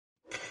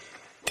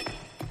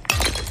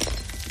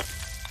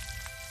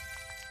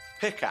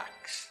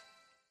Pickaxe.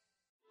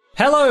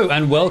 Hello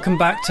and welcome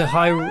back to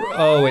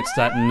Oh, it's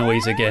that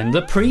noise again.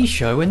 The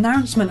pre-show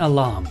announcement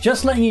alarm.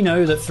 Just letting you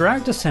know that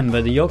throughout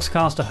December, the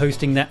Yogscast are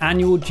hosting their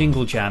annual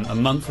Jingle Jam, a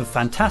month of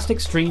fantastic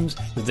streams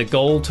with the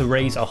goal to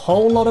raise a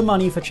whole lot of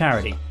money for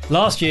charity.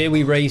 Last year,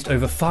 we raised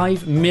over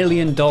 $5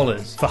 million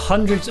for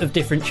hundreds of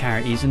different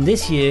charities, and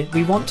this year,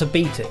 we want to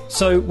beat it.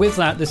 So with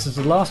that, this is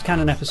the last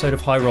canon episode of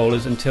High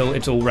Rollers until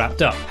it's all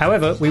wrapped up.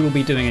 However, we will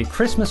be doing a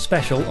Christmas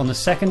special on the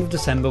 2nd of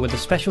December with a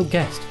special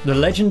guest, the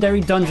legendary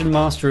Dungeon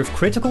Master of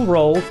Critical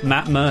Role,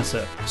 Matt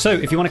Mercer. So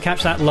if you want to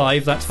catch that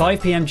live, that's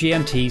 5 PM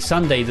GMT,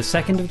 Sunday the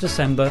 2nd of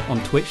December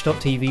on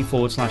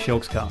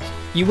twitch.tv/Yogscast.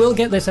 You will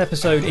get this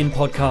episode in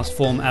podcast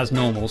form as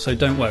normal, so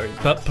don't worry.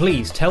 But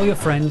please tell your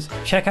friends,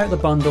 check out the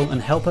bundle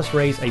and help us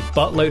raise a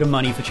buttload of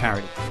money for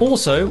charity.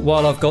 Also,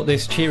 while I've got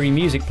this cheery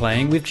music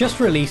playing, we've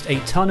just released a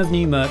ton of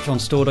new merch on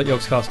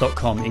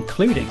store.yogscast.com,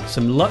 including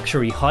some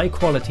luxury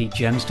high-quality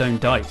gemstone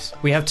dice.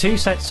 We have 2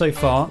 sets so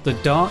far, the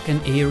dark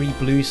and eerie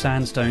blue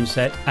sandstone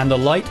set and the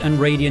light and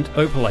radiant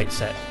opalite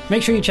set.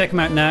 Make sure you check them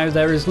out now.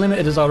 They're as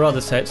limited as our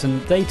other sets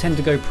and they tend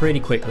to go pretty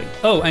quickly.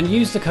 Oh, and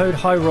use the code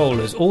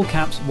HIGHROLLERS, all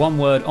caps, one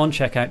word, on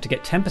checkout to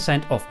get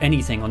 10% off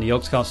anything on the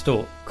Yogscast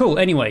store. Cool,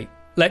 anyway,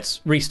 let's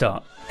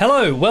restart.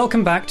 Hello,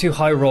 welcome back to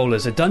High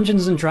Rollers, a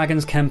Dungeons &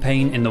 Dragons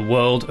campaign in the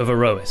world of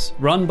Erois,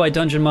 run by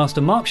Dungeon Master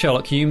Mark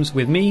Sherlock Humes,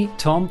 with me,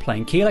 Tom,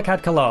 playing Keela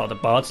Cadkalar, the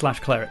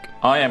bard/cleric.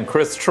 I am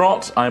Chris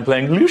Trott. I'm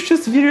playing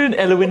Lucius Viren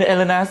Elwin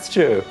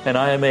Elenastro, and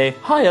I am a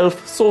high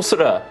elf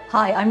sorcerer.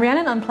 Hi, I'm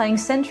Rhiannon. I'm playing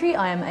Sentry.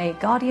 I am a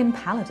Guardian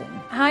Paladin.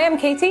 Hi, I'm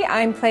Katie.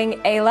 I'm playing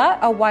Ayla,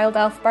 a wild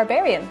elf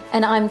barbarian.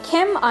 And I'm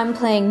Kim. I'm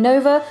playing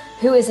Nova,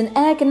 who is an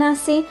Air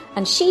Ganassi,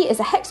 and she is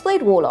a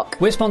Hexblade Warlock.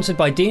 We're sponsored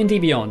by D&D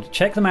Beyond.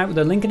 Check them out with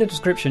a link in the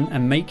description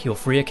and make your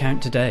free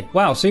account today.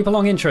 Wow, super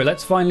long intro.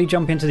 Let's finally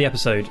jump into the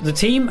episode. The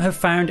team have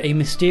found a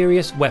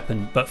mysterious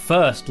weapon, but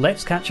first,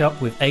 let's catch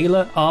up with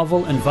Ayla,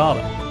 Arvel, and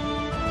Vala.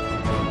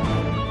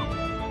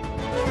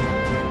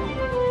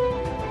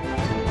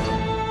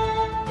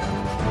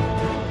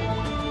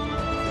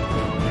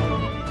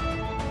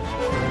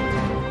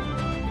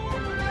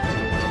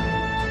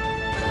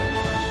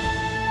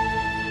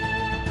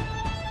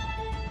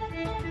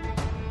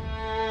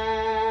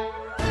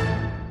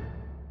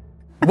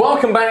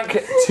 Welcome back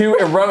to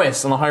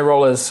Erois on the High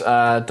Rollers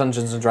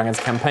Dungeons & Dragons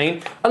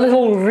campaign. A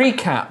little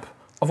recap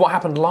of what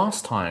happened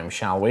last time,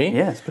 shall we?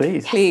 Yes,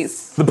 please.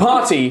 Please. The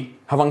party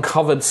have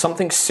uncovered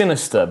something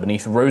sinister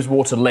beneath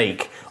Rosewater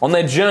Lake. On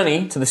their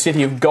journey to the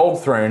city of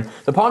Goldthrone,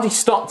 the party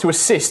stopped to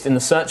assist in the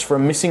search for a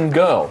missing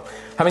girl.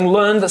 Having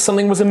learned that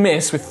something was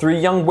amiss with 3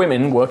 young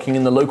women working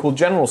in the local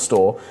general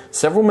store,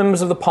 several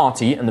members of the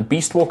party and the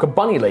Beastwalker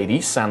bunny lady,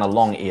 Sana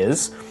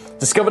Longears,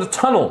 discovered a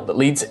tunnel that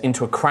leads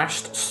into a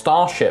crashed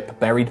starship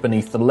buried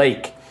beneath the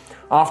lake.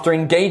 After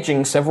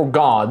engaging several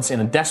guards in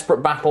a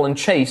desperate battle and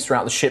chase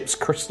throughout the ship's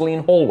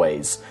crystalline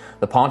hallways,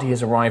 the party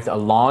has arrived at a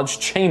large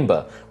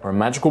chamber where a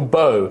magical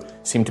bow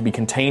seemed to be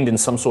contained in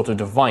some sort of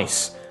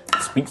device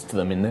that speaks to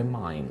them in their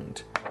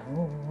mind.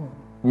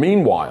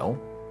 Meanwhile,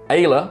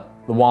 Ayla,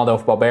 the wild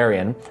elf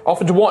barbarian,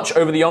 offered to watch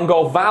over the young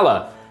girl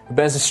Vala, who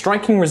bears a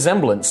striking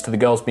resemblance to the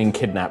girls being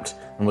kidnapped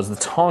and was the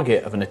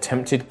target of an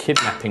attempted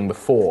kidnapping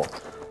before.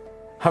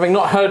 Having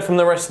not heard from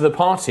the rest of the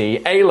party,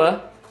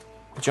 Ayla,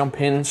 jump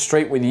in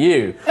straight with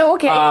you. Oh,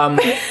 okay.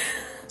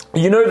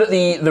 You know that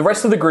the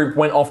rest of the group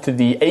went off to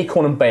the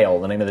Acorn and Bale,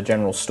 the name of the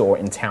general store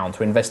in town,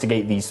 to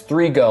investigate these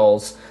 3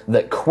 girls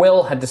that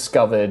Quill had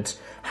discovered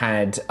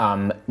had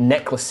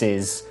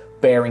necklaces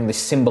bearing the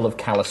symbol of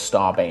Callus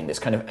Starbane, this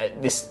kind of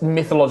this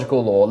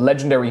mythological or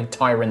legendary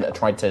tyrant that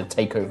tried to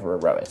take over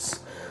Erois.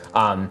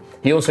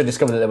 He also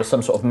discovered that there was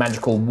some sort of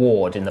magical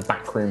ward in the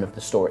back room of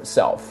the store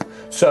itself.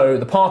 So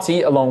the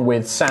party, along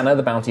with Sana,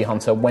 the bounty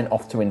hunter, went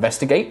off to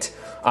investigate.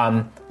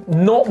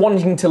 Not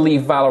wanting to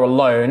leave Vala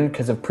alone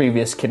because of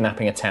previous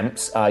kidnapping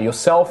attempts,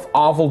 yourself,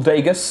 Arvel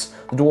Dagus,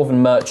 the dwarven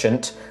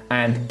merchant,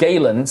 and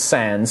Galen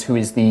Sands, who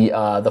is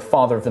the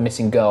father of the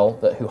missing girl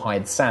who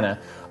hired Sana,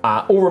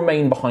 all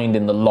remain behind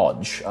in the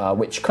lodge,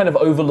 which kind of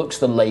overlooks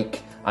the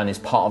lake and is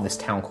part of this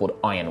town called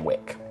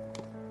Ironwick.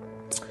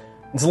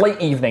 It's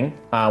late evening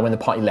when the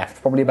party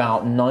left, probably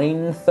about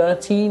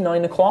 9:30,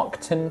 9 o'clock,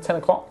 10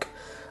 o'clock.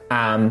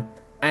 And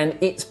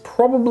it's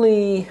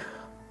probably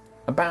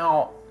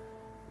about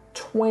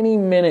 20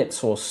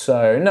 minutes or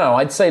so. No,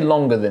 I'd say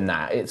longer than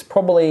that. It's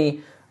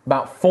probably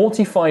about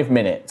 45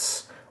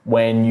 minutes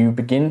when you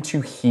begin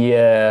to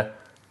hear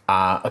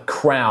a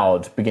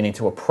crowd beginning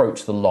to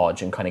approach the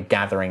lodge and kind of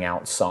gathering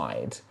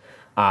outside.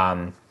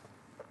 And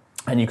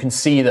you can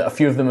see that a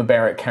few of them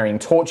are carrying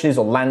torches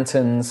or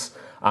lanterns.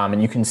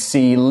 And you can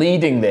see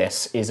leading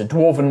this is a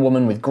dwarven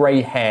woman with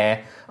grey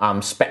hair,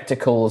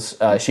 spectacles.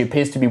 She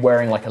appears to be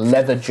wearing like a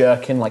leather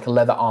jerkin, like a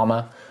leather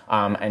armor.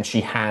 And she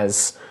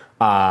has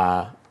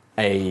a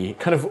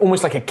kind of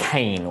almost like a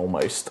cane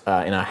almost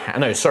in her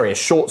hand. No, sorry, a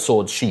short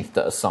sword sheathed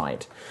at her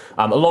side.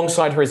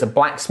 Alongside her is a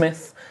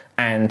blacksmith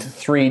and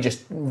 3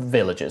 just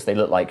villagers. They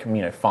look like,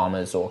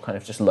 farmers or kind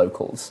of just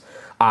locals.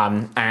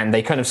 And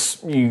they kind of,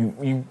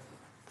 you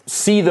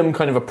see them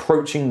kind of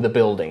approaching the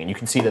building, and you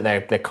can see that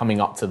they're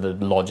coming up to the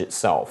lodge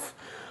itself.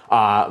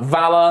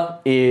 Vala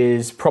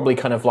is probably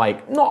kind of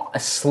like, not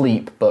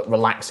asleep, but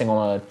relaxing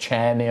on a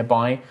chair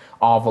nearby.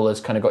 Arvel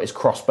has kind of got his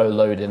crossbow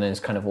loaded and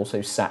is kind of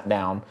also sat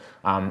down.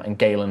 And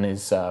Galen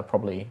is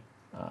probably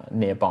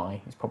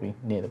nearby. He's probably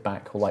near the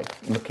back, or like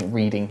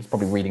reading. He's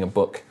probably reading a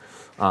book.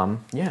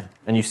 Yeah,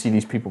 and you see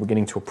these people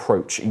beginning to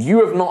approach.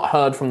 You have not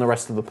heard from the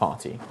rest of the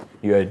party.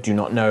 You do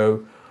not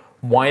know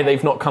why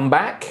they've not come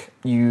back.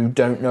 You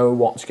don't know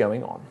what's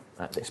going on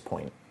at this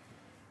point.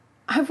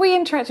 Have we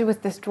interacted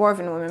with this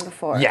dwarven woman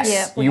before?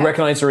 Yes, you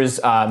recognise her as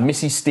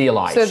Missy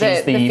Steeleye. So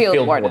She's the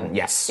field warden.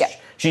 Yes, Yeah.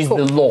 She's Cool.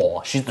 the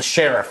law. She's the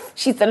sheriff.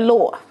 She's the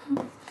law.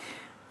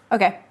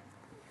 Okay.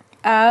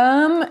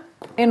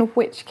 In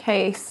which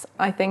case,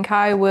 I think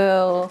I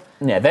will...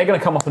 Yeah, they're going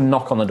to come up and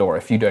knock on the door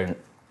if you don't.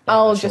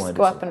 I'll actually just wanna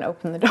go do up and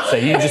open the door. So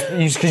you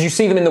because you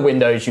see them in the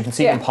windows, you can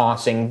see Yeah. them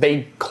passing.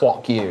 They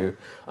clock you,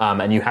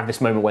 and you have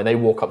this moment where they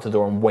walk up to the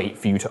door and wait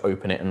for you to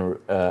open it and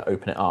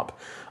open it up.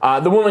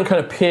 The woman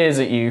kind of peers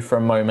at you for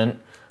a moment,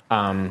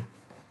 and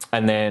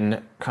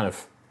then kind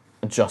of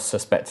adjusts her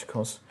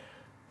spectacles.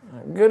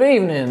 Good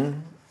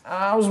evening.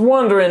 I was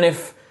wondering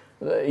if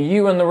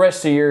you and the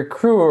rest of your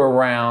crew are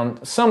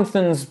around.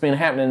 Something's been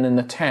happening in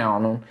the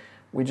town, and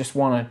we just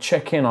want to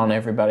check in on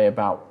everybody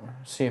about.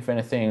 See if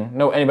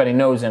anybody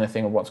knows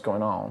anything of what's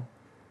going on.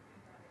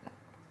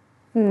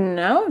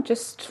 No,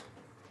 just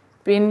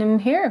being in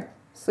here,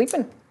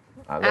 sleeping.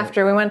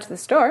 After we went to the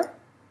store,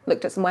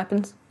 looked at some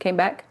weapons, came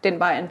back, didn't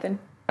buy anything.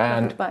 Nothing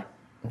And to buy.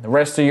 the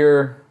rest of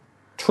your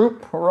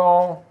troop are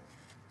all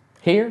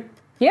here?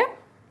 Yeah.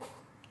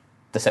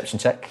 Deception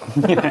check.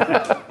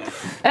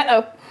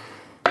 Uh-oh.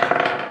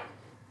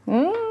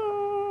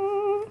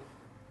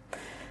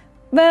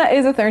 That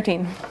is a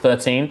 13.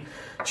 13.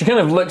 She kind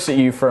of looks at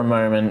you for a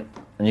moment,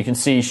 and you can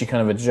see she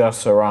kind of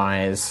adjusts her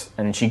eyes,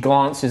 and she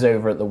glances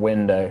over at the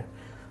window.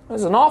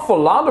 There's an awful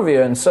lot of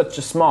you in such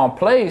a small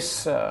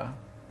place.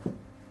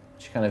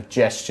 She kind of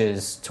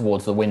gestures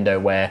towards the window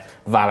where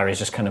Valerie's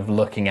just kind of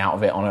looking out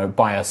of it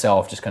by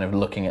herself, just kind of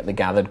looking at the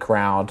gathered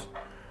crowd.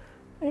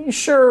 Are you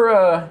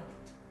sure?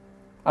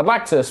 I'd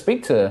like to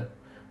speak to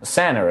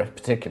Santa in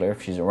particular,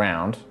 if she's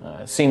around.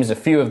 It seems a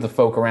few of the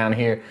folk around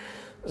here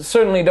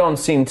certainly don't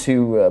seem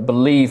to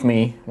believe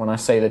me when I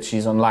say that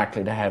she's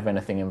unlikely to have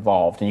anything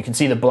involved. And you can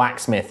see the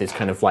blacksmith is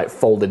kind of like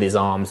folded his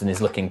arms and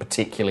is looking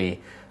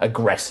particularly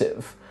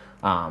aggressive.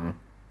 And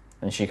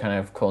she kind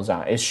of calls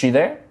out, is she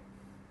there?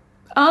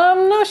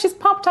 No, she's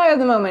popped out at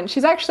the moment.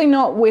 She's actually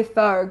not with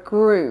our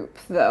group,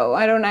 though.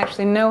 I don't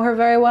actually know her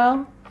very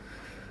well.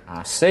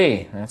 I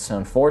see. That's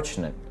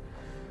unfortunate.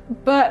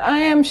 But I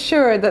am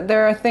sure that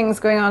there are things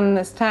going on in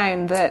this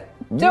town that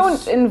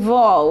don't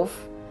involve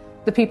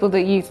the people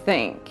that you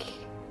think.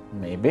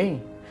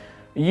 Maybe.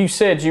 You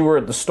said you were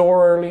at the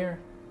store earlier?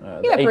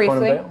 Yeah, the Acorn and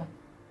briefly.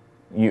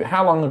 Bale?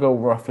 How long ago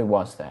roughly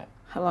was that?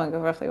 How long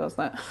ago roughly was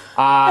that?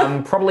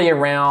 Probably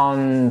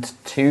around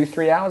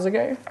 2-3 hours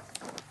ago.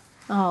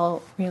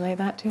 I'll relay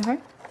that to her.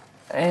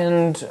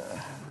 And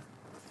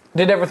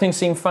did everything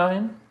seem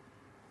fine?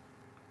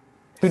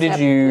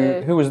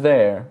 Who was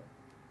there?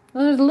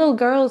 Well, there's little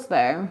girls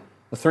there.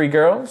 The 3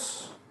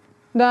 girls?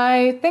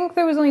 I think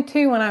there was only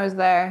 2 when I was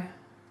there.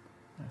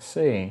 I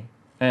see.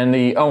 And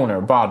the owner,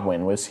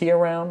 Bodwin, was he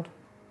around?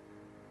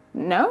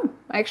 No,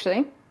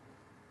 actually.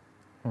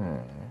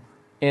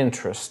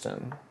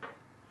 Interesting.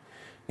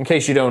 In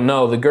case you don't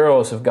know, the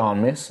girls have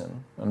gone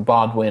missing, and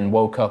Bodwin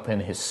woke up in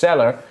his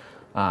cellar,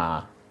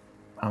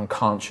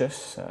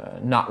 unconscious,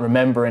 not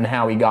remembering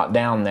how he got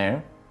down there.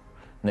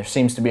 And there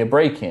seems to be a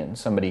break-in.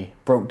 Somebody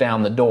broke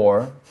down the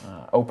door,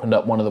 opened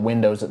up one of the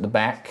windows at the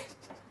back.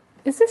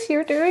 Is this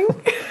your doing?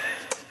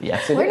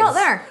 Yes, it is. We're not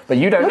there. But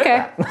you don't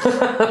Okay. know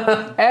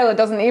that. Ella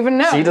doesn't even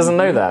know. She doesn't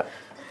know that.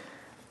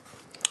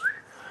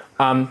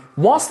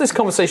 Whilst this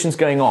conversation's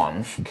going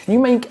on, can you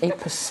make a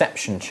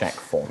perception check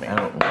for me?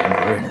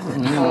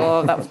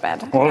 Oh, that was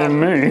bad. Well,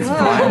 me.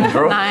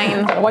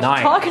 9. What 9. are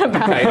you talking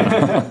about?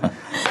 Okay.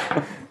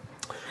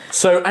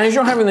 So as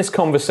you're having this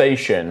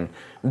conversation,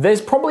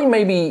 there's probably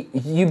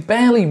you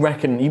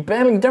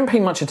don't pay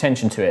much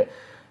attention to it.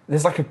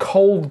 There's like a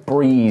cold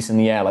breeze in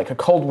the air, like a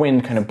cold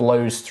wind kind of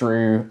blows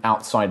through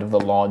outside of the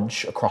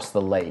lodge across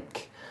the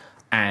lake.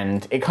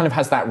 And it kind of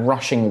has that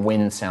rushing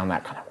wind sound,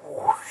 that kind of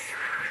whoosh.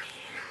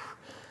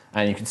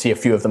 And you can see a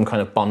few of them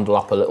kind of bundle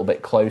up a little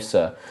bit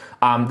closer.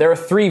 There are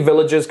 3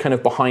 villagers kind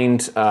of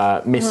behind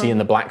Missy and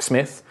the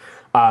blacksmith.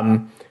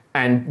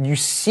 And you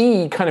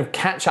see, kind of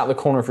catch out the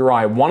corner of your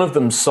eye, one of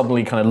them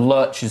suddenly kind of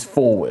lurches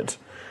forward,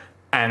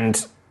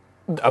 and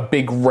a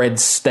big red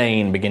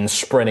stain begins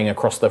spreading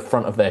across the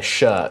front of their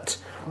shirt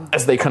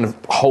as they kind of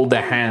hold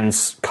their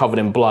hands covered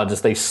in blood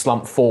as they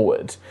slump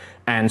forward.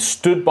 And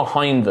stood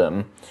behind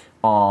them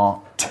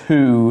are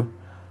 2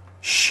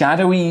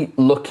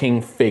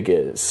 shadowy-looking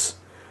figures.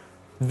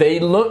 They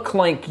look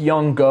like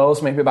young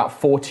girls, maybe about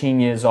 14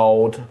 years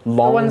old,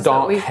 long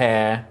dark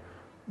hair,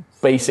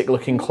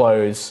 basic-looking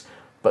clothes.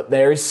 But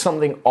there is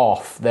something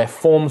off. Their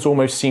forms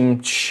almost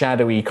seem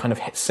shadowy, kind of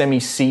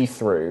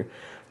semi-see-through.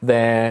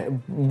 their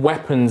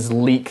weapons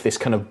leak this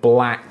kind of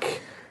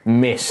black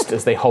mist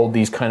as they hold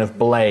these kind of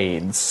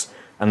blades,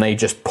 and they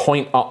just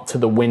point up to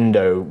the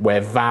window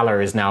where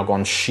Valor is now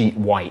gone sheet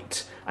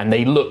white. And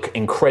they look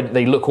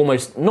they look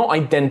almost not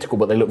identical,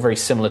 but they look very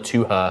similar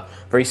to her.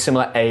 Very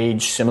similar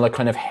age, similar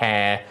kind of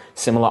hair,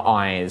 similar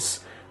eyes,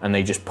 and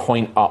they just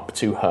point up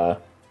to her.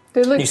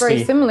 They look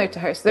very similar to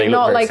her, so they're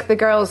not like the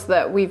girls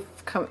that we've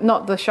come,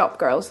 not the shop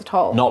girls at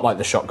all. Not like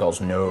the shop girls,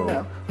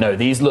 no.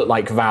 These look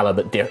like Valor,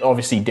 but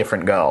obviously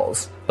different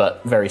girls,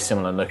 but very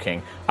similar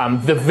looking.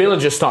 The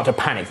villagers start to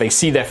panic. They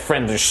see their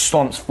friend just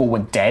slumps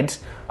forward dead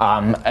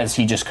as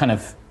he just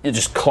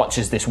just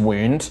clutches this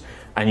wound,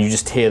 and you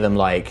just hear them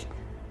like...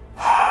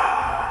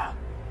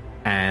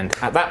 And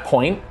at that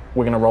point,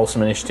 we're going to roll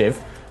some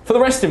initiative. For the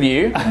rest of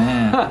you,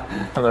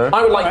 Hello.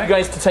 I would like you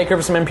guys to take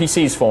over some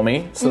NPCs for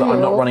me, so that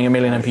I'm not running a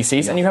million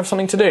NPCs, and you have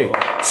something to do.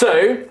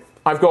 So,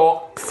 I've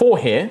got 4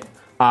 here.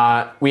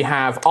 We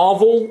have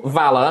Arvel,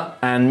 Valor,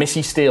 and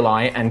Missy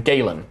Steeleye, and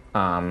Galen,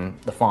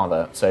 the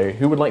father. So,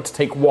 who would like to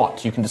take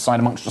what? You can decide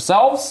amongst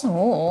yourselves.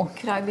 Oh,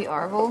 could I be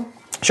Arvel?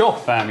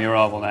 Sure. Bam, you're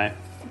Arvel now.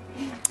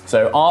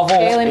 So, Arvel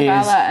Galen, is...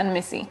 Vala, and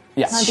Missy.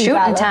 Yes.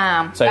 Shooting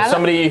time. So,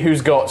 somebody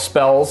who's got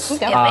spells.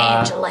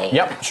 Evangeline.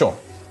 Yep, sure.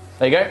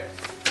 There you go.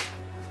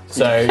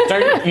 So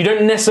you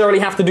don't necessarily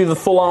have to do the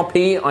full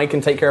RP. I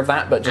can take care of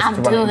that, but just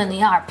I'm doing the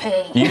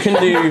RP. You can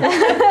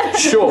do.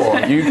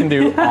 Sure, you can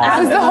do. That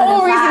was the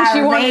whole reason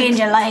she wanted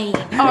Evangeline.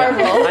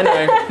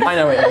 Arvel. I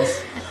know it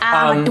is.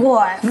 I'm a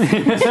dwarf.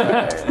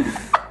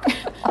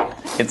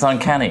 It's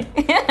uncanny.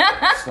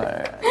 So,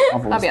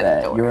 Arvel's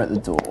there. You're at the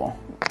door.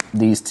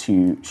 These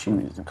 2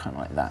 shoes are kind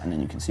of like that, and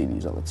then you can see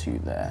these other 2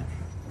 there.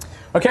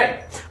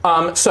 Okay,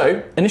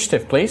 so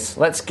initiative, please.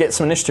 Let's get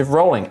some initiative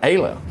rolling.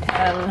 Ayla.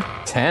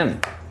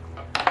 10.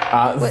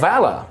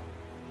 Valor.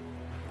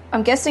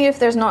 I'm guessing if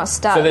there's not a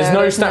stat. So there's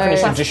no stat for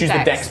initiative, Dex. just use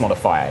the Dex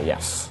modifier,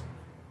 yes.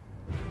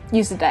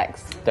 Use the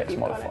Dex. Dex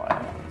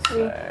modifier.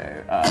 So,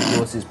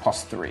 yours is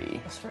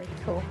 +3. That's very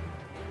cool.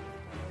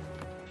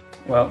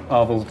 Well,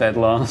 Arvel's dead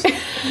last.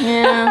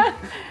 Yeah.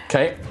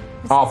 Okay,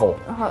 Arvel.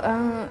 Hold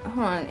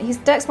on. His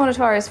Dex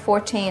modifier is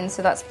 14,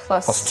 so that's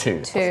Plus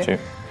 2. 3.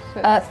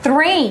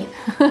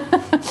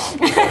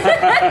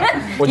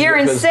 You're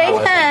in Valor?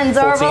 safe hands,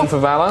 14 Arvel. for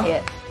Valor.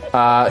 Yeah.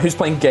 Who's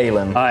playing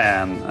Galen? I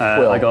am.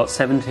 Will. I got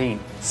 17.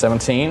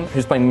 17.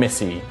 Who's playing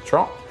Missy?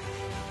 Trot.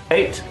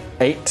 8.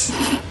 8.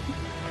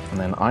 And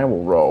then I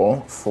will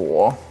roll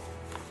for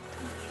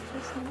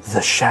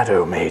the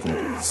Shadow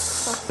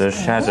Maidens. The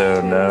Shadow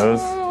knows.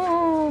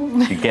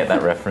 If you get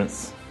that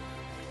reference,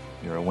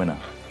 you're a winner.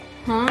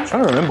 I'm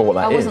trying to remember what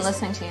that I is. wasn't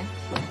listening to you.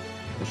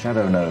 The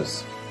Shadow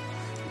knows.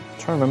 I'm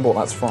trying to remember what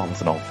that's from.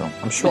 It's an old film.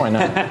 I'm sure I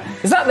know.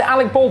 Is that the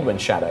Alec Baldwin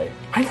Shadow?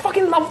 I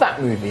fucking love that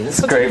movie. It's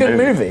such a good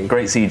movie.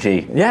 Great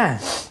CG. Yeah.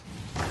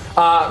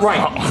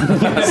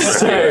 Right.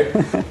 So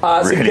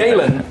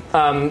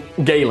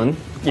Galen,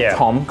 Yeah.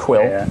 Tom,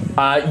 Quill.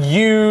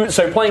 Yeah.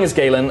 So playing as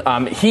Galen,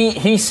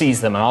 he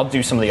sees them, and I'll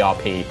do some of the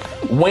RP.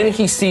 When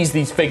he sees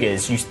these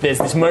figures, there's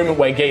this moment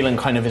where Galen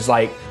kind of is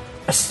like,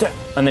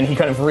 and then he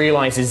kind of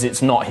realizes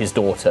it's not his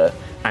daughter,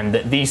 and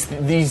that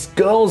these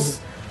girls,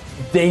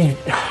 they,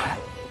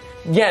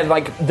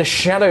 like the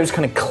shadows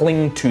kind of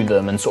cling to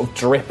them and sort of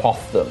drip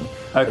off them,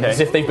 as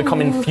if they've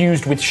become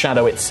infused with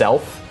shadow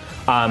itself.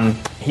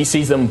 He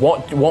sees them.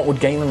 What would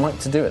Galen like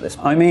to do at this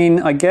point? I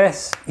mean, I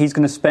guess he's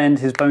going to spend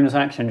his bonus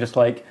action just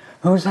like,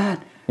 who's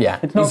that? Yeah,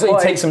 It's not it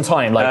quite- takes some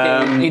time.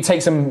 Like it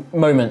takes some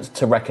moments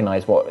to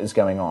recognise what is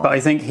going on. But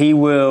I think he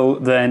will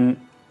then.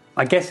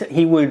 I guess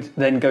he would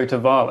then go to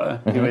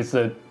Vala, who is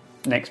the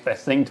next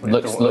best thing to his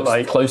looks daughter.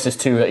 Like,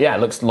 closest to it. Yeah,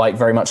 looks like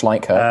very much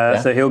like her.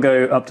 So he'll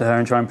go up to her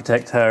and try and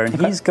protect her.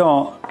 And he's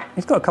got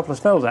a couple of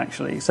spells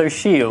actually. So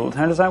shield.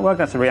 How does that work?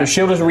 That's a So reaction.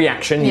 shield is a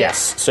reaction,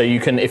 yes. So you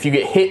can, if you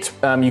get hit,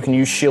 you can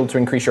use shield to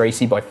increase your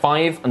AC by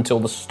 5 until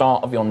the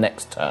start of your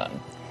next turn.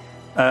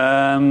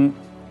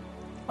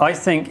 I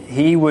think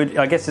he would.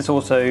 I guess it's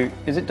also.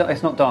 Is it?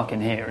 It's not dark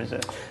in here, is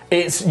it?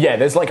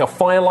 There's like a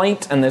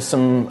firelight and there's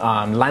some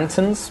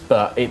lanterns,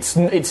 but it's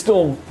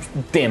still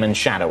dim and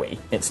shadowy.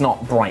 It's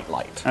not bright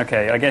light.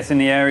 Okay. I guess in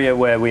the area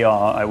where we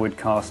are, I would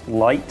cast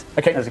light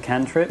as a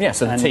cantrip. Yeah.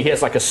 So he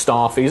has like a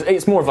staff.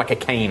 It's more of like a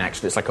cane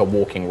actually. It's like a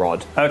walking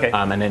rod. Okay.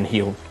 And then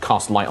he'll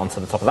cast light onto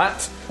the top of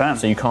that. Bam.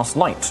 So you cast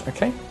light.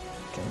 Okay.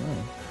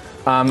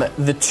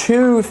 The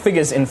 2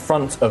 figures in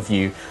front of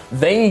you,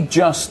 they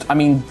just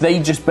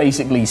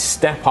basically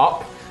step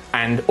up,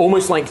 and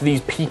almost like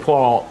these people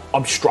are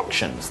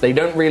obstructions. They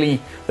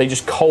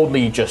just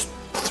coldly just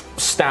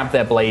stab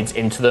their blades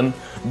into them.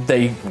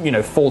 They,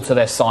 fall to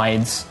their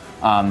sides.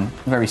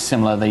 Very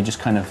similar. They just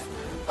kind of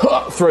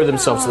throw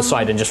themselves to the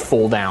side and just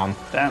fall down.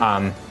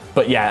 Damn.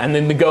 But yeah, and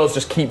then the girls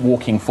just keep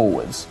walking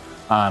forwards.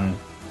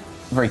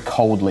 Very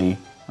coldly.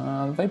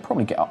 They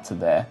probably get up to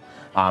there.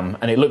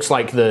 And it looks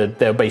like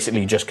they're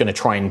basically just going to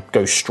try and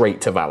go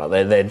straight to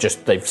Valor.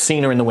 They've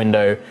seen her in the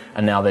window,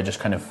 and now they're just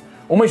kind of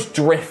almost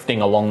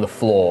drifting along the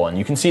floor. And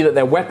you can see that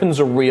their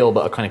weapons are real,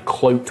 but are kind of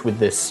cloaked with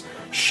this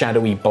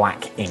shadowy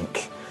black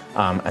ink.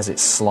 as it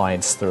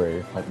slides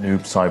through. Like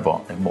Noob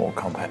Saibot in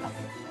Mortal Kombat.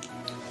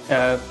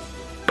 Yeah.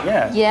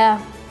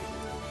 Yeah.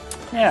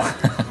 Yeah.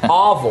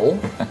 Arvel,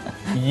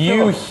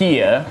 you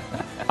hear,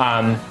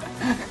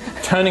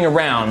 turning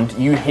around,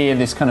 you hear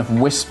this kind of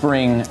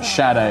whispering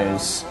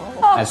shadows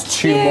as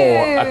two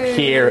more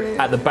appear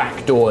at the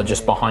back door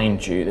just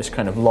behind you, this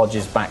kind of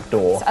lodge's back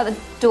door. At the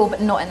door,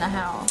 but not in the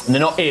house. And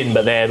they're not in,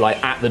 but they're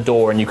like at the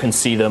door, and you can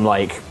see them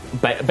like,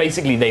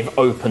 basically they've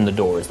opened the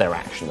door as their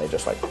action. They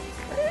just like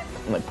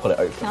put it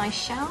open. Can I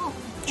shout?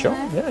 Sure,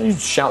 yeah, you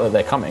shout that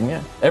they're coming,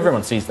 yeah.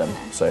 Everyone sees them,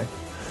 so.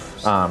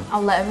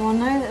 I'll let everyone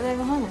know that they're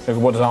behind us. So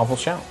what does Arvel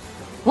shout?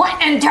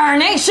 What in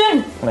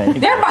tarnation? There you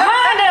They're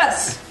behind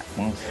us!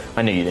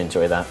 I knew you'd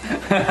enjoy that.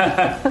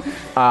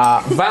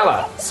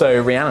 Valor,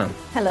 so Rhiannon.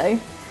 Hello.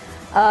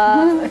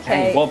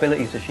 Okay. What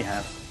abilities does she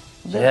have?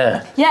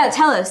 Yeah. Yeah,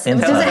 tell us. Does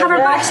it have a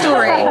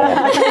backstory?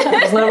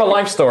 Doesn't have a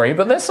life story,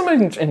 but there's some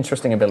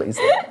interesting abilities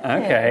there.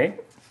 Okay.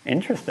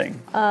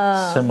 Interesting.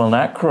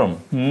 Simulacrum.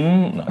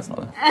 No, it's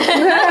not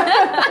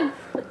that.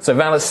 So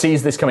Valor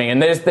sees this coming,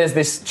 and there's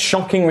this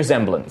shocking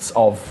resemblance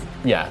of,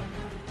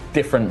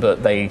 different,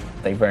 but they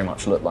very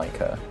much look like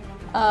her.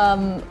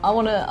 I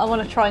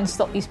wanna try and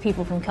stop these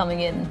people from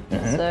coming in.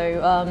 Mm-hmm.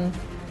 So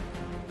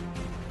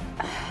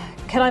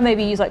can I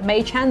maybe use like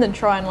Mage Hand and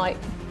try and like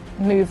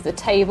move the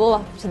table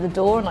up to the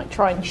door and like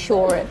try and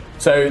shore it?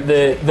 So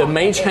the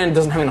Mage Hand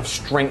doesn't have enough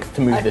strength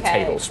to move the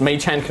Okay. tables.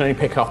 Mage Hand can only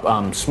pick up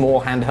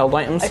small handheld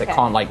items. It Okay.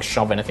 can't like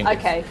shove anything.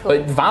 Okay, cool.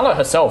 But Valor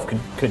herself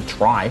could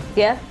try.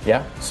 Yeah.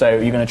 Yeah. So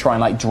you're going to try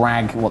and like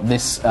drag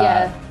this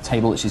Yeah.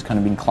 table that she's kind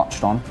of been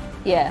clutched on.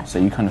 Yeah. So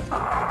you kind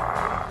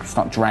of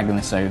start dragging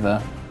this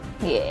over.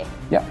 Yeah.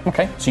 Yeah,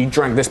 okay. So you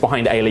drag this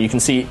behind Ayla. You can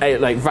see,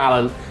 like,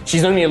 Valor,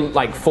 she's only a,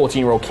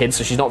 14-year-old kid,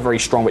 so she's not very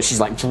strong, but she's,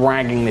 like,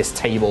 dragging this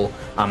table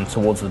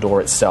towards the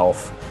door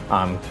itself.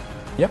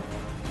 Yep.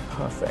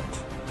 Perfect.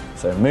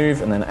 So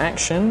move, and then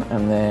action,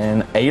 and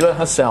then Ayla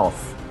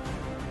herself.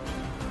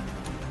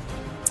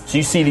 So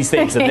you see these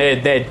things, and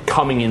they're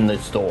coming in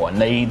this door,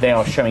 and they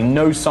are showing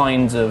no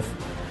signs of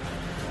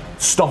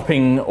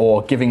stopping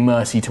or giving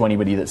mercy to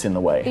anybody that's in the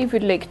way. If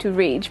you'd like to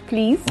rage,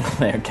 please.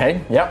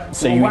 Okay, yep.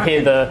 So you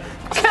hear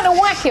Kind of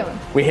whack him.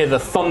 we hear the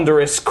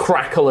thunderous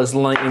crackle as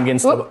lightning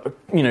begins to,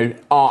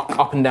 arc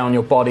up and down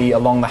your body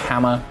along the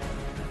hammer.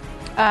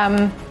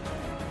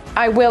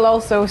 I will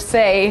also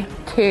say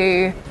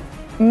to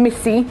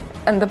Missy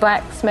and the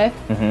blacksmith,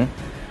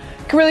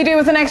 could really do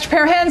with an extra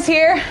pair of hands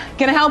here.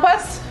 Gonna help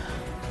us?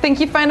 Think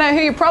you find out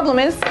who your problem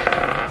is?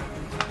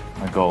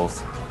 My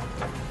goals.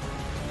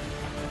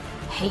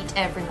 Hate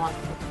everyone.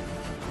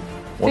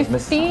 What's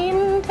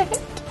missing? 15 to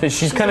hit?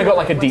 She's kind of got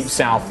like a deep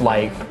south,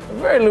 like,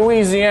 very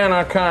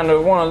Louisiana kind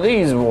of one of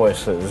these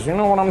voices. You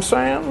know what I'm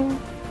saying?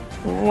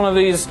 One of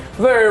these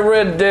very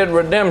Red Dead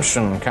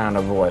Redemption kind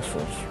of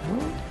voices.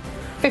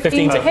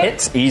 15 to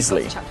hit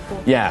easily.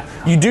 Yeah.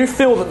 You do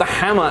feel that the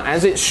hammer,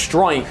 as it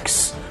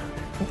strikes,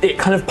 it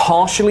kind of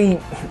partially,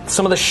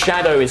 some of the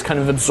shadow is kind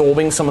of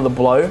absorbing some of the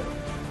blow.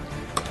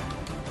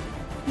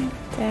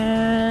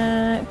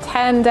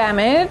 10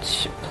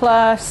 damage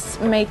plus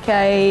make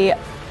a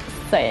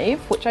save,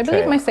 which I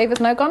believe Okay. my save has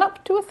now gone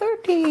up to a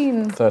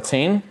 13.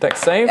 13,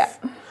 dex save.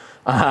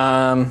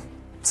 Yeah.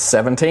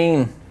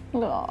 17.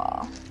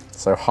 Aw.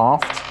 So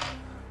halved.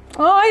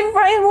 Oh,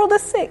 I rolled a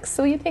 6,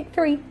 so you take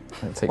 3.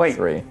 Take Wait.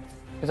 3.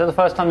 Is that the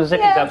first time the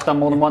Zippy Yeah. Zap's done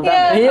more than one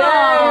Yeah. damage?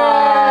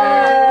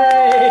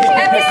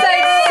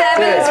 Episode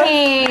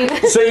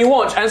 17. So you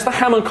watch as the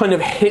hammer kind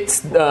of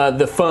hits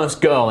the first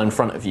girl in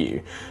front of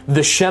you.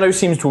 The shadow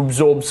seems to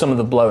absorb some of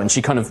the blow, and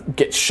she kind of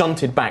gets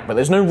shunted back. But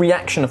there's no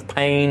reaction of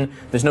pain.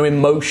 There's no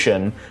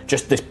emotion.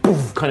 Just this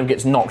poof kind of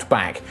gets knocked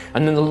back,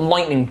 and then the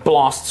lightning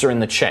blasts her in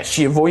the chest.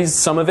 She avoids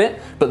some of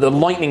it, but the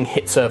lightning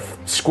hits her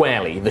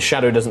squarely. The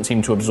shadow doesn't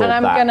seem to absorb And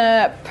I'm that.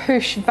 gonna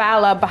push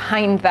Vala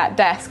behind that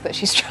desk that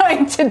she's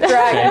trying to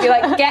drag and be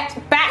like,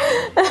 get back!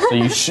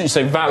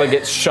 So Valor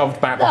gets shoved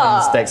back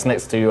behind the desk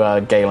next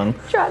to Galen.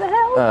 Try to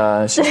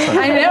help. She's trying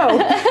I know.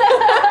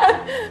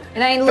 It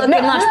ain't looking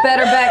much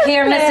better back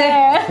here, Missy.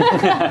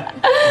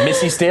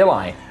 Missy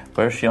Steeleye.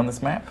 Where is she on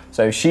this map?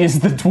 So she is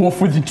the dwarf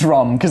with the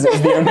drum, because it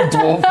was the only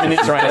dwarf in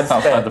its right. Just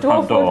outside the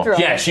front door.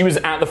 Yeah, she was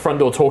at the front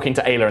door talking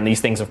to Ayla, and these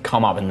things have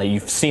come up, and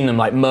you've seen them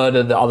like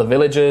murder the other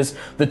villagers.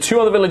 The two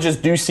other villagers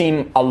do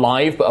seem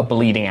alive, but are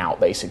bleeding out.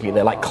 Basically,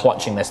 they're like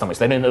clutching their stomachs.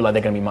 They don't look like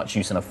they're going to be much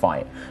use in a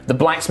fight. The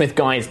blacksmith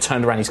guy is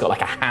turned around. He's got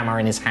like a hammer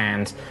in his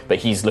hand, but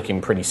he's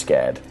looking pretty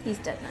scared. He's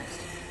dead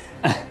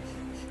now.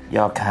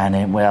 Y'all kind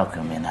ain't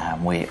welcome in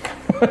Hamwick.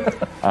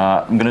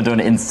 I'm going to do an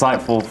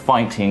insightful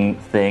fighting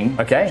thing.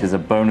 Okay. Which is a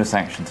bonus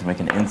action to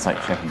make an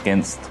insight check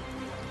against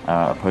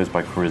opposed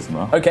by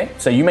charisma. Okay,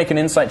 so you make an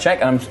insight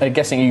check, and I'm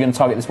guessing you're going to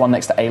target this one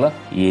next to Ayla.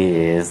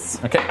 Yes.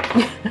 Okay.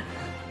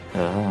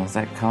 Is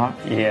that cock?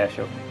 Yeah,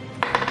 sure.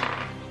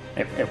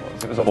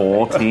 It was on the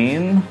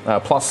 14.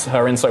 Plus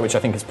her insight, which I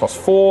think is plus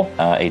 4.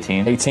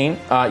 18. 18.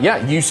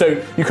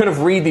 You kind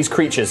of read these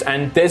creatures,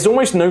 and there's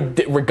almost no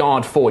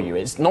regard for you.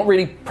 It's not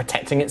really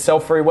protecting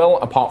itself very well,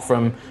 apart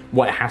from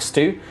what it has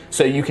to.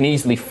 So you can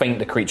easily feint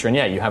the creature, and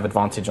you have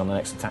advantage on the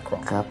next attack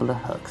roll. Couple of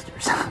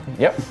hucksters.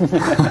 Yep.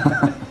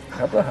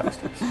 Couple of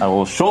hucksters. I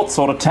will short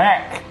sword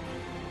attack.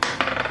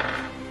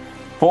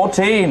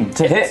 14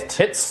 to hit.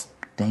 Hits.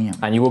 Damn.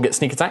 And you will get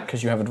sneak attack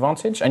because you have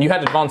advantage. And you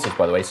had advantage,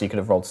 by the way, so you could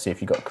have rolled to see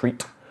if you got a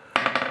crit.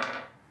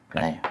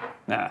 No.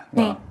 Nah.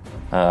 Well,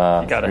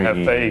 you gotta have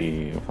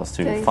faith. Plus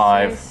 2,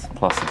 5.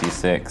 Plus a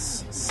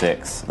d6,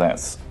 6.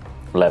 That's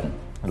 11.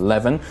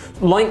 11.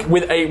 Like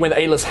with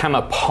Ayla's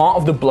hammer, part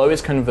of the blow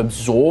is kind of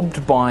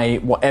absorbed by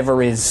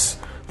whatever is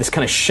this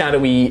kind of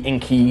shadowy,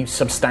 inky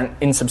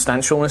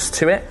insubstantialness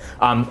to it.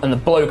 And the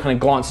blow kind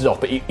of glances off,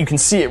 but you can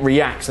see it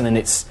reacts, and then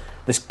it's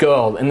this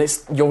girl, and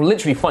you're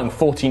literally fighting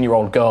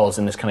 14-year-old girls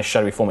in this kind of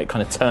shadowy form. It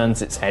kind of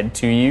turns its head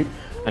to you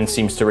and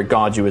seems to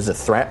regard you as a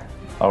threat.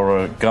 I'll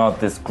regard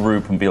this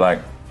group and be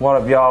like, what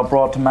have y'all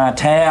brought to my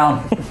town?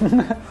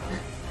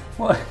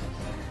 What?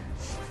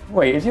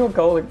 Wait, is your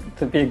goal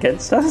to be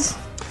against us?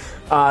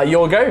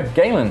 Your go,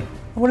 Galen.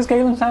 What does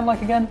Galen sound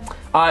like again?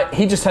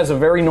 He just has a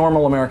very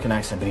normal American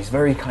accent, but he's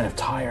very kind of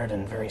tired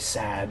and very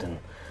sad, and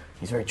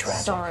he's very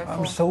tragic. Sorrowful.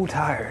 I'm so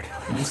tired.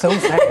 I'm so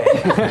sad.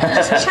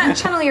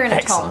 Just channel your inner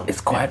Tom.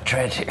 It's quite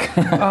tragic.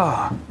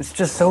 It's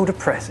just so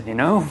depressing, you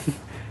know?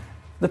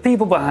 The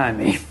people behind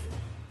me.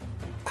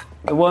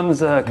 The ones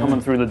coming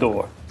through the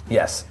door.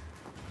 Yes.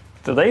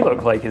 Do they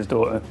look like his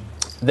daughter?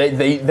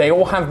 They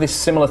all have this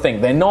similar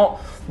thing.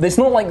 It's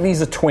not like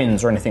these are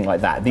twins or anything like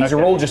that. These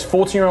are all just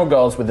 14-year-old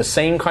girls with the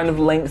same kind of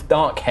length,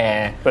 dark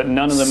hair. But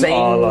none of them same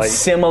are like...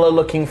 similar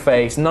looking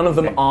face. None of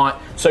them are...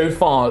 So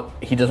far,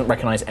 he doesn't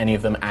recognize any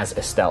of them as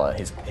Estella,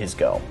 his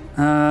girl.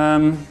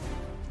 Man,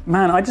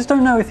 I just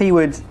don't know if he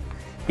would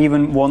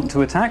even want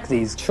to attack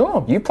these.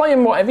 Sure, you play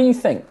him whatever you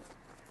think.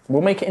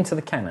 We'll make it into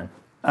the canon.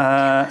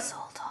 I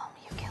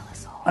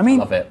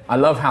mean... I love it. I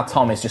love how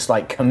Tom is just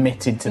like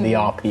committed to the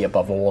RP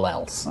above all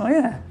else. Oh,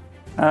 yeah.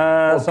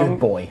 What a good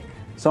boy.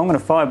 So I'm going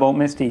to firebolt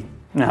Misty.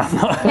 No, I'm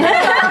not.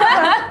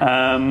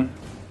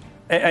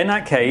 In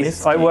that case,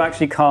 Misty. I will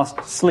actually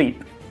cast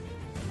Sleep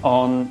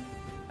on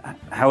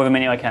however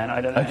many I can.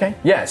 I don't know. Okay.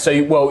 Yeah, so,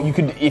 you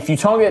could, if you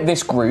target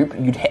this group,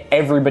 you'd hit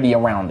everybody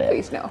around it.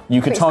 Please, no.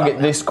 You could Please target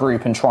stop this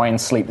group and try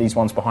and sleep these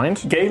ones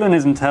behind. Galen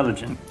is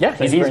intelligent. Yeah,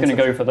 so he's going to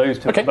go for those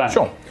two. Okay,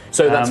 sure.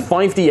 So that's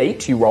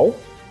 5d8 you roll.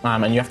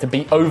 And you have to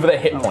be over their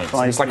hit points.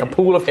 It's like a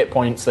pool of hit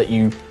points that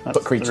you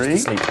put creatures 3. to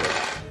sleep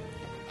with.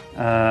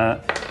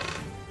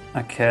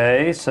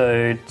 Okay,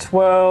 so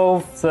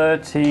 12,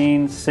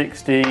 13,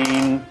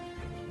 16,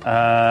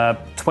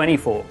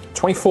 24.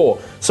 24.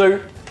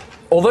 So,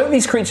 although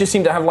these creatures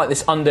seem to have like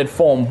this undead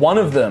form, one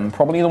of them,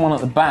 probably the one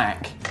at the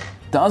back,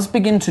 does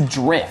begin to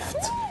drift.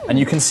 And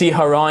you can see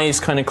her eyes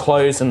kind of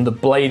close and the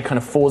blade kind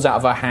of falls out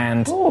of her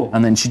hand. Ooh.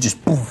 And then she just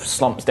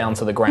slumps down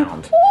to the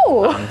ground.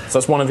 So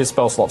that's one of his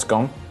spell slots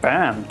gone.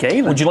 Bam,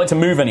 Galen. Would you like to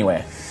move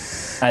anywhere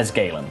as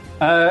Galen?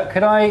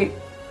 Could I...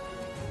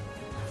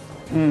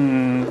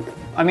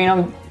 I mean,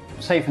 I'm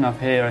safe enough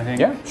here, I think.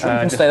 Yeah, sure, you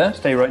can stay there.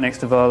 Stay right next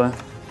to Vala.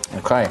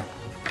 Okay.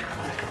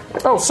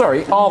 Oh,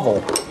 sorry,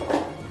 Arvel.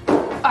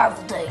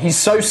 Arvel. He's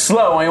so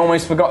slow, I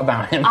almost forgot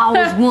about him. I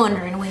was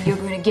wondering when you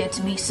were going to get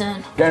to me,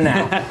 son. Go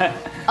now.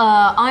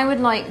 I would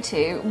like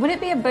to... Would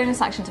it be a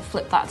bonus action to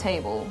flip that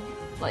table?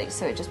 Like,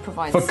 so it just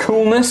provides... For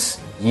coolness,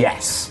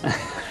 yes.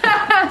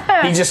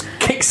 He just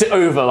kicks it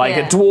over like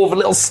a dwarf, a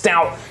little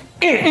stout.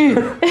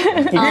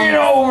 Get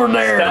over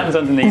there! Stands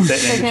underneath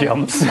it and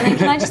jumps. And then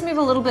can I just move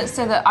a little bit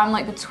so that I'm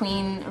like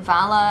between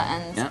Vala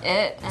and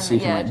it? And So you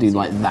can do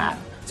like that.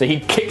 So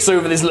he kicks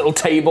over this little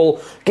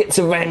table, gets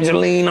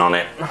Evangeline on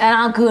it. And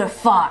I'll go to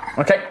fire.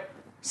 Okay.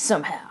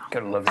 Somehow.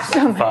 Gotta love this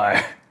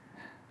fire.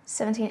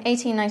 17,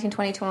 18, 19,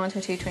 20, 21,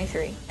 22,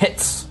 23.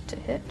 Hits. To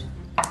hit.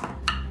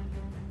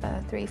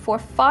 3, 4,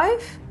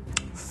 5.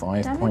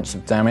 5 damage? points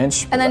of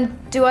damage. And then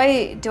do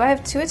I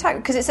have 2 attacks?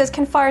 Because it says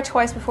can fire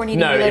twice before needing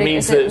No, reloading. it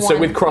means Is it that, so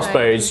one? with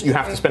crossbows, you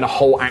have to spend a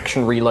whole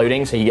action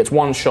reloading, so he gets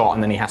one shot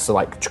and then he has to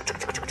like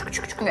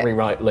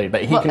reload,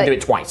 but he can do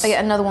it twice. I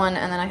get another one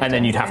and then I have And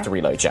then you'd have to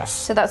reload, yes.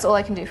 So that's all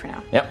I can do for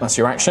now. Yep, that's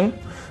your action.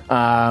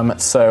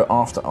 So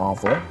after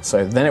Arvel,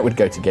 so then it would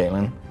go to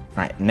Galen.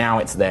 Right, now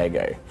it's their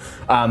go.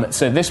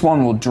 So this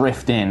one will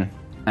drift in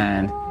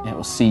and it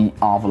will see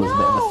Arvel as a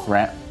bit of a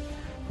threat.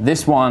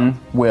 This one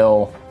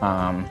will,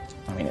 I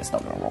mean, it's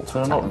not going to roll to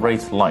They're attack. not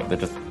race light, they're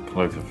just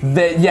clothes.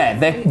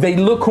 They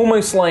look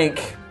almost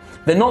like...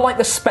 They're not like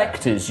the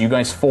spectres you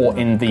guys fought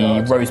in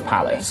the Rose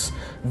Palace.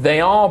 They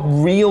are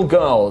real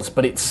girls,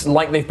 but it's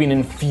like they've been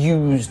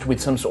infused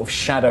with some sort of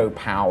shadow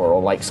power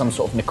or like some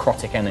sort of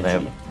necrotic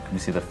energy. Can you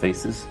see their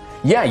faces?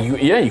 Yeah,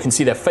 you can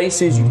see their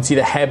faces, you can see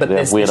their hair, but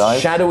there's weird this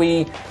eyes?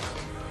 shadowy...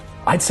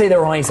 I'd say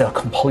their eyes are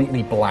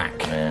completely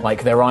black. Yeah.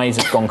 Like their eyes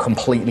have gone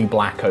completely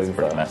black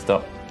over. Messed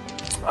up.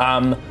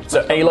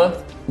 So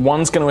Ayla,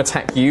 one's going to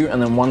attack you,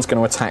 and then one's going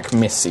to attack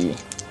Missy.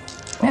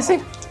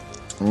 Missy?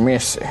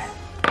 Missy.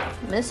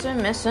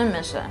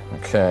 Mister.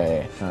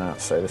 Okay,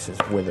 so this is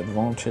with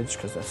advantage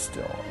because they're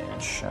still in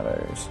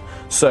shadows.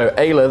 So,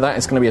 Ayla, that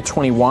is going to be a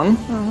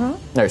 21.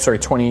 No, sorry,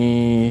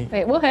 20.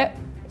 It will hit.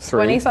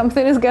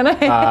 20-something is going to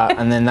hit.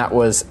 And then that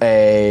was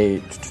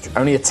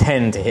only a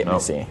 10 to hit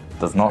Missy.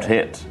 Does not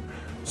hit.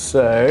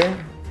 So,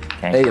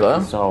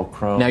 Ayla. So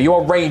prone. Now you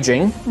are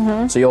raging,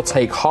 so you'll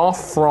take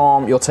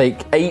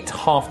 8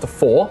 half to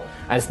 4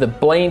 as the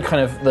blade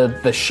kind of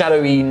the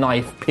shadowy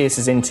knife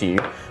pierces into you,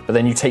 but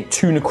then you take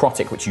 2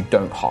 necrotic, which you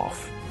don't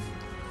half.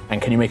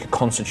 And can you make a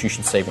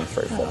Constitution saving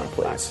throw for me,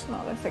 please?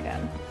 Not this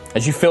again.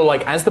 As you feel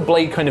like as the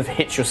blade kind of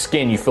hits your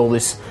skin, you feel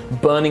this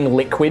burning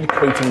liquid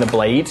coating the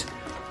blade.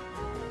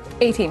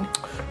 18.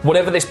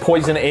 Whatever this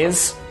poison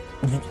is,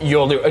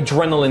 your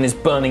adrenaline is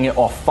burning it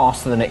off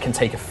faster than it can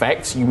take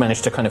effect. You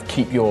manage to kind of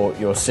keep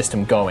your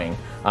system going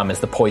as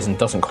the poison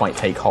doesn't quite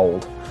take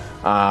hold.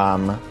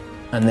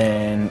 And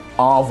then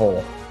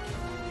Arvel.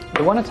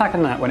 The one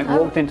attacking that, when it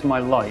walked into my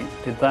light,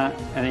 did that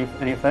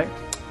any effect?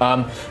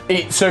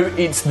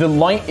 It's the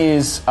light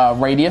is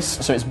radius,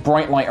 so it's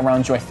bright light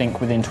around you, I think,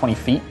 within 20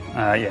 feet.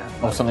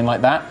 Or something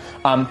like that.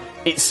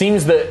 It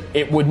seems that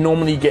it would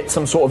normally get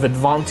some sort of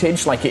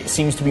advantage, like it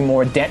seems to be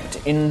more adept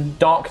in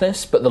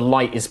darkness, but the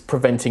light is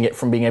preventing it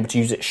from being able to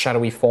use its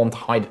shadowy form to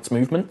hide its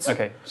movements.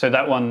 Okay, so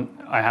that one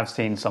I have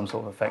seen some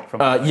sort of effect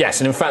from. Yes,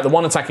 and in fact, the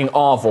one attacking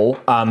Arvel,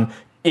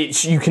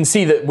 you can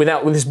see that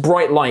with this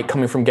bright light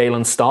coming from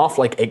Galen's staff,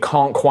 like it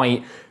can't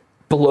quite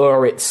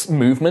blur its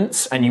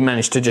movements, and you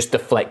manage to just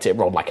deflect it.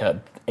 Rolled like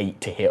a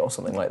 8 to hit or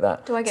something like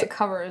that. Do I get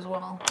cover as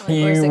well?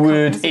 You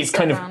would. It's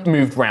kind of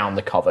moved round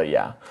the cover,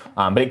 yeah.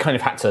 But it kind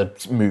of had to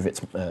move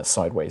its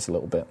sideways a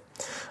little bit.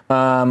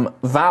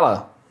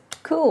 Valor.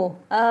 Cool.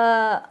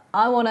 I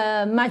want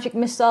to magic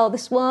missile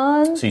this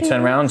one. So you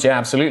turn around, yeah,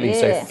 absolutely.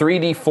 Yeah. So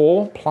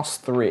 3d4 plus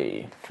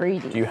 3.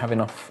 3D. Do you have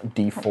enough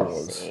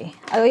d4s?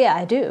 Oh yeah,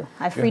 I do.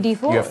 I have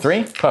 3d4. You have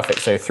 3? Perfect.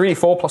 So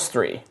 3d4 plus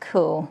 3.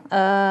 Cool.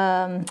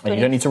 And you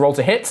don't need to roll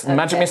to hit. Okay.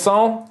 Magic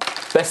missile,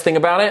 best thing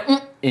about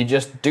it, you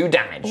just do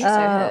damage.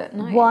 Nice.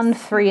 1,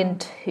 3,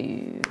 and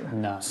 2.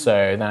 No.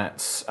 So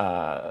that's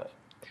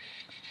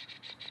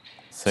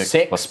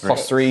 6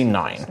 plus 3,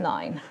 9.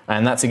 9.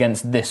 And that's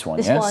against this one,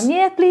 This yes? one,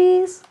 yeah,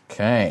 please.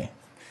 Okay.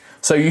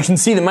 So you can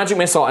see the magic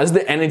missile as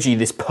the energy,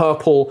 this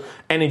purple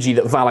energy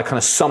that Valor kind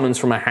of summons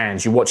from her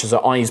hands. You watch as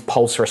her eyes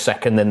pulse for a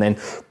second, and then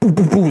boo,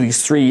 boo, boo,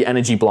 these 3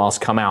 energy blasts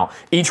come out.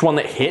 Each one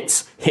that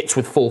hits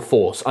with full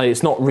force.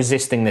 It's not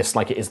resisting this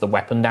like it is the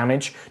weapon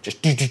damage.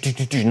 Just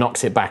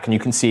knocks it back, and you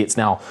can see it's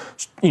now,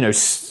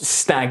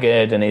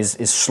 staggered and is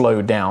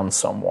slowed down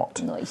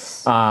somewhat.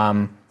 Nice.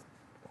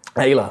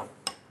 Ayla,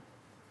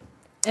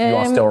 you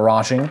are still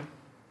raging.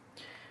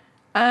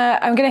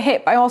 I'm going to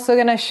hit, but I'm also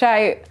going to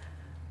shout,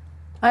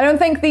 I don't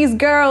think these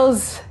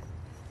girls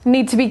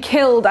need to be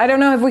killed. I don't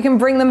know if we can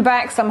bring them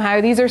back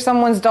somehow. These are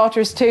someone's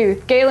daughters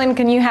too. Galen,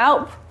 can you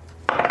help?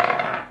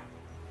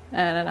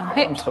 And I'll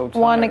hit so tired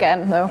 1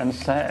 again, though. and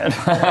sad.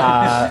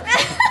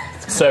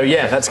 So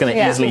yeah, that's going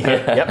to easily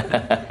hit.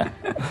 Yep.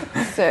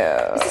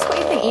 So Is this what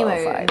you think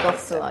emo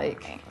goths are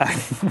like?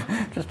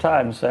 Just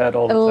tired and sad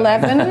all the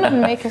time. 11,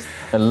 make us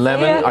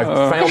 11. Yeah. I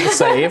failed to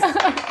save.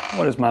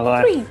 What is my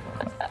life?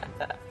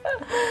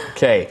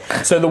 Okay,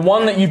 so the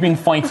one that you've been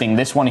fighting,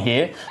 this one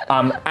here,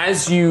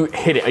 as you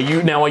hit it,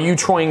 are you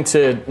trying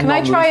to... Can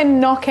I try and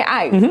knock it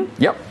out?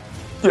 Mm-hmm. Yep.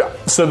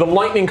 Yeah. So the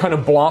lightning kind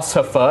of blasts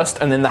her first,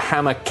 and then the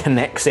hammer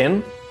connects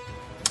in,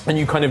 and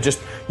you kind of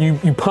just, you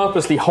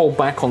purposely hold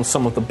back on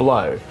some of the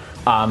blow.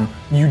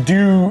 You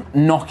do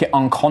knock it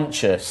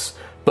unconscious,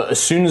 but as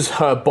soon as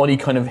her body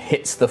kind of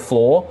hits the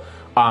floor,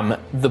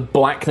 the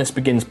blackness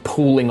begins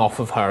pooling off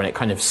of her, and it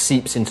kind of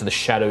seeps into the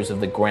shadows of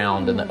the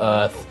ground and the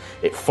earth.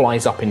 It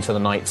flies up into the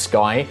night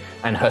sky,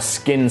 and her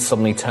skin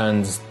suddenly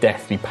turns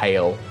deathly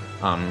pale,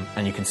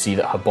 and you can see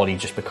that her body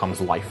just becomes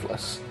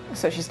lifeless.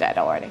 So she's dead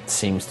already.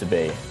 Seems to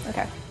be.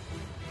 Okay.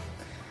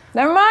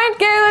 Never mind,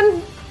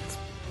 Galen.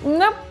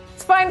 Nope,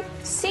 it's fine.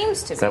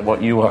 Seems to Is be. that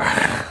what you are?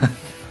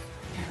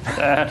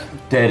 Sad.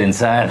 Dead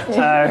inside.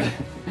 Tired.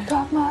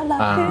 Got my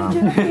life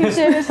into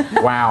pieces.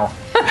 Wow.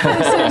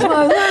 This is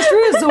my last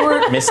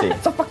resort. Missy.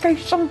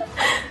 Suffocation.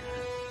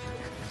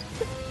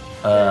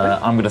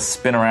 I'm going to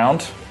spin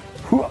around.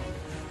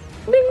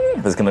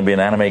 There's going to be an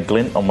anime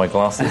glint on my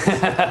glasses.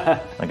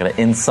 I'm going to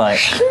insight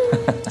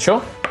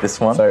Sure. this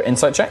one. So,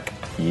 insight check.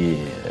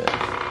 Yeah.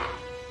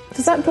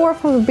 Does that dwarf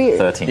have a beard?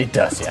 13. It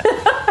does, yeah.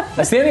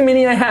 That's the only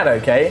mini I had,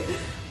 okay?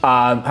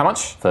 How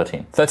much?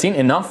 13. 13,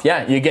 enough,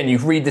 yeah. You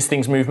read this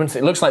thing's movements.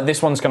 It looks like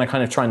this one's going to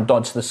kind of try and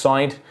dodge to the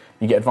side.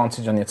 You get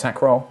advantage on the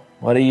attack roll.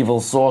 What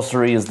evil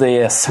sorcery is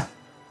this?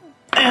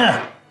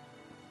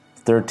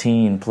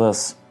 13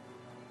 plus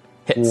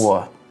Hits.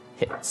 4.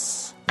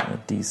 Hits. A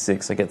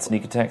D6. I get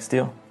sneak attack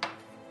still.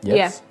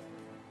 Yes.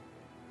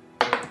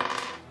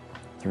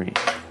 3,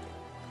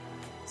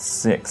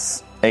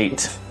 6,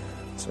 8.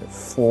 So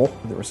 4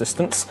 with the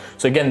resistance.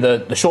 So again,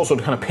 the short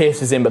sword kind of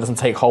pierces in but doesn't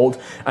take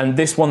hold. And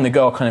this one, the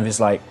girl kind of is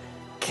like,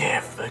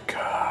 give the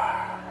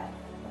girl.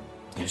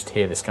 You just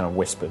hear this kind of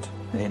whispered.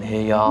 In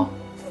here, y'all.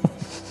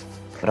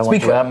 But I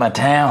want you out of my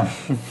town.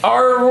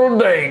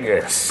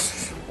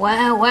 Arvaldagus.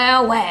 Wow.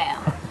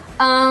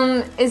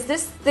 Is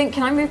this thing?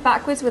 Can I move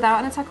backwards without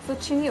an attack of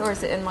opportunity, or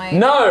is it in my?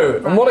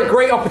 No, and what a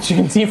great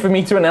opportunity for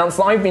me to announce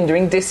that I've been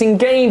doing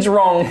disengage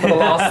wrong for the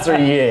last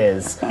 3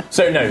 years.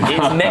 So no,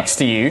 it's next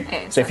to you.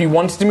 So if you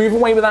wanted to move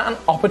away without an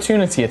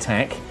opportunity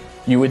attack,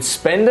 you would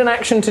spend an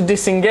action to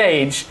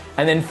disengage,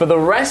 and then for the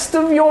rest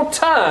of your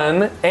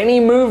turn, any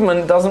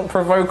movement doesn't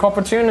provoke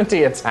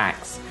opportunity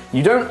attacks.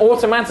 You don't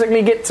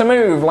automatically get to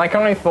move like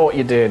I thought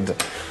you did.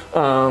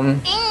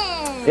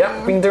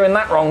 Yep, been doing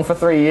that wrong for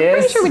 3 years.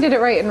 Pretty sure we did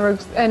it right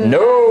in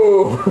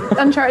No!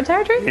 Uncharted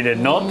Territory. You did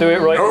not do it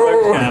right in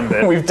Rogue's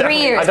Gambit. We've 3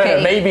 years, I don't know,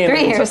 Katie. maybe in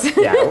 3 years.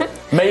 Yeah,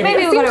 maybe.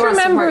 Maybe I we got seem it to wrong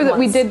remember that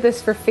we once. did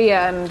this for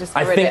Fia and I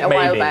discovered think it a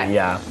while maybe, back.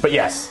 yeah. But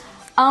yes.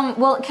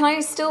 Well, can I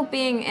still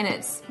being in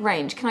its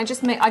range? Can I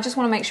just make? I just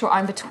want to make sure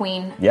I'm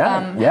between her Yeah,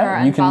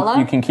 and you can Vala.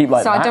 you can keep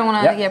like so that. I don't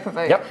want to Yep.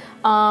 provoke. Yep.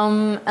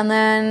 And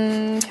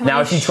then can Now,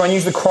 I if you try and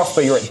use the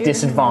crossbow, you're at shoot him in the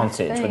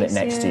disadvantage with it face,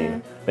 next to yeah.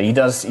 you. But he's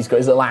got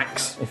his little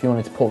axe. If you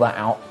wanted to pull that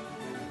out.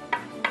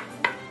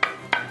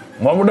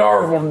 What would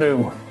Arvel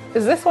do?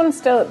 Is this one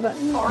still at the?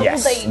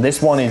 Yes,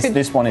 this one is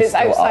It's still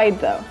outside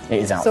up. though.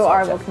 It is outside. So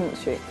Arvel can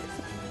shoot.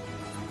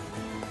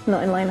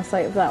 Not in line of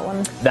sight of that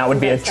one. That would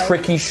be a Outside.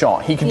 tricky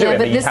shot. He could do Yeah, it, but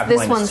but you'd this have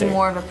this one's -2.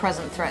 more of a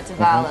present threat to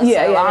Vala.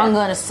 Yeah, so yeah, I'm yeah.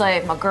 going to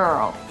save my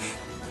girl.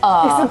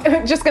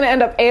 Just gonna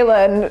end up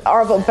Ayla and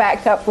Arvel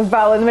backed up with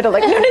Val in the middle,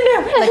 like no.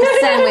 Like a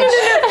sandwich,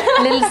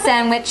 little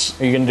sandwich.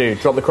 What are you going to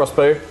do? Drop the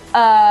crossbow?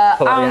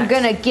 I'm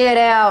gonna get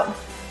out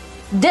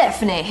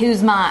Daphne,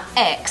 who's my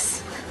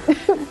ex.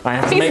 I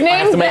have to He's make a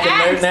named note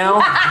Axe.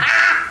 now.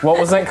 What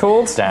was that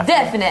called?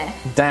 Daphne.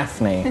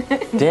 Daphne.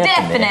 Daphne.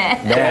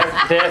 Definitely.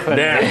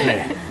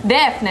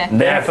 Daphne.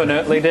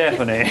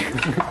 Definitely.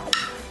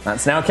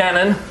 That's now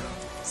canon.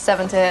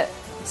 7 to hit.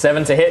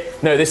 7 to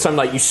hit. No, this time,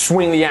 like, you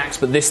swing the axe,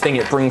 but this thing,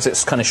 it brings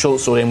its kind of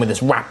short sword in with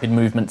this rapid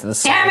movement to the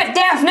side. Damn it,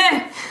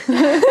 Daphne!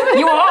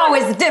 You were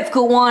always the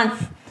difficult one.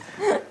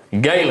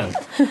 Galen.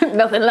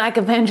 Nothing like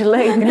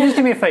Evangeline. Can you just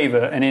do me a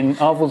favour and in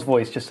Arvel's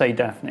voice just say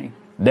Daphne?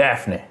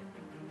 Daphne.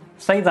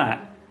 Say that.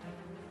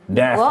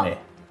 Daphne.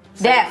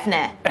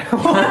 Daphne.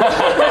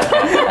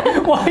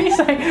 Why are you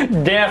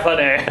saying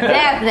Daphne?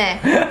 Daphne.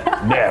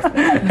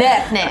 Daphne.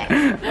 Daphne.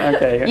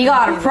 Okay. You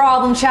got a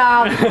problem,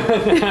 child?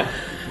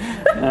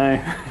 No,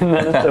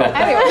 not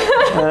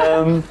at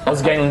all.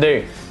 What's Galen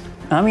do?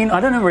 I mean, I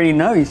don't really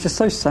know. He's just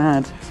so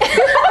sad.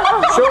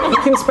 Sure, he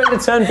can spend a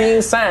turn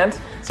being sad.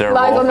 Is there a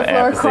Lies roll on the for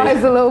floor, empathy?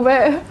 cries a little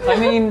bit. I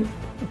mean,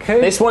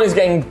 could... This one is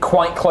getting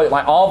quite close.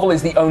 Like, Arvel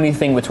is the only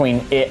thing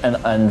between it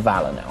and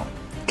Vala now.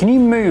 Can you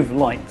move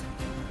light?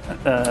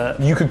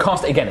 You could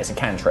cast it again, it's a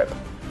cantrip.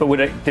 But would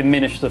it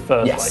diminish the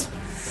first Yes. light?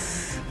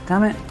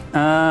 Damn it.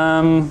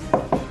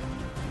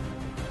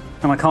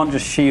 And I can't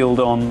just shield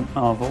on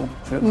Arvel.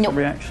 So it's a Nope.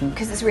 reaction.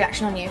 Because it's a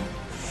reaction on you.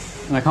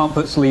 And I can't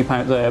put sleep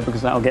out there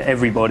because that'll get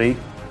everybody.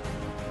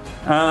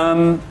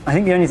 I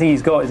think the only thing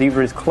he's got is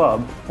either his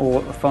club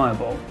or a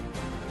fireball.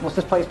 What's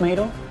this place made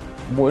of?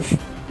 Wood.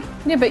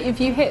 Yeah, but if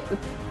you hit the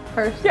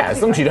first. Yeah,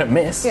 as long as you don't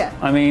miss. Yeah.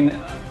 I mean,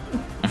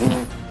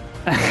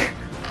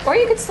 Or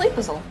you could sleep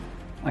us all.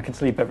 I can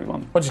sleep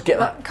everyone. Or just get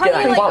that, Can't get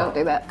you, that like- club. Don't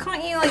do that.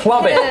 Can't you, like,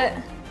 Club hit it.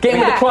 Get him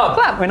with the club.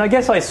 I mean, I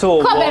guess I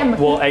saw Club him.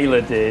 what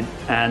Ayla did,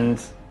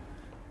 and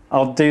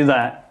I'll do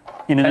that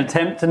in an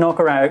attempt to knock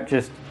her out.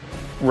 Just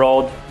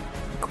rod.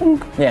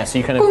 Yeah, so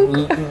you kind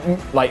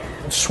of like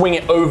swing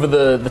it over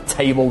the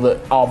table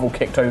that Arvel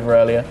kicked over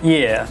earlier.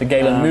 Yeah. So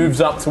Galen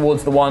moves up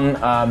towards the one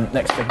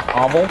next to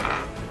Arvel.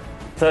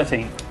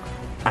 13.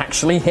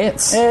 Actually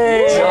hits.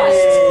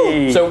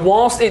 Hey! So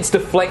whilst it's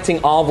deflecting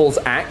Arvel's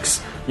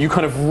axe, you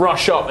kind of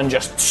rush up and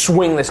just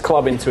swing this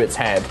club into its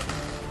head.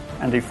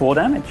 And do 4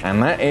 damage.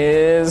 And that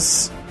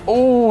is...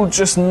 Oh,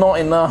 just not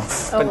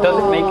enough. But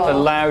does it make a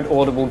loud,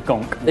 audible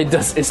gonk? It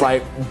does. It's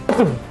like...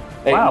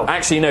 Wow.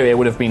 Actually, no, it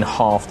would have been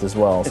halved as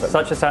well. So. It's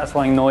such a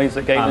satisfying noise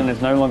that Galen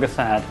is no longer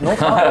sad.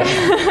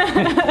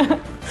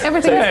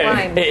 Everything is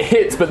fine. It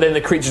hits, but then the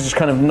creature just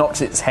kind of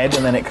knocks its head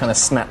and then it kind of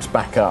snaps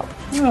back up.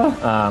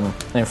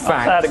 In fact,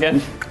 Sad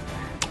again.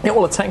 it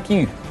will attack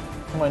you.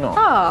 Why not?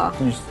 Ah.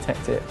 You just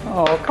detect it.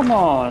 Oh, come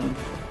on.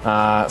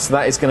 So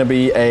that is going to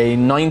be a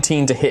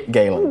 19 to hit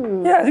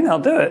Galen. Yeah, I think I'll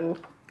do it.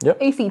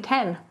 AC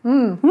 10.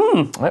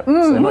 Yep.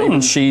 So not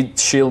even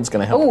shield's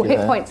going to help Oh, you hit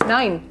there. points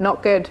 9.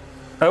 Not good.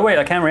 Oh, wait,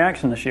 I can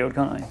reaction the shield,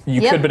 can't I? You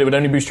Yep. could, but it would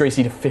only boost your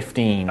AC to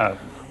 15. Oh,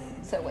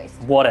 So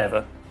wasted.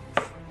 whatever.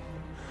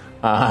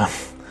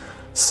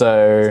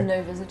 So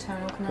Nova's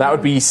eternal command. that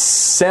would be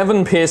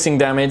 7 piercing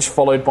damage,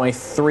 followed by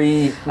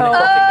 3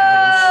 necrotic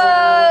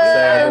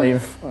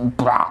damage. So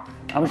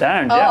I'm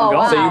down. Yeah, I'm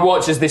gone. So you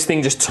watch as this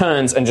thing just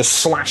turns and just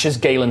slashes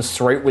Galen's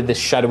throat with this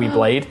shadowy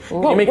blade.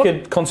 Can you make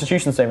a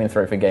Constitution saving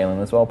throw for Galen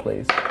as well,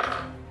 please?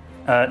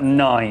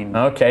 9.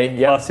 Okay,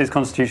 yeah. Plus his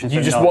constitution.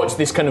 You just watch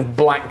this kind of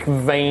black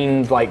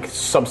veined like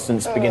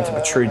substance begin to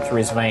protrude through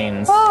his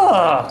veins.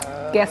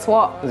 Guess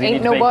what? he need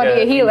Ain't to make nobody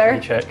a a healer.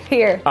 injury check?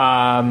 Here.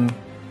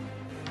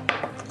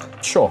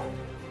 Sure.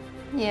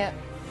 Yeah.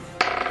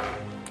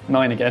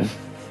 9 again.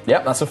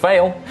 Yep, that's a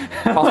fail.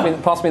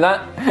 Pass me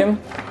that, Kim.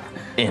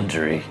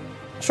 Injury.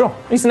 Sure.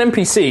 He's an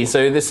NPC,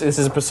 so this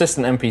is a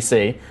persistent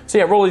NPC. So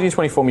yeah, roll a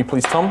d20 for me,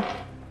 please, Tom.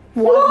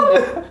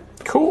 What?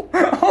 Cool.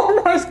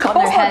 Oh my god.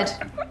 On their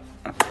head.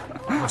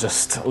 I'll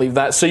just leave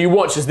that. So you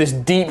watch as this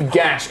deep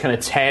gash kind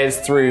of tears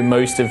through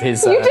most of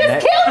his You just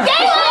neck. killed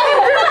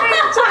Galen!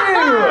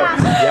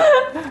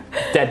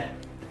 Yep. Dead.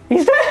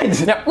 He's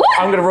dead! Yep.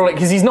 I'm going to roll it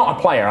because he's not a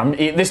player.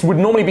 This would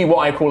normally be what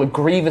I call a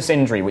grievous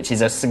injury, which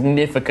is a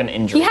significant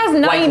injury. He has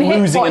 9 like hit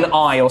losing points. an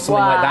eye or something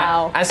like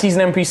Wow. that. As he's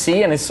an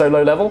NPC and is so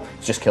low level,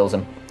 it just kills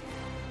him.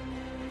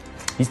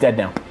 He's dead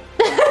now.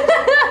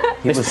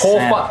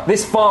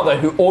 This father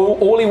who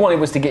all he wanted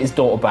was to get his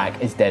daughter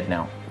back is dead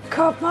now.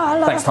 Cut my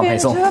life Thanks, Tom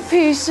Hazel. into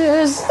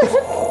pieces.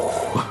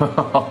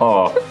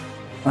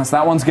 That's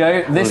that one's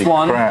go. This Holy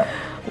one. crap.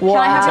 Can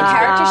I have your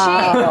character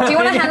sheet? Do you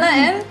want to hand that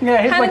in? Yeah,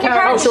 here's hand my in your character.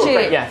 character Sure, sheet.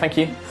 great. Yeah, thank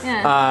you.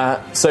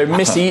 Yeah. So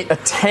Missy, a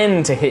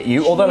 10 to hit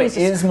you, although it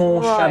is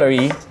more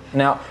shadowy.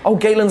 Now,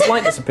 Galen's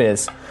light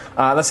disappears.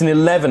 That's an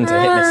 11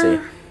 to hit Missy.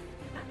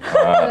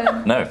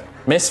 No.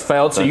 Miss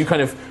failed, so you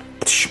kind of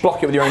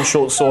block it with your own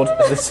short sword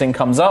as this thing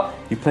comes up.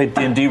 You played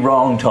D&D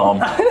wrong, Tom.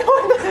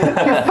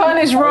 Your fun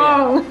is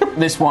wrong.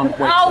 This one wakes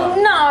Oh up.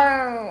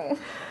 no!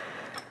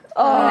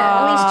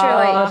 At least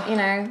you're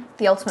like,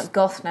 the ultimate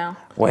goth now.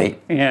 Wait,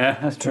 Yeah,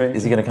 that's true.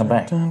 is he going to come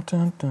back?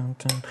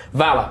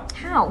 Valor.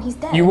 How? He's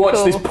dead. You watch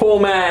this poor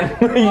man.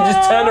 You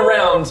just turn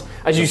around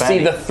as you see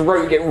Batty. the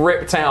throat get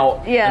ripped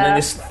out, Yeah. and then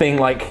this thing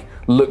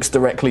looks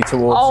directly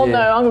towards Oh you. no,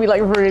 I'm gonna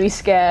be really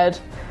scared.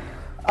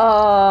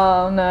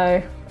 Oh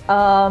no.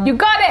 You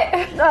got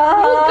it. You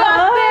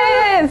got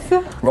this.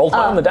 Roll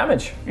high on the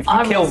damage. If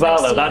you kill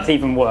Valor, that's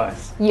even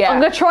worse. Yeah. I'm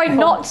gonna try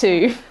not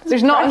to.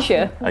 There's not.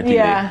 Pressure. Ideally.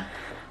 Yeah.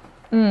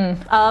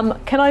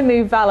 Can I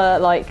move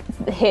Valor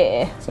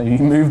here? So you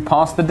move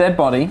past the dead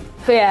body.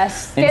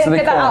 Yes. Into the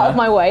Get that out corner. of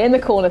my way. In the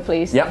corner,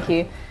 please. Yep. Thank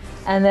you.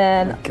 And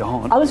then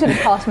God. I was going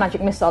to cast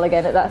Magic Missile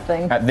again at that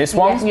thing. At this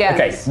one? Yes.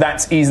 Okay,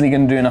 that's easily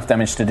going to do enough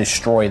damage to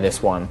destroy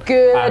this one.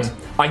 Good.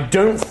 I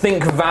don't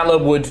think Valor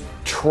would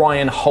try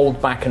and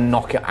hold back and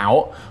knock it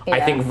out. I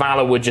Yeah. think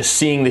Valor would just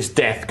seeing this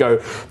death go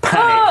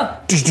panic,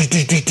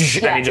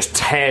 and it just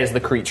tears the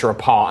creature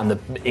apart, and the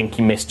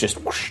inky mist just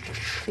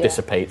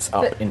dissipates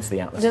up into the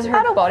Does atmosphere.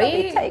 her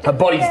body? Her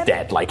body's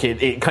dead,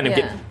 it kind of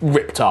Yeah. gets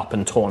ripped up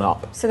and torn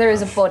up. So there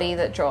is a body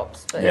that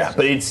drops. But Yeah,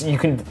 but it's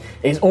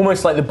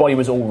almost like the body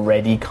was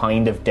already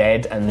kind of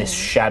dead, and this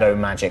shadow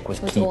magic was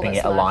all keeping that's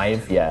it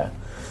alive. Yeah.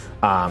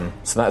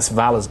 So that's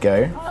Valor's go.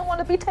 I don't want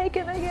to be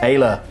taken again.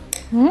 Ayla,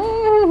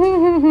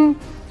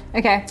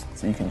 Okay.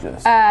 So you can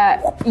just.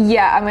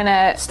 Yeah, I'm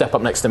gonna. step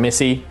up next to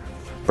Missy,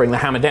 bring the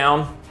hammer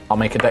down. I'll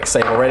make a dex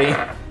save already.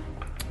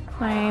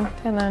 9,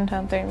 10, 11,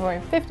 12, 13,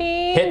 14,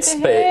 15. Hits,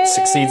 to but it hit.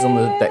 succeeds on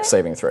the dex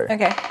saving throw.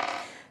 Okay.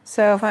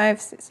 So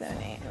 5, 6, 7,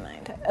 8, 9,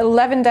 10.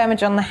 11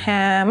 damage on the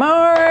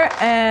hammer,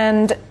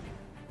 and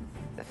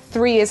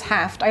 3 is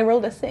halved. I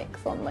rolled a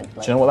 6 on my. Do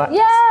you know what that is?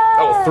 Yeah!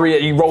 Oh, 3.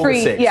 You rolled 3.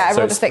 a 6. Yeah, I so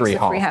rolled a it's 6, 3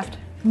 so 3 halved. halved.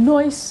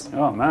 Nice.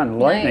 Oh man,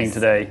 lightning Nice.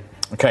 today.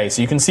 Okay,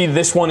 so you can see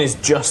this one is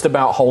just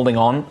about holding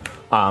on,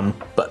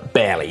 but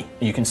barely.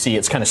 You can see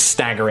it's kind of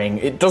staggering.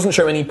 It doesn't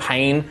show any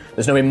pain.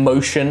 There's no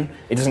emotion.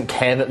 It doesn't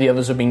care that the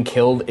others have been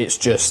killed. It's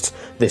just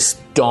this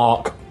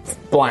dark,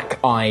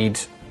 black-eyed,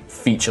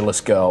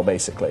 featureless girl,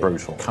 basically,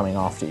 Brutal. coming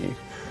after you.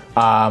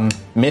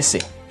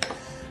 Missy,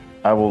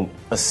 I will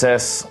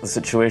assess the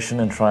situation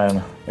and try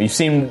and... you've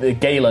seen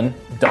Galen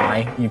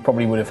die. You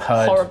probably would have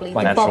heard Horribly.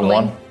 natural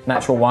Bumbling. one.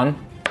 Natural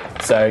one.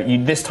 So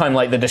you this time,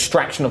 the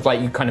distraction of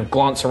you kind of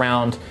glance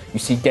around, you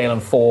see Galen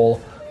fall.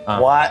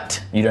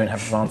 What? You don't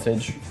have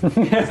advantage.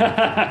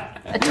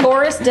 A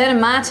tourist dead in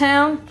my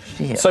town?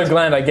 So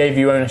glad I gave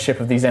you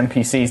ownership of these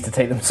NPCs to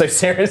take them so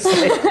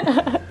seriously.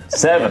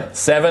 7.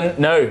 7.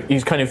 No,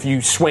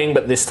 you swing,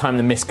 but this time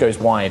the mist goes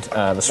wide.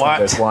 The swing What?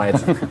 goes wide.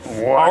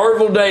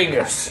 Orville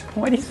Dagus.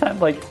 Why do you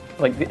sound like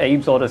the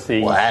Abe's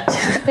Odyssey? What?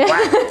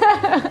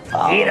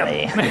 Follow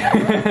me.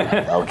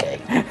 Okay.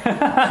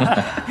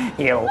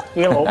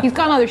 He's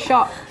got another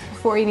shot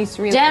before he needs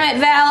to reload. Damn it,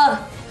 Valor!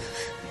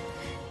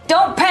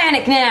 Don't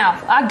panic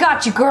now! I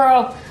got you,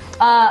 girl!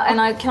 Can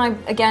I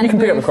again You can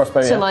pick up move the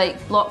crossbow, to yeah.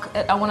 block?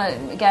 I want to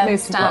again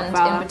Move to block stand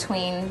Valor. in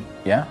between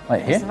Yeah,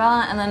 right here.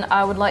 Valor, and then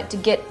I would like to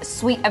get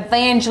sweet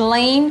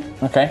Evangeline.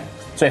 Okay.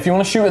 So if you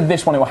want to shoot at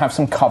this one, it will have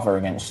some cover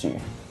against you.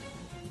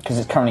 Because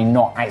it's currently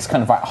not, it's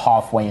kind of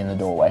halfway in the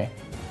doorway.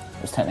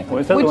 It's technically.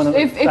 What is that, the Which, one that-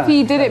 if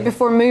he did it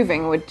before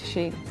moving, would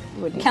he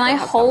Can I still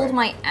have hold cover?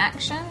 my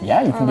action?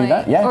 Yeah, you can Or do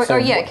that, yeah, Or, so- or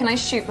yeah, can I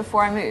shoot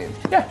before I move?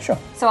 Yeah, sure.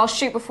 So I'll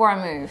shoot before I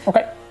move.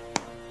 Okay.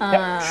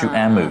 Shoot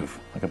and move,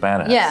 like a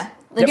badass. Yeah,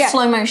 like Yeah.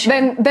 slow motion.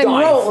 Then Dive.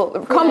 roll.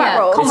 Combat Yeah,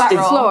 roll. combat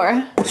roll.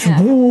 Slower.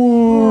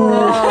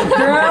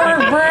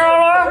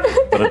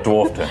 But a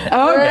dwarf turn.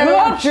 Oh,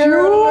 God,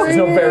 Jules. It's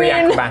not very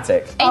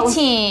acrobatic.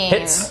 18.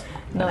 Hits.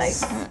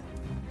 Nice.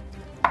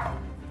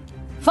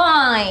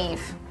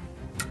 5.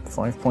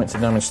 5 points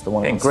of damage to the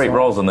one. Getting on the great side.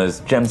 rolls on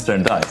those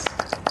gemstone dice.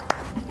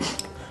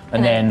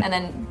 And then And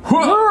then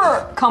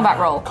Combat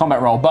roll.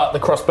 Combat roll, but the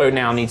crossbow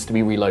now needs to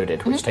be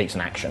reloaded, which takes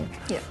an action.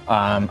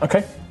 Yeah.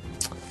 Okay.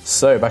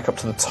 So back up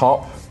to the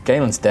top.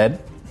 Galen's dead.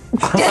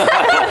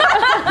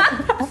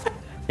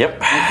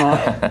 Yep.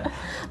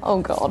 Oh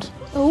god.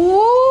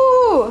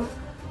 Ooh.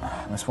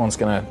 This one's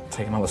gonna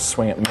take another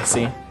swing at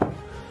Missy.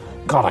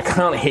 God, I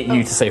can't hit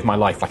you to save my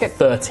life. Like a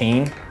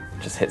 13.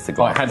 Just hits the Oh,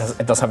 glass.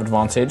 it does have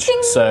advantage.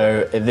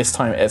 So this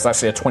time it's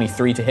actually a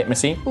 23 to hit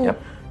Missy.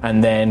 Yep.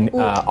 And then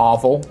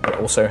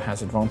Arvel also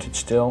has advantage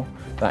still.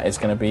 That is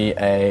going to be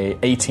a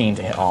 18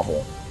 to hit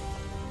Arvel.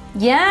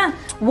 Yeah.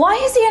 Why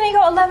has he only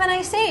got 11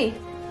 AC?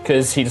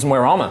 Because he doesn't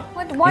wear armor.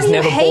 Why He's do you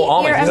never hate bought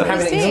armor. your He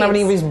doesn't have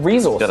any of his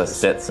resources. Got a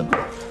Stetson.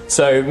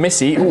 So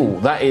Missy,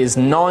 that is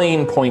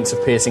 9 points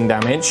of piercing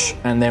damage,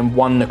 and then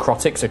 1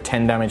 necrotic, so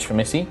 10 damage for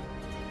Missy.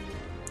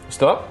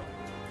 Still up?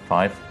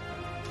 5.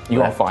 You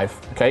got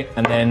 5, okay.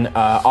 And then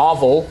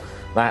Arvel,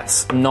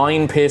 that's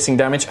 9 piercing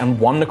damage and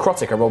 1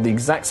 necrotic. I rolled the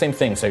exact same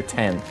thing, so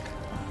 10.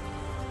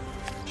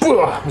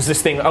 Was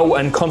this thing? Oh,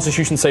 and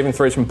Constitution saving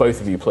throws from both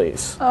of you,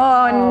 please.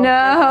 Oh,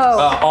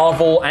 no.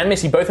 Arvel and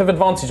Missy both have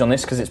advantage on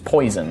this because it's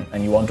poison,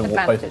 and you are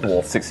both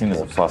dwarf. 16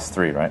 is a plus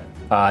 3, right?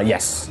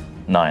 Yes.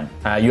 9.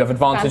 You have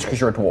advantage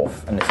because you're a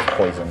dwarf, and this is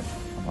poison.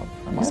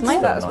 What's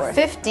my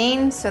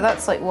 15, so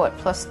that's like what,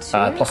 plus 2?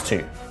 Plus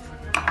 2.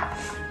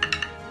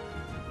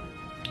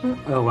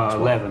 Oh, wow,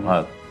 11.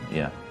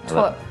 Yeah.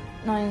 12,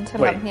 9,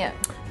 10, 11, yeah.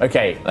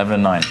 Okay. 11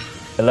 and 9.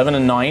 11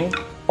 and 9.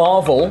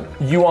 Arvel,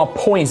 you are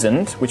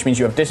poisoned, which means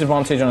you have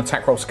disadvantage on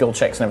attack roll, skill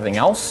checks, and everything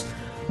else.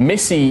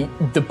 Missy,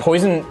 the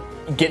poison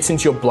gets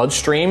into your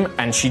bloodstream,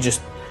 and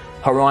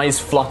her eyes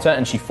flutter,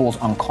 and she falls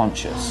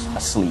unconscious,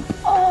 asleep.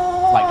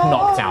 Like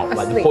knocked out.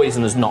 Like the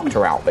poison has knocked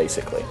her out,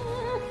 basically.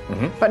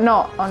 But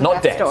not on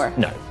Not death's dead. door.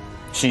 No.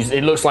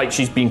 It looks like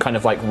she's been kind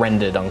of like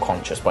rendered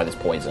unconscious by this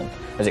poison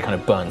as it kind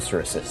of burns through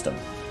her system.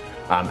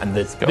 And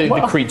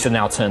the creature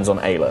now turns on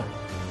Ayla.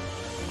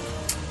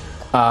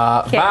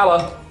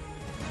 Valor.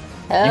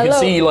 You can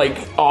see like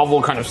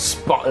Arvel kind of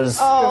sputters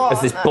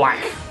as this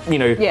black,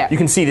 you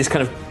can see this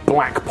kind of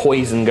black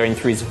poison going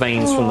through his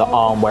veins from the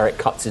arm where it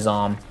cuts his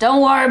arm.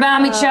 Don't worry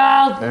about me,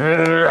 child.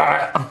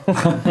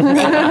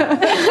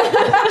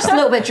 Just a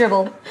little bit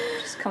dribble.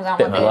 Just comes out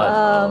my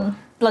bit.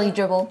 Bloody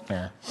dribble.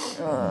 Yeah.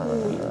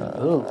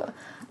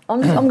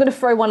 I'm going to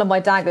throw one of my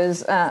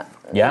daggers at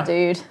the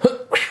dude.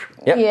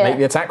 Yep, Yeah. make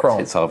the attack roll.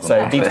 It's over.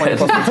 So D20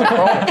 plus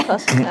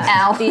the attack roll.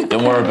 Ow.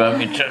 Don't worry about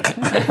me, Chuck.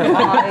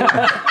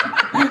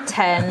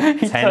 10.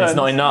 10 is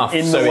not enough.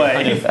 in So the it way.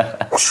 kind of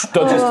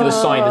dodges to the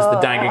side as the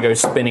dagger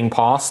goes spinning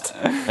past,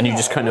 and you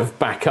just kind of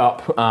back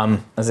up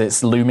as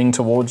it's looming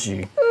towards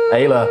you.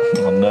 Ayla,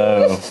 Oh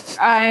no.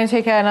 I'm going to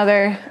take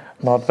another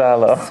Not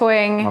Valor.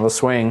 swing. another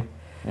swing.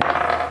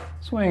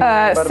 Swing.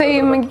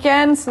 Same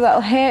again, so that'll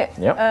hit.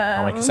 Yep,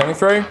 I'll make a saving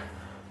throw.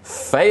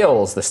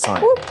 Fails this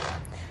time.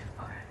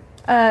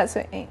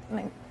 So 8,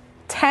 9,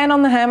 10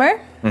 on the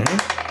hammer.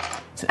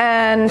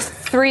 And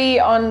 3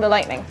 on the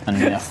lightning.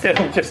 Still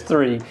just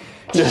 3.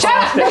 You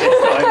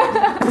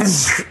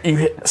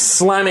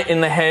slam it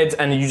in the head,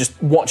 and you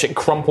just watch it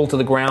crumple to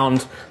the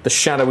ground. The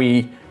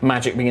shadowy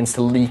magic begins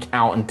to leak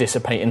out and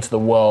dissipate into the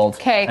world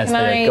Okay, as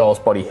can the I- girl's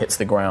body hits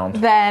the ground.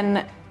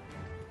 Then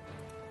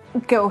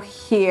go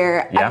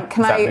here. Yeah, And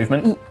can is that I?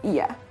 movement?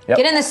 Yeah. Yep.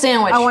 Get in the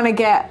sandwich. I want to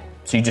get.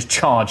 So you just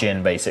charge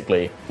in,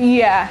 basically.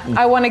 Yeah,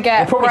 I want to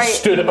get. Probably right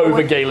stood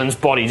over Galen's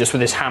body just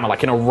with his hammer,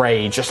 like in a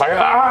rage, just like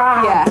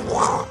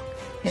ah!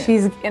 Yeah.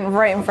 She's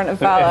right in front of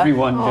Vala.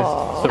 Everyone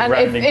just And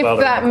surrounding if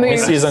Valor. that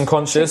moves. Missy is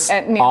unconscious.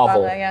 Near Arvel.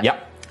 Vala, yeah.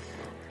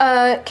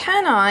 Yep.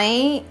 Can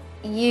I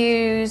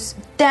use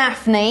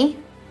Daphne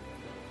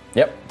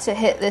Yep. to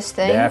hit this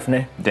thing?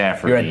 Daphne.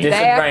 Daffy. You're at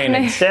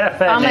disadvantage.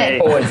 Definitely.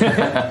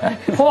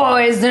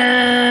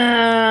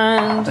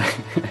 Poisoned.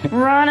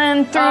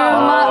 Running through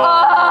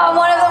my.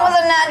 One of them was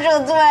a natural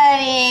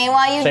 20.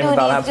 Why you Shame do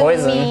about that this to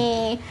poison.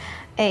 me?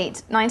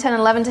 8, 9, 10,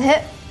 11 to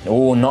hit.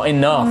 Oh, not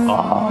enough.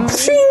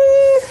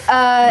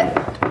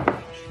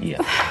 Yeah.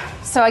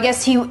 So I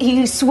guess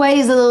he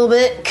sways a little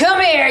bit.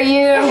 Come here,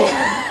 you.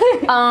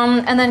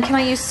 And then can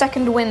I use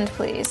second wind,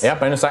 please? Yeah,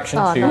 bonus action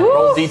to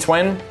roll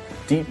D20.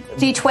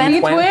 D20.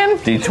 Twin.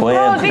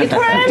 D12.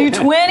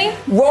 D20.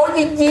 Roll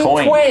your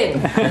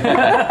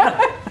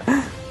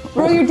D20.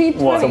 Roll your d20.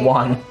 What's a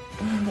 1?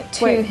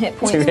 2 hit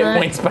points. 2 hit back.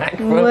 points back.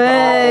 Way.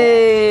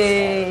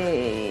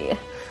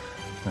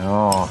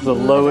 Oh. The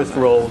lowest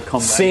rolled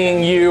combat.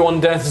 Seeing you on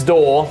death's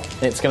door,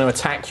 it's going to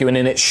attack you, and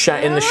in its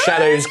in the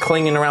shadows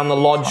clinging around the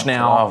lodge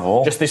now,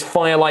 Marvel. just this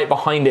firelight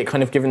behind it,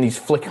 kind of giving these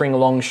flickering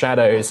long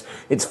shadows.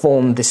 Its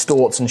form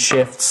distorts and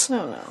shifts. Oh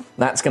no.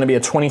 That's going to be a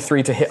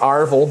 23 to hit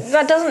Arvel.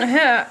 That doesn't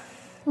hurt.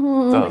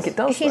 It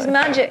does. He's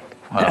magic.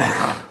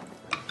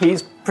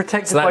 He's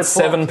protected So by that's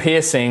 7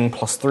 piercing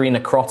plus 3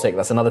 necrotic.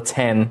 That's another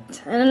 10.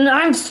 And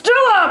I'm still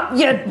up,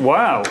 you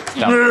Wow.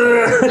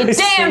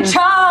 damn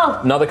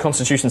child. Another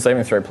Constitution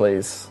saving throw,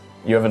 please.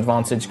 You have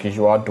advantage because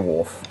you are a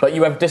dwarf, but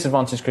you have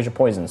disadvantage because you're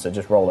poisoned. So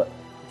just roll it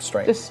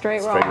straight. Just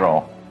straight roll. Straight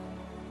roll.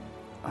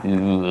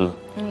 Ugh.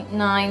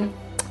 9.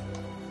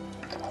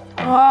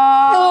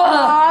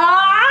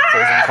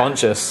 Falls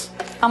unconscious.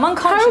 I'm How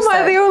unconscious. am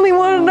I the only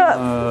one that's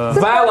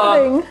Vala,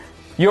 responding?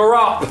 you're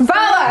up.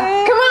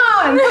 Vala, come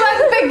on! Pull out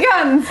the big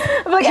guns!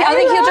 I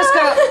think he'll just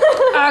go,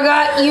 I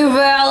got you,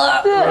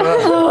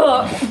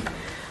 Vala.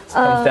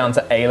 Comes down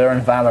to Ayla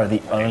and Vala are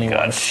the only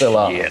ones still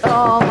up.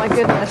 Oh my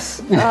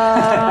goodness.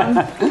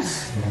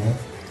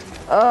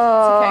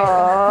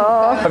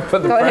 I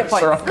put the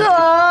pressure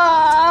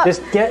on.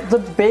 Just get the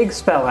big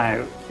spell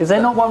out. Is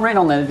there not one written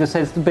on there that just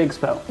says the big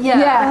spell?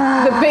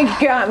 Yeah, the big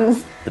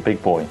guns. The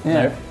big boy.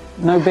 Yeah.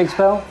 No big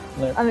spell?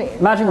 I mean,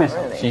 Magic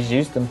missile. She's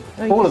used them.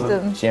 All of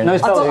them. She only No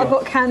has spell. I've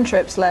got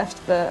cantrips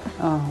left, but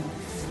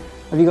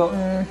Have you got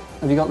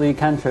the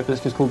cantrip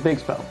that's just called big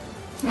spell?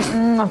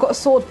 I've got a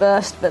sword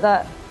burst, but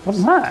that's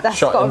What's that? got a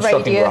Shocking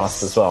radius.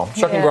 Grasp as well.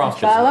 Shocking Yeah. Grasp.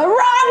 Vala,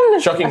 run!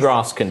 Shocking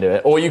Grasp can do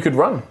it. Or you could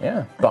run,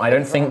 yeah. But I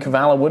don't think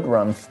Vala would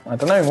run. I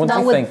don't know. What do That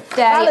you would think?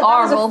 daddy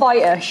Vala's a Arvel.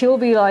 fighter. She'll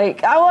be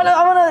like, I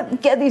wanna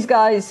get these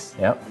guys.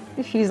 Yep.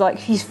 She's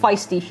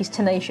feisty. She's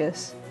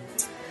tenacious.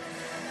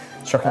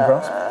 Shocking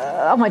Grasp?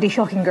 I might do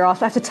shocking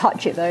grasp. I have to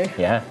touch it though.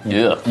 Yeah.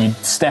 Yeah. You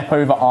step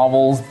over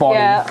Arvel's body.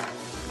 Yeah.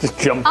 Just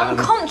jump down.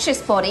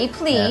 Unconscious body,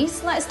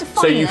 please. Let's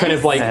define So you kind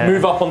of this.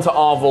 move up onto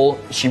Arvel.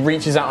 She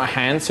reaches out her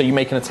hand, so you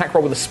make an attack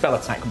roll with a spell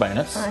attack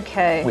bonus.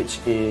 Okay. Which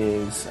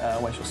is,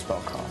 where's your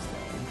spell cast?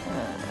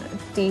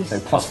 D. So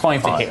plus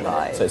 5 to hit.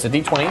 Five. So it's a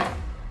d20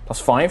 plus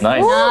 5.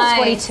 Nice. Nice.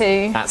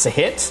 22. That's a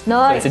hit.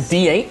 Nice. So it's a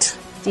d8.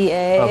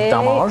 D8. Of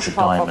damage.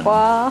 Diamond.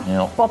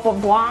 Yeah. Blah, blah,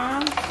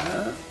 blah.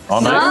 Oh,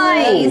 no.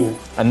 Nice.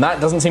 And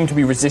that doesn't seem to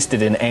be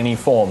resisted in any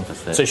form.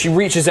 it. So she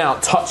reaches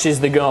out,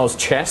 touches the girl's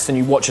chest, and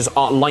you watch as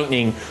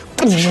lightning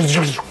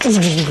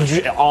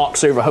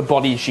arcs over her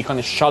body. She kind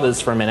of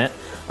shudders for a minute,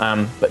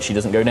 but she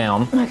doesn't go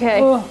down. Okay.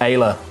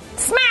 Ayla.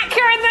 Smack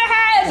her in the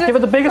head! Give her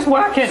the biggest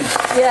whacking.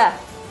 Yeah.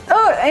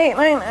 Oh, 8,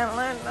 9,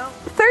 11,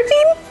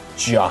 13?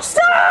 Just.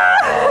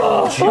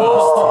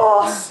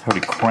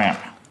 Holy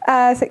crap.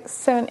 6,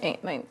 7,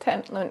 8, 9,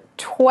 10, 11,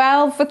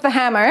 12 with the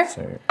hammer.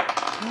 So,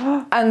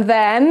 And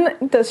then,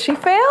 does she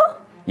fail?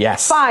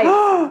 yes.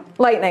 5.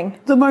 Lightning.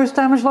 The most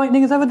damage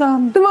lightning has ever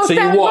done. The most So you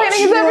damage watch-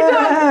 lightning has ever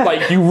done.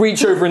 Like, you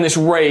reach over in this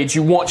rage,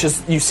 you watch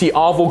as you see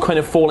Arvel kind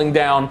of falling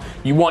down,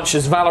 you watch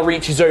as Vala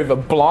reaches over,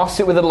 blasts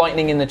it with the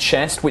lightning in the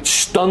chest, which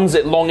stuns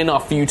it long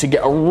enough for you to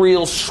get a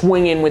real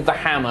swing in with the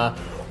hammer.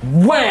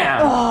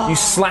 Wham! You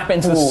slap it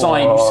into the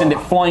side, you send it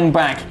flying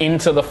back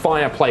into the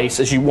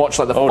fireplace as you watch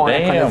the fire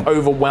kind of damn.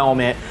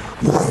 overwhelm it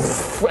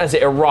as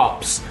it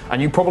erupts,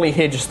 and you probably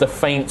hear just a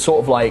faint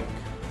sort of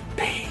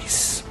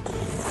peace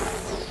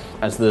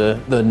as the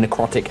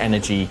necrotic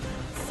energy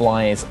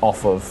flies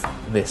off of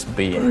this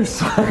being. Nobody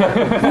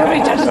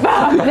touches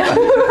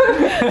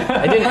that.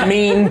 I didn't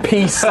mean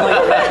peace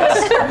like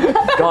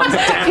that. God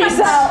damn it.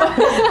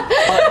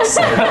 Peace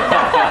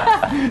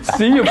out.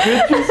 See you,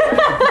 bitches.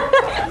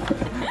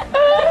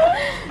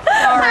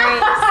 Sorry.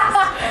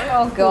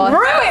 Oh god.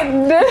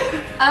 Ruined.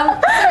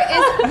 So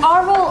is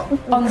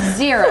Arvel on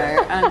 0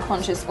 and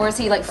unconscious, or is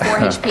he 4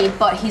 HP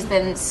but he's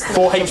been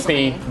 4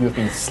 HP, you have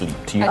been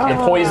sleeped.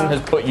 The poison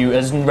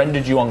has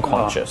rendered you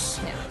unconscious.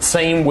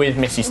 Same with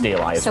Missy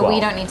Steel Eye as So well. we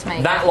don't need to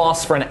make that it.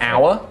 lasts for an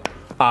hour.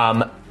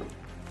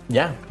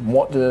 Yeah.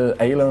 What do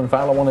Ayla and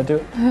Vala want to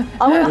do?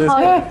 I want a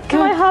hug.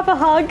 Can I have a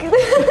hug?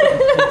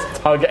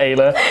 Hug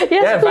Ayla.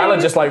 Yes, Vala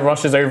please. just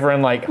rushes over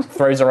and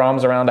throws her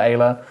arms around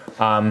Ayla.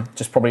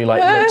 Just probably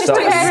looks up.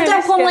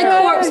 Step on my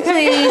corpse,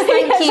 please.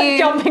 Thank you.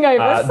 Jumping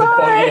over.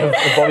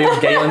 The body of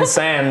Galen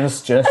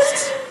Sands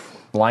just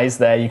lies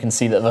there. You can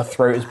see that the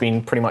throat has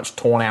been pretty much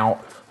torn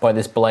out by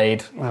this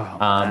blade.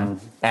 And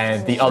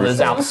the others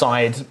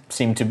outside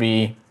seem to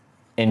be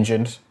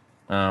injured.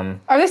 Are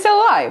they still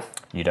alive?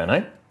 You don't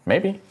know.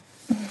 Maybe.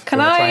 Can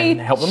Wanna try I and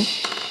help them?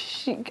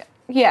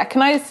 Yeah,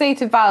 can I say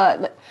to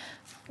Vala,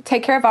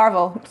 take care of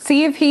Arvel.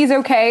 See if he's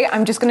okay.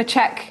 I'm just going to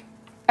check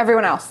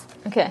everyone else.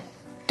 Okay.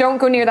 Don't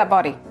go near that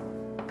body.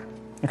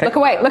 Okay. Look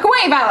away,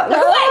 Vala.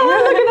 Look away.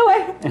 We're looking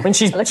away. When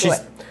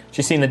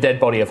she's seen the dead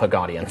body of her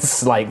guardians,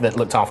 that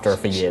looked after her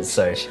for years.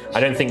 So I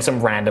don't think some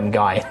random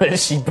guy that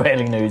she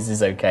barely knows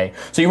is okay.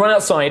 So you run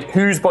outside.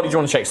 Whose body do you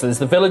want to check? So there's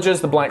the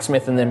villagers, the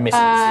blacksmith, and then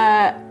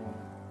Missy's.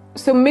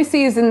 So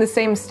Missy is in the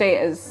same state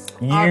as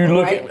You Arvel,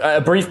 look right? at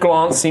a brief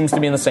glance, seems to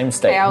be in the same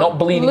state, Okay, I'll not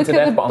bleeding look to at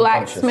death, the but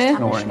unconscious.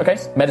 blacksmith. Okay,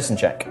 medicine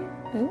check.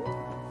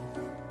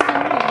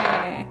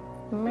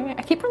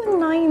 I keep rolling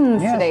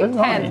 9s Yeah, today. so do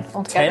I. 10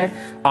 altogether.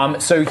 10.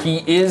 So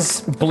he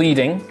is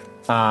bleeding.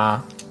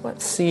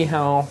 Let's see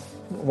how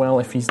well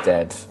if he's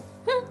dead.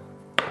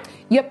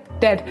 Yep,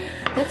 dead.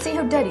 Let's see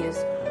how dead he is.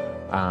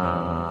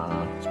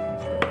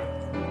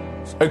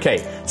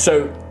 Okay,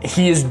 so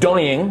he is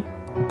dying,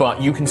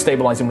 but you can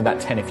stabilize him with that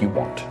 10 if you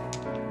want.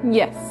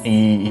 Yes.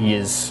 He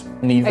is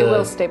neither. I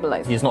will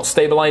stabilize. He is not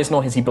stabilized,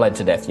 nor has he bled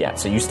to death yet.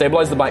 So you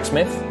stabilize the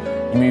blacksmith.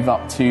 You move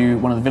up to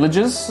one of the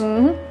villagers.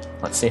 Mm-hmm.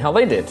 Let's see how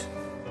they did.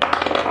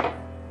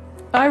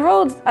 I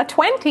rolled a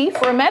 20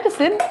 for a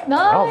medicine.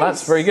 Nice. Oh,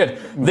 that's very good.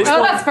 This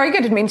one, That's very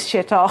good. It means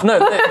shit all. no,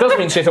 it does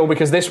mean shit all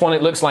because this one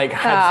it looks like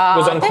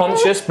was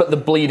unconscious, but the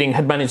bleeding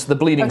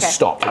Okay.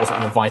 stopped. It wasn't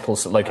in a vital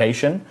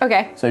location.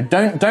 Okay. So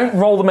don't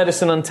roll the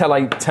medicine until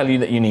I tell you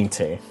that you need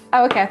to.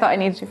 Oh, okay. I thought I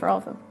needed to for all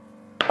of them.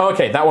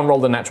 Okay, that one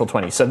rolled a natural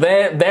 20. So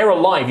they're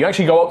alive. You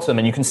actually go up to them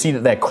and you can see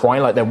that they're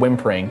crying, like they're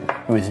whimpering.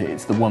 Who is it?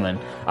 It's the woman.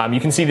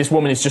 You can see this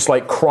woman is just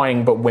like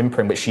crying but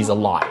whimpering, but she's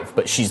alive,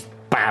 but she's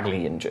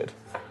badly injured.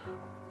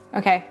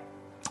 Okay.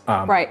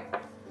 Right.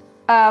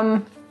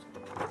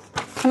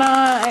 Can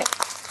I?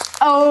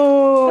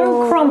 Oh.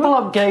 Don't crumple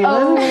up,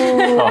 Galen.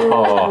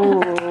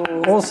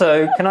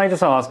 Also, can I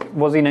just ask,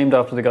 was he named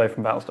after the guy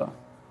from Battlestar?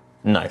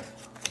 No.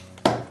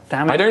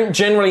 Damn it. I don't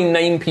generally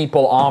name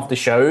people after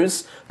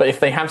shows, but if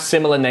they have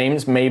similar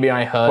names, maybe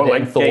I heard Well, it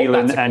like and thought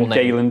Galen that's a cool and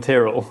name. Galen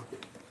Tyrrell.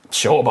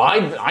 Sure, but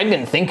I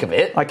didn't think of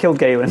it. I killed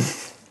Galen.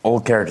 All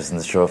characters in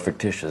the show are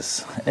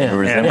fictitious. Yeah,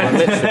 Resemblance.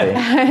 literally.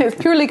 It's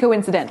purely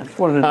coincidental.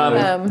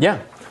 Yeah.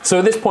 So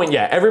at this point,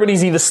 yeah,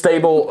 everybody's either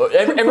stable.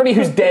 Everybody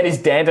who's dead is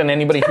dead, and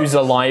anybody who's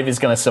alive is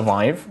going to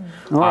survive.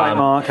 All right,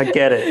 Mark, I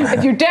get it.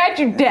 If you're dead,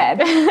 you're dead.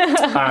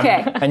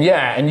 Okay.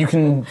 And you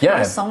can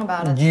a song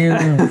about it.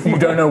 You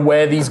don't know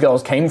where these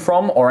girls came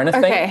from or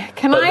anything. Okay,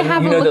 can but I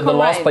have you a know look that the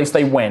last around? place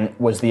they went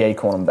was the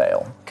Acorn and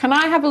Vale. Can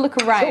I have a look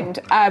around,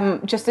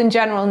 just in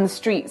general in the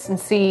streets and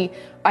see,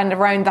 and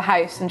around the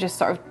house and just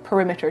sort of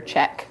perimeter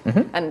check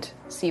and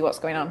see what's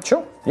going on?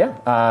 Sure.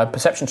 Yeah.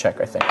 Perception check,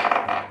 I think.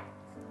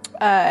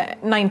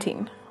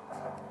 19.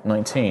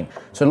 19.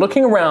 So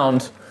looking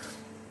around,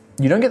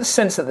 you don't get the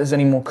sense that there's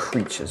any more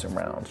creatures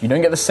around. You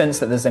don't get the sense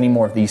that there's any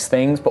more of these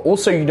things, but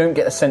also you don't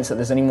get the sense that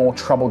there's any more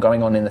trouble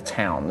going on in the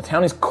town. The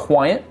town is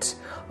quiet.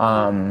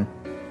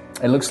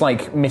 It looks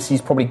like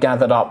Missy's probably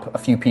gathered up a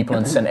few people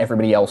and sent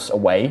everybody else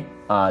away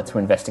to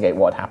investigate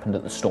what had happened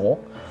at the store.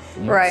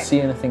 You don't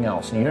see anything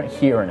else, and you don't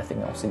hear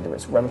anything else either.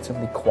 It's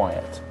relatively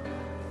quiet.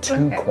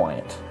 Too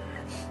quiet.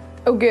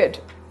 Oh, good.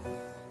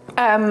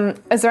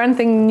 Is there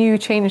anything new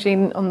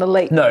changing on the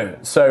lake? No.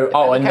 So, in the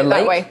out that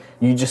lake, way.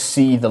 you just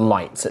see the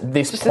lights. At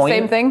this Just the point,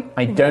 same thing?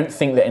 I don't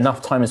think that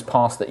enough time has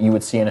passed that you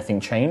would see anything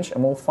change,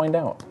 and we'll find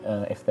out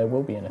if there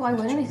will be anything. Why to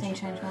would change. anything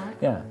change, Mark?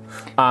 Yeah.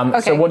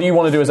 Okay. So, what do you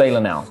want to do as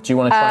Ayla now? Do you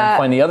want to try and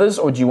find the others,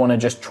 or do you want to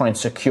just try and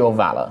secure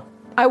Valor?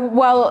 I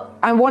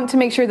want to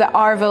make sure that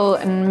Arvel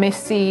and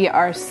Missy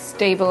are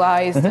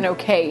stabilized and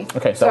okay.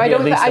 Okay, so I that'll be at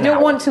don't. least I an don't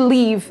hour. want to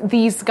leave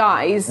these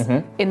guys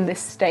in this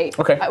state.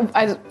 Okay.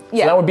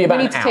 Yeah. that would be about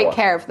we need an to take hour.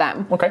 care of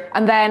them. Okay.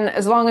 And then,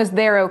 as long as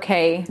they're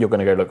okay, You're going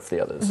to go look for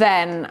the others.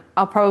 then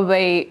I'll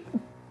probably.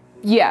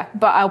 Yeah,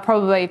 but I'll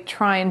probably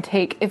try and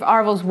take, if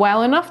Arvel's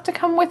well enough to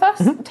come with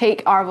us,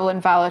 take Arvel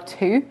and Vala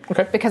too.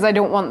 Okay. Because I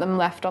don't want them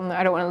left on there.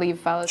 I don't want to leave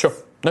Vala. Sure.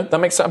 No, that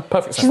makes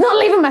perfect She's sense. not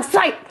leaving my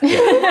sight.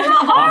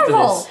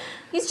 Marvel!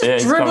 He's just Yeah,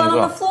 he's dribbling coming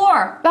on as the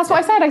floor. That's what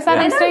I said. I said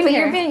I I'm know, staying but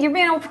here. you're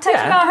being all protective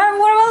Yeah. about her.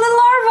 What about little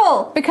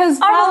Arvel? Because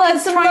Arvel Vala needs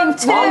is some trying love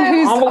to. too.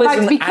 Who's Arvel about is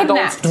to an be adult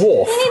kidnapped.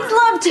 dwarf. He needs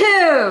love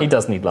too. He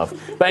does need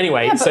love. But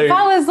anyway, Yeah, but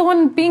Vala is the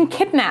one being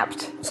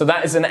kidnapped. so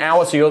that is an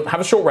hour, so you'll have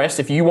a short rest.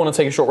 If you want to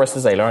take a short rest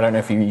as Ayla, I don't know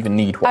if you even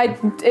need one.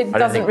 It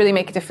doesn't think- really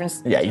make a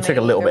difference. Yeah, to you me took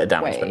a little bit of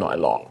either damage, way. but not a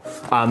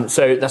lot.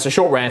 So that's a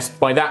short rest.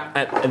 By that,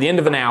 at the end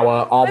of an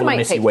hour, Arvel and might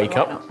Missy take wake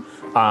one,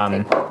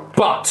 up.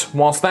 But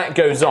whilst that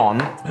goes on,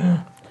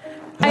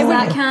 Does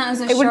that count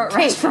as a it would short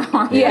rest for take-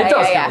 Arvel? Yeah. it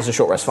does count as a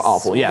short rest for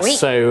Arvel. Yes. Sweet.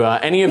 So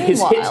any of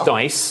his hit Meanwhile-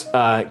 dice,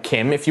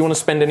 Kim, if you want to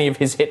spend any of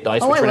his hit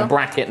dice, Oh, which I are in a will.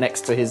 bracket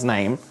next to his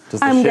name. Does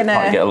the I'm ship gonna-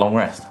 part get a long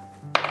rest?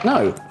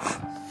 No.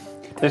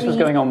 This was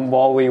going on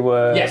while we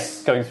were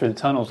Yes. going through the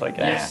tunnels, I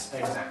guess.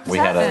 We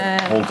had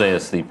a whole day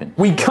of sleeping.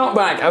 We cut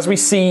back as we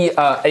see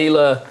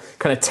Ayla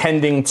kind of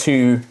tending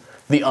to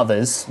the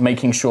others,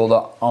 making sure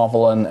that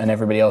Arvel and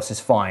everybody else is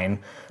fine.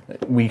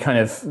 We kind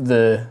of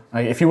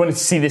if you wanted to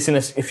see this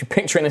if you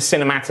picture it in a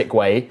cinematic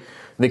way,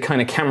 the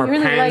kind of camera You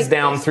really pans like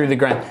down this. through the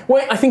ground.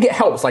 Well, I think it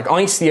helps. Like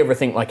I see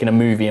everything like in a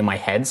movie in my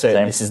head, so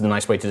Same. this is the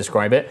nice way to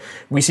describe it.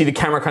 We see the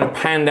camera kind of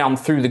pan down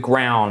through the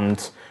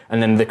ground, and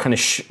then the kind of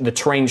the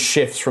terrain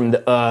shifts from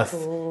the earth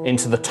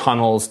into the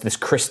tunnels, this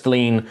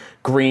crystalline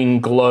green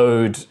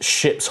glowed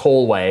ship's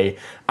hallway,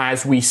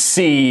 as we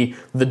see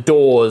the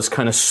doors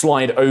kind of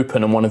slide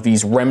open and one of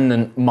these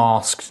remnant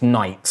masked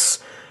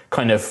knights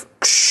kind of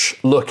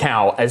look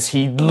out as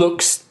he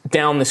looks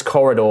down this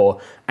corridor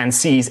and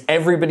sees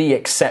everybody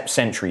except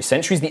Sentry.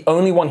 Sentry's the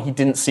only one he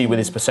didn't see with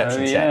his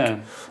perception check,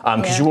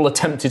 because you all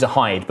attempted to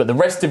hide. But the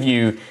rest of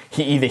you,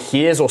 he either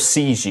hears or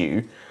sees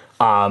you,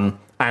 and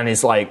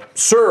is like,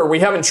 "Sir, we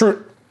have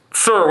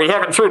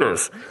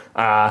intruders."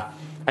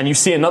 And you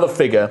see another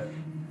figure,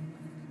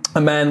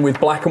 a man with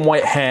black and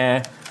white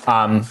hair,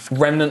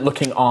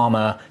 remnant-looking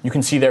armor. You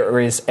can see there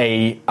is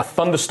a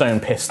Thunderstone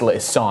pistol at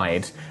his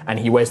side, and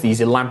he wears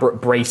these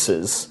elaborate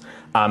braces.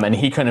 And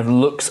he kind of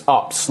looks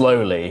up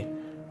slowly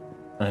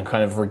and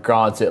kind of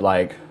regards it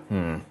like,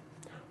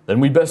 then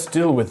we best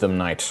deal with them,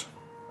 knight.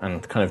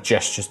 And kind of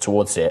gestures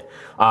towards it.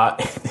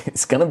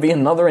 It's going to be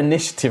another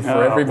initiative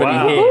for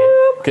everybody here.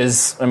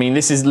 Because, I mean,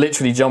 this is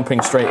literally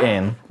jumping straight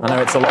in. I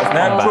know it's a lot of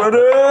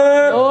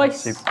combat.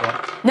 Nice.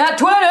 Nat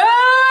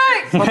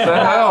 20! What the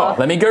hell?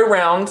 Let me go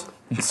round.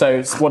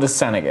 So, what does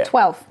Sana get?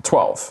 12.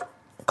 12.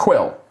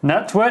 Quill.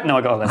 Nat 20? No,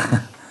 I got 11.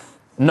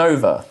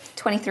 Nova.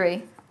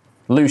 23.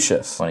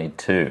 Lucius.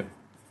 22.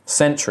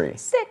 Sentry.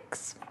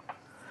 6.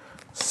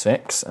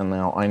 6. And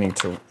now I need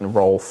to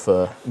roll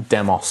for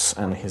Demos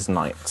and his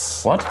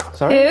knights. What?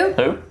 Who?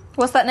 Who?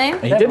 What's that name?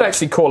 He did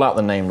actually call out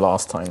the name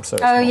last time, so.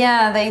 It's Oh not-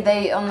 yeah,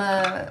 they on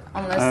the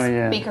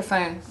yeah.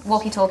 speakerphone,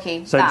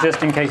 walkie-talkie. So that.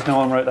 just in case no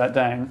one wrote that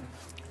down.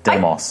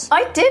 Demos.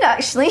 I did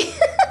actually,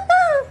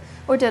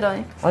 or did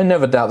I? I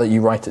never doubt that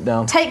you write it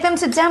down, Take them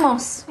to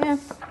Demos. Yeah.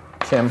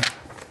 Kim.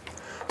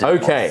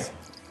 Okay.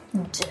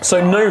 So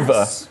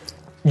Nova,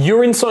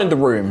 you're inside the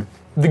room.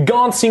 The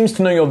guard seems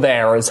to know you're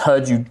there, has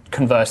heard you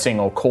conversing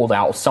or called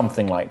out or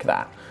something like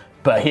that.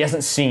 But he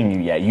hasn't seen you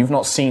yet. You've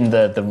not seen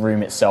the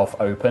room itself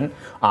open.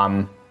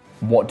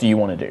 What do you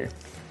want to do?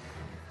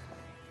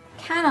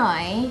 Can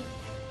I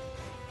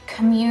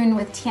commune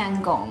with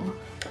Tiangong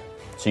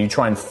So you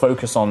try and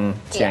focus on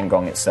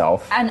Tiangong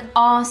itself. and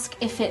ask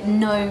if it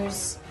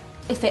knows,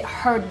 if it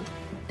heard?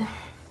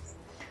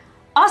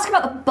 Ask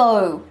about the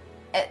bow.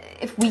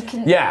 If we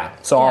can. Yeah,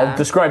 so Yeah. I'll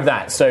describe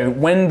that. So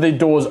when the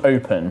doors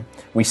open,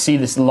 we see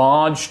this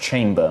large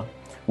chamber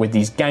with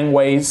these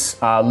gangways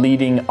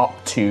leading up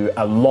to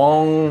a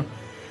long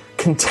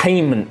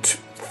containment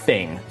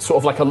thing, sort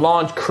of like a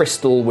large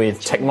crystal with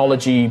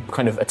technology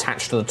kind of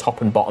attached to the top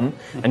and bottom,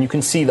 and you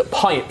can see that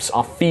pipes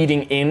are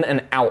feeding in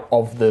and out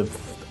of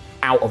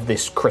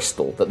this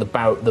crystal that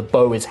the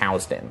bow is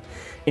housed in.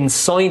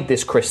 Inside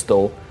this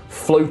crystal,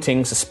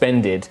 floating,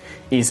 suspended,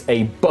 is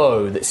a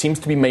bow that seems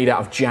to be made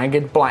out of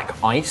jagged black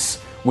ice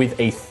with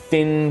a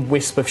thin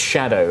wisp of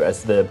shadow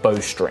as the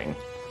bowstring.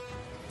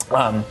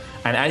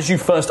 And as you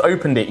first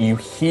opened it, you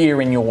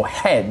hear in your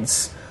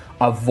heads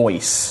a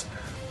voice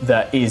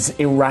that is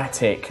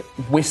erratic,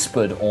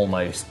 whispered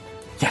almost.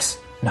 Yes,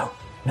 no,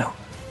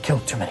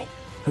 killed too many.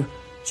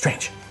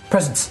 Strange,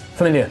 presence,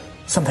 familiar,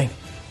 something.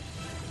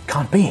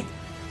 Can't be.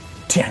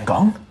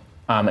 Tiangong?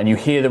 And you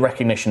hear the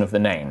recognition of the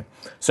name.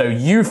 So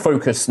you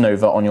focus,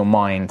 Nova, on your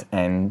mind,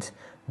 and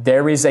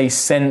there is a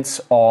sense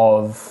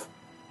of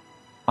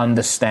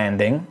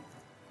understanding.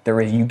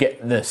 You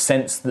get the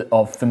sense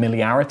of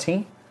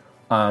familiarity.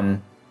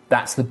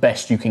 That's the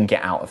best you can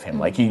get out of him.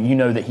 Like you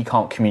know that he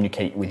can't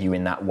communicate with you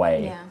in that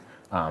way.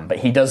 Yeah. But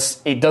he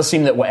does. It does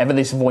seem that whatever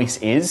this voice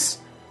is,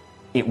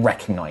 it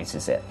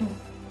recognizes it.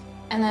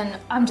 And then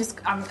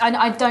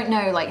I don't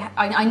know. Like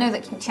I know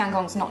that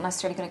Tiangong's not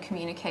necessarily going to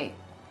communicate.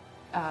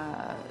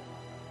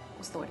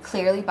 What's the word?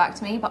 Clearly back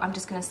to me, but I'm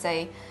just going to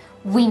say,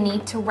 we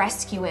need to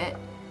rescue it.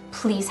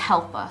 Please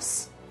help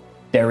us.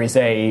 There is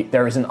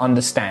an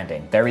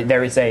understanding.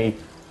 There is a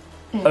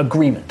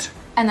agreement.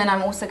 And then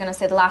I'm also going to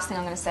say, the last thing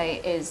I'm going to say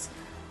is,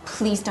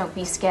 please don't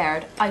be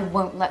scared. I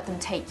won't let them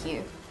take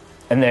you.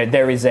 And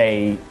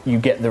you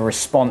get the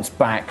response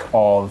back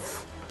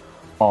of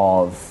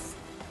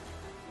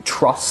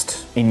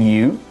trust in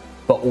you,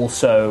 but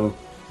also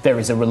there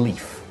is a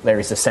relief. There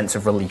is a sense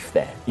of relief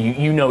there.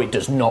 You know it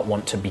does not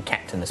want to be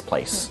kept in this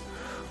place.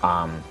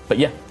 But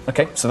yeah,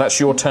 okay, so that's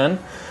your turn.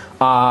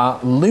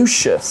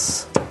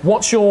 Lucius,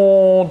 what's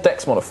your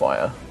dex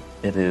modifier?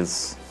 It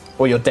is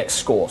Or your dex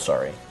score,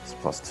 sorry. it's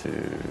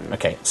 +2.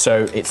 Okay,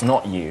 so it's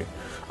not you.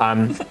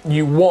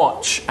 You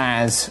watch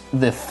as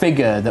the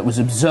figure that was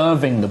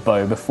observing the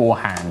bow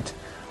beforehand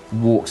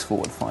walks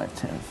forward 5,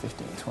 10,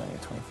 15, 20,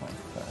 25,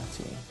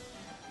 30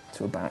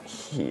 to about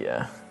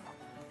here.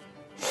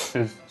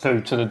 So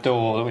to the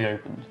door that we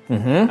opened.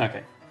 Mm-hmm.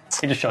 Okay.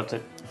 He just shuts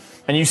it.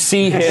 And you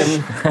see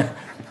him.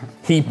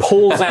 He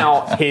pulls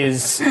out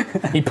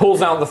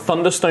the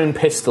Thunderstone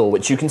pistol,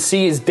 which you can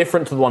see is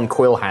different to the one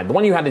Quill had. The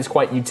one you had is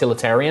quite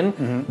utilitarian.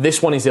 Mm-hmm.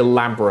 This one is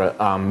elaborate,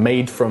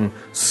 made from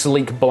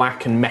sleek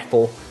black and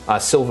metal,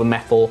 silver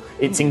metal.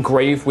 It's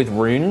engraved with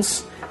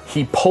runes.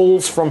 He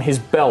pulls from his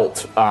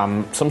belt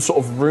some sort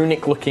of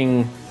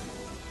runic-looking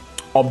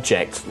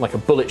object, like a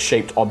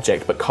bullet-shaped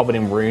object, but covered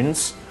in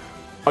runes.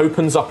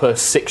 Opens up a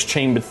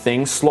 6-chambered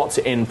thing, slots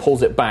it in,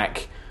 pulls it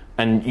back,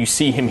 and you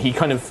see him, he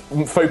kind of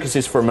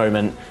focuses for a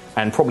moment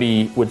and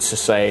probably would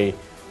just say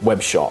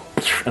web shot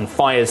and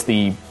fires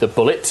the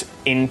bullet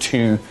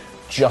into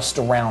just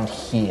around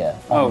here.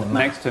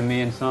 Next to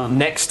me and Sana.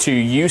 Next to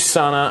you,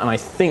 Sana, and I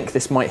think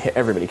this might hit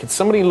everybody. Could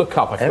somebody look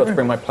up? I forgot to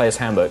bring my player's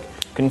handbook.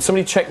 Can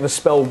somebody check the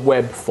spell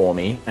web for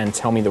me and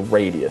tell me the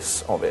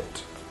radius of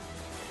it?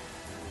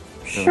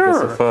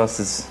 Sure. The first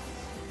is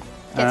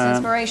It's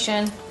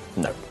inspiration.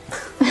 No.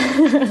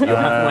 You'll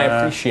have my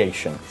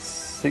appreciation.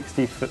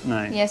 60 foot,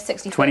 no. Yeah,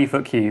 60 foot. 20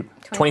 foot cube.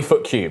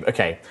 20-foot cube,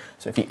 okay.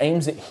 So if he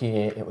aims it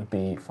here, it would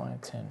be 5,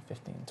 10,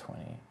 15,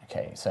 20.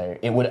 Okay, so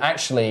it would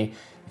actually,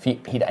 if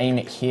he'd aim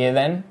it here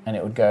then, and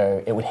it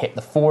would hit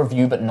the 4 of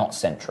you, but not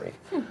Sentry.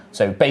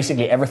 So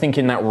basically everything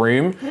in that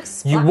room,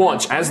 you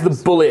watch as the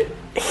bullet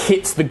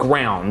hits the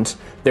ground,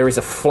 there is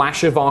a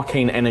flash of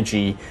arcane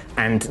energy,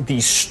 and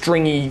these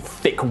stringy,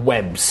 thick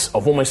webs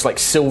of almost like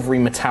silvery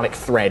metallic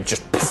thread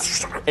just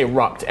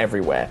erupt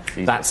everywhere.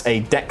 Jesus. That's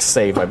a dex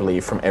save, I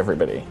believe, from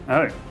everybody.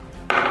 Oh.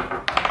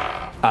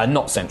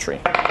 Not sentry.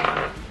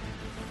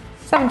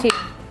 17.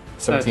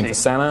 17 for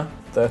Sana.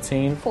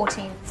 13.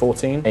 14.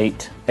 14.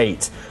 8.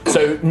 8.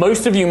 So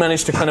most of you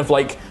manage to kind of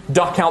like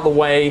duck out the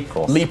way,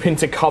 leap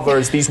into cover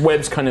as these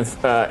webs kind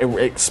of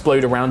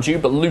explode around you.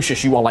 But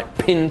Lucius, you are like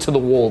pinned to the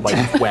wall by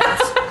these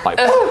webs. Like,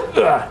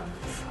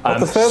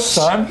 the first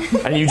time.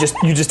 and you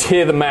just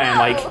hear the man,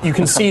 like you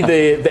can see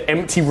the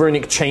empty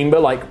runic chamber,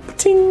 like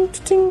ting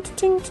ting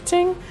ting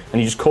ting, and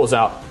he just calls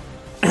out,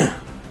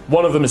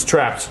 "One of them is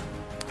trapped.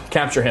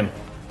 Capture him.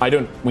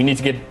 We need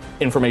to get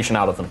information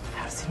out of them."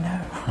 How does he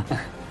know?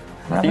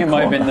 I think it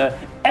might have been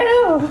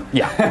the.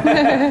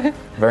 Yeah,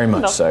 very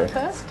much so.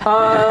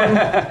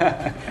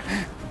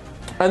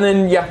 And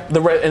then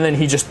and then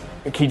he just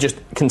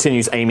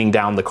continues aiming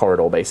down the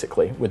corridor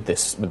basically with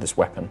this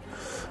weapon.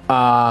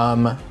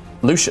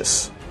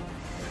 Lucius,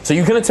 so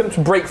you can attempt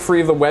to break free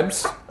of the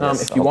webs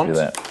Yes, if you I'll want. do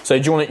that. So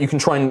do you want to? You can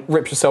try and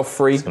rip yourself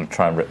free. I'm going to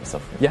try and rip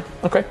myself. Yeah.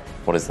 Okay.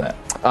 What is that?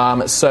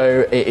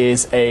 So it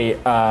is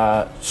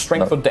a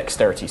strength or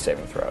dexterity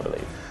saving throw, I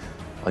believe.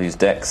 I'll use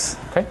Dex.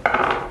 Okay.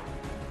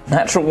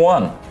 Natural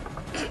 1.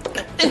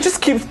 It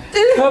just keeps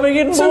coming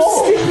in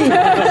more.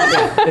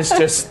 It's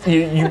just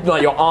you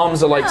like your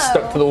arms are like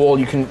stuck to the wall.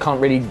 You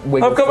can't really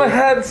wiggle. I've got my through.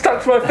 hand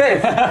stuck to my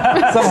face.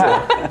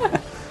 Somehow.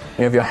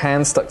 You have your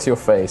hand stuck to your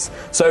face.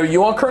 So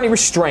you are currently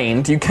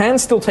restrained. You can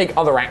still take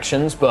other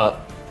actions, but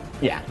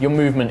yeah, your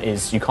movement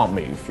is you can't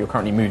move. You're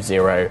currently move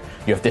 0.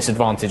 You have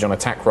disadvantage on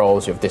attack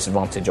rolls. You have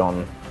disadvantage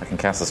on. I can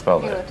cast a spell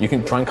though. You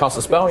can try and cast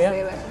a spell.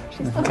 Yeah.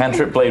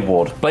 Cantrip Blade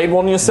Ward. Blade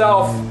Ward on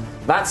yourself.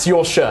 That's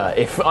your shirt.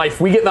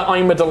 If we get the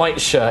I'm a Delight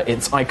shirt,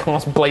 it's I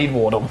cast Blade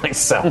Ward on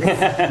myself.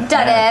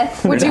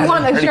 Daddy. Would you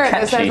want a Really shirt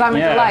that catchy. says I'm a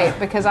Yeah. delight?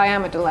 Because I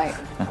am a delight.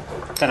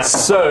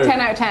 So 10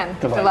 out of 10.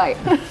 Delight.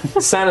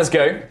 Santa's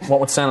go. What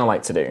would Santa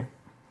like to do?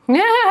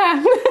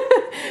 Yeah.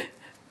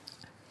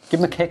 Give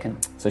him a kicking.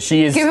 So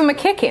she is. Give him a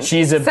kicking.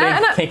 She's a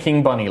Santa- big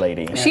kicking bunny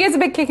lady. She is a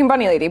big kicking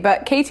bunny lady,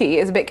 but Katie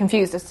is a bit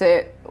confused as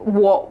to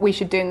what we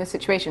should do in this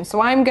situation. So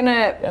I'm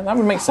gonna Yeah, that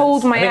would make sense.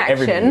 hold my I think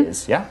everybody action.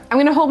 is, yeah. I'm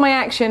gonna hold my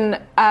action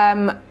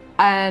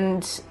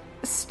and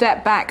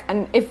step back,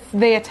 and if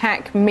they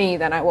attack me,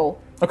 then I will.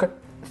 Okay.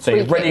 So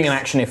you're Three readying kicks. an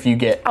action if you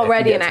get. I'll if you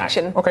ready get an attacked.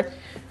 action. Okay.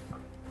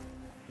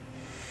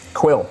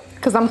 Quill.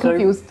 Because I'm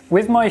confused.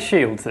 With my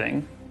shield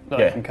thing that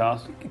Yeah. I can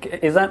cast,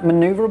 is that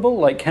maneuverable?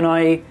 Like, can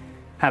I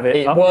have it?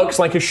 It up? works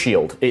like a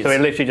shield. It's, So it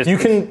literally just-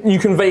 you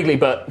can vaguely,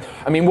 but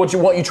I mean, what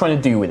are you trying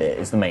to do with it?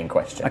 Is the main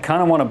question. I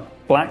kind of want to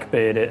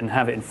Blackbeard it and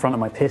have it in front of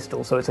my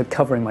pistol, so it's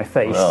covering my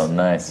face. Oh,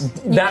 nice.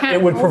 That can't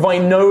it would move.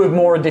 provide no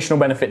more additional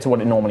benefit to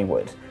what it normally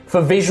would. For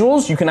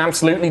visuals, you can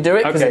absolutely do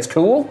it because Okay. it's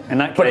cool. In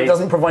that but it case-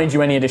 doesn't provide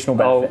you any additional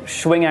I'll benefit.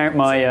 swing out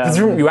my You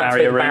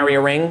activate the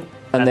barrier ring,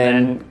 and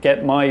then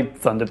get my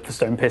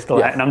Thunderstone pistol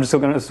Yeah. out, and I'm just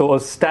going to sort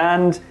of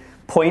stand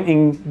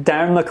pointing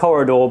down the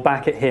corridor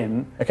back at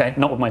him. Okay.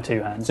 Not with my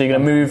two hands. so you're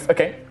going to move.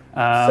 Okay.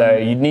 So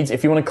you need,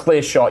 if you want a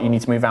clear shot, you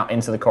need to move out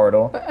into the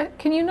corridor.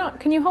 Can you not?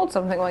 Can you hold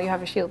something while you have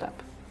your shield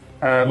up?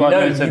 Well, No, no,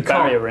 it's a you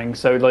barrier can't. ring,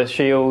 so like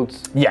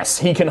shields. Yes,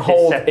 he can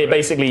hold separate. it.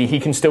 Basically, he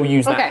can still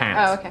use that Okay. hand.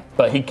 Oh, okay.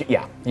 But he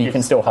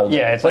can still hold it.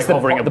 Yeah, it's That's like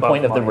hovering the above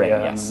point of the my, ring.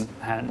 Yes.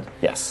 hand.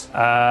 Yes.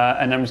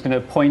 And I'm just going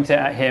to point it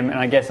at him, and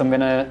I guess I'm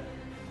going to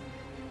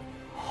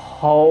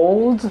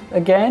hold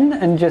again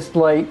and just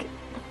like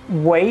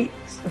wait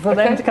for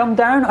them Okay. to come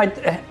down.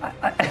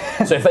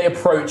 So if they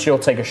approach, you'll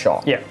take a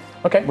shot. Yeah.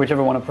 Okay.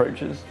 Whichever one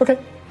approaches. Okay.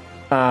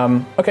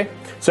 Okay.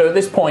 So at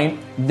this point,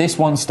 this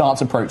one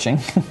starts approaching.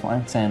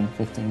 5, 10,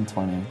 15,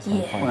 20,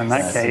 25, Well, in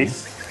that 30.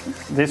 case,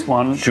 this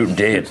one Shoot him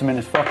dead. shoots him in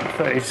his fucking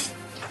face.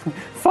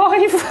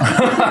 5.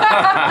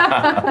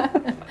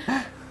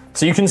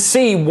 So you can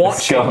see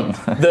watching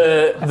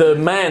the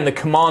man, the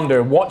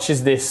commander,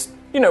 watches this,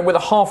 with a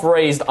half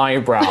raised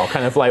eyebrow,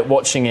 kind of like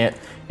watching it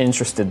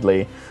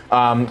interestedly.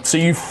 So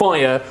you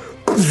fire,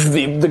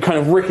 the kind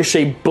of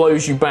ricochet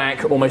blows you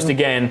back almost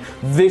again.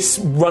 This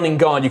running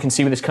guard you can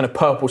see with this kind of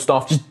purple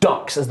staff just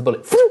ducks as the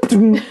bullet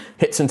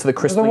hits into the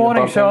crystal. The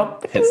warning above him.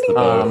 shot. Hits the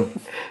bow.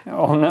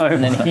 Oh no.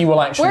 And then he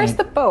will actually. Where's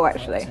the bow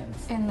actually?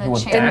 In the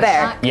Would chamber. In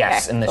there.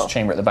 Yes, Okay, in this cool.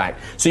 chamber at the back.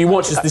 So you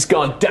watch as this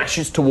guard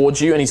dashes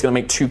towards you, and he's going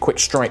to make 2 quick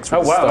strikes with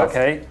Oh his wow, staff.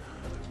 okay.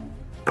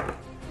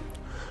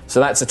 So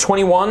that's a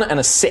 21 and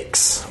a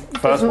 6.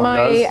 First one My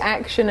does.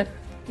 action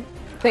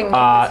thing. He's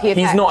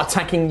attacked? not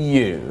attacking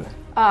you.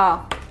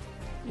 Ah,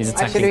 He's I should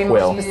have attacking been more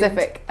Quill.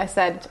 specific. I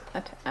said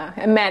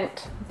I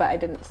meant, but I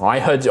didn't.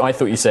 I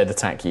thought you said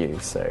attack you.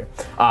 So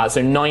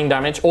 9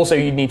 damage. Also,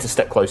 you need to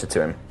step closer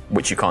to him,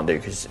 which you can't do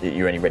because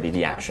you only ready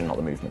the action, not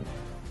the movement.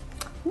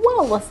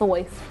 Well, that's a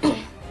waste.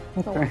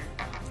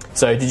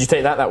 So did you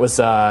take that? That was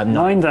 9.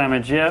 9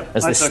 damage, yep.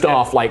 As I the took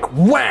staff like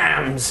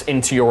whams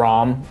into your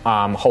arm,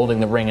 holding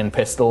the ring and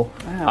pistol,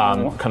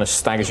 kind of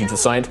staggers you to the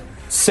side.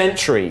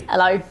 Sentry.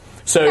 Hello.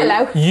 So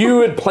Hello. you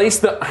would place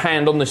the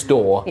hand on this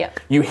door. Yep.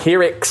 You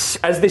hear it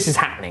as this is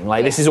happening.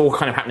 Like this is all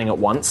kind of happening at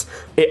once.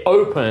 It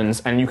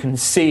opens and you can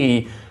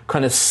see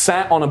kind of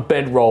sat on a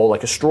bedroll,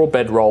 like a straw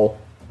bedroll,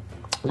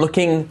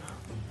 looking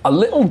a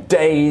little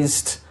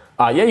dazed.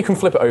 You can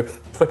flip it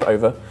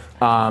over.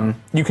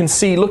 You can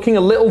see, looking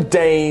a little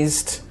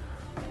dazed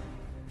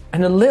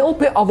and a little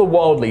bit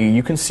otherworldly,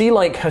 you can see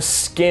like her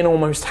skin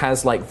almost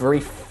has like very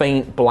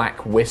faint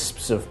black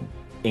wisps of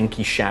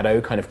inky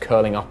shadow kind of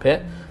curling up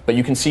it. But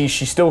you can see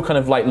she still kind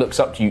of like looks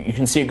up to you. You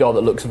can see a girl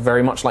that looks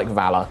very much like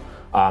Valor,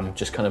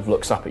 just kind of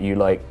looks up at you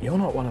like, you're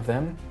not one of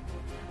them.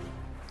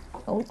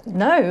 Oh,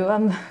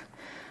 no,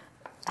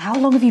 how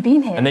long have you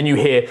been here? And then you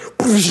hear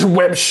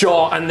web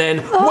shot, and then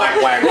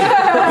whack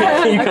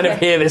whack. You kind of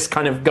hear this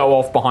kind of go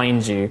off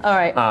behind you. All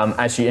right.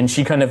 As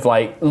she kind of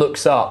like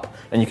looks up,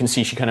 and you can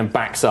see she kind of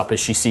backs up as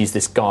she sees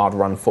this guard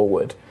run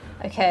forward.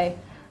 Okay,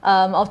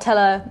 I'll tell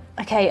her.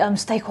 Okay,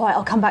 stay quiet.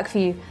 I'll come back for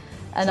you.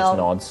 And Just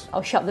nods.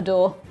 I'll shut the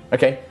door.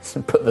 Okay,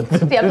 so put the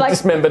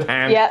dismembered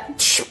hand. Yeah.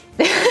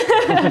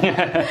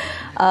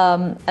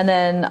 And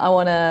then I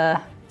want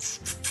to.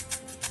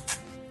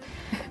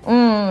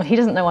 He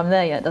doesn't know I'm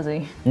there yet, does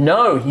he?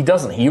 No, he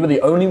doesn't. You were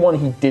the only one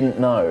he didn't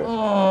know.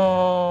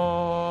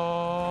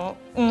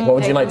 What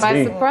would you like to My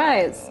do?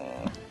 surprise.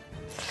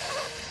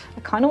 I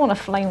kind of want a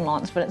flame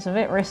lance, but it's a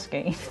bit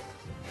risky.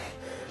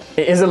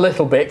 It is a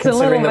little bit, a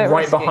considering little that bit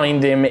right risky.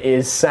 behind him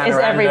is Sana It's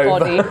and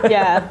everybody, Nova.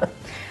 yeah.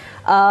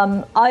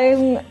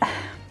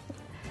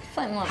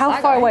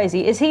 How far away is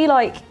he? Is he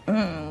like?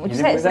 Would you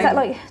say is that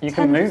like? You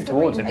can move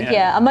towards him.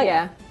 Yeah, I'm like.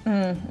 Yeah.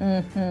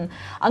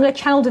 I'm going to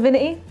channel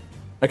divinity.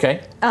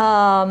 Okay.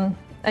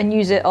 And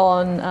use it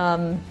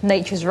on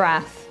Nature's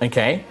Wrath.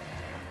 Okay.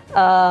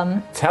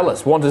 Tell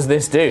us, what does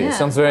this do? It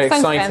sounds very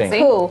Sounds exciting. fancy.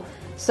 Cool.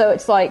 So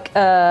it's like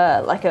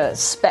a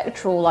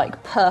spectral,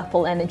 like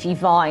purple energy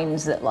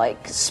vines that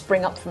like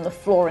spring up from the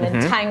floor and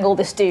entangle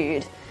this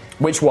dude.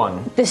 Which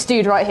one? This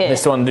dude right here.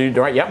 This one, dude,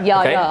 right? Yep. Yeah,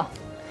 okay. yeah.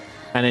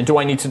 And then do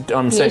I need to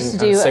He needs to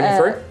do saving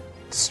throw?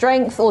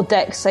 strength or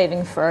dex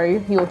saving throw,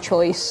 your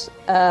choice.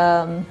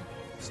 So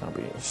that'll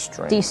be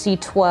strength.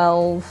 DC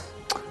 12.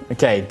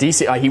 Okay,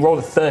 DC. He rolled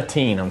a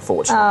 13,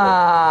 unfortunately.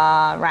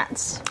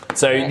 Rats.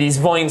 So these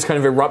vines kind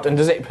of erupt, and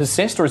does it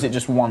persist, or is it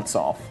just once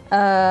off?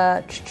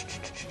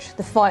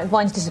 The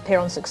vines disappear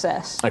on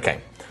success.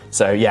 Okay.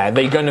 So yeah,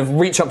 they kind of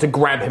reach up to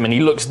grab him, and he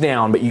looks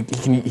down, but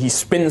he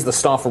spins the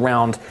staff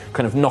around,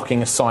 kind of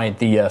knocking aside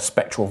the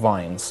spectral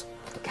vines.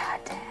 God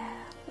damn.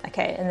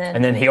 Okay, and then.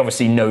 And then he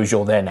obviously knows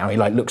you're there now. He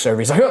like looks over.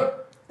 He's like, oh,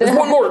 "There's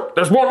one more.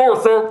 There's one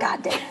more, sir."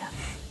 God damn.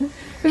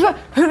 I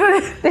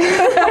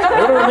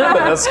don't remember.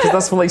 That's because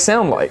that's what they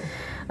sound like.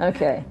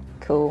 Okay,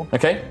 cool.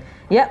 Okay.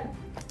 Yep,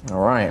 All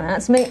right.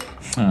 that's me.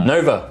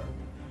 Nova.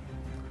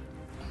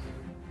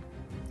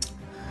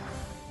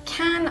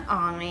 Can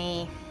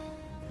I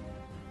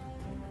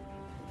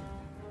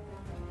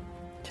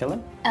Kill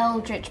him?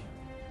 Eldritch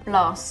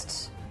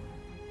Blast?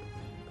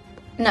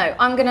 No,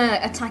 I'm gonna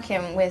attack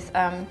him with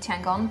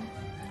Tiangong.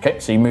 Okay,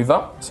 so you move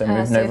up. So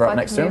move So Nova if up I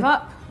next can to move him.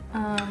 up,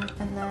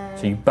 and then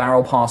So you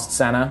barrel past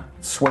Sana,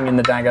 swinging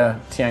the dagger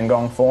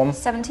Tiangong form.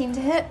 17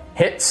 to hit.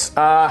 Hits.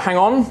 Hang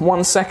on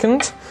 1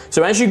 second.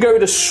 So as you go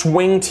to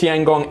swing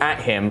Tiangong at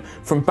him,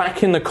 from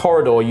back in the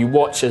corridor, you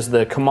watch as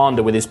the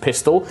commander with his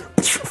pistol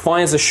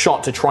fires a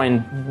shot to try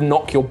and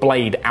knock your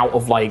blade out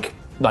of like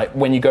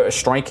when you go to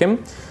strike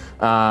him.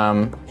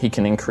 He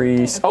can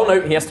increase. Oh no,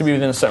 he has to be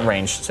within a certain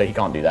range, so he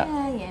can't do that.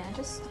 Yeah,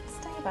 just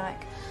stay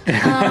back.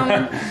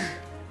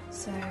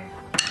 So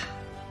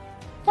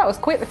That was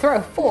quick to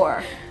throw.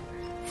 4,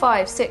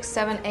 5, 6,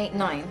 7, 8,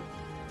 9. 9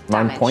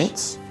 damage.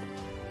 points.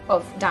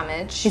 Of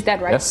damage. She's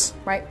dead, right? Yes.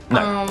 Right?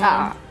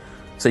 No.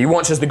 So you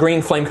watch as the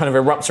green flame kind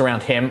of erupts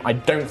around him. I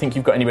don't think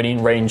you've got anybody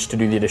in range to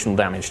do the additional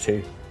damage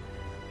to.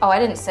 Oh, I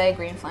didn't say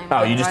green flame.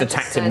 Oh, you just I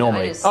attacked said him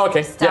normally. I just Oh,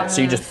 okay. stabbed Yeah, so him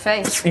you in the just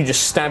face. you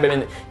just stab him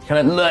and he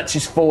kind of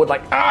lurches forward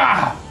like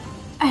ah.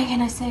 Okay,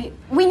 can I say,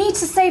 we need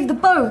to save the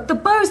bow. The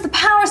bow's the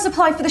power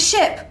supply for the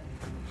ship.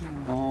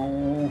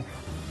 Oh.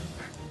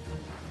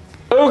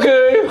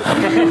 Okay.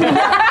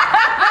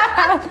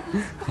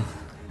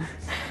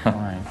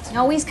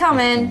 No, he's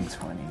coming. 20,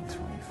 25,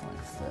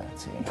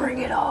 30. Bring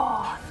it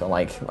on. I feel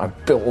like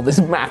I've built all this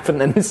map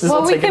and then this is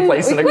all we taking can-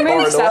 place in a we can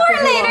corridor. stop if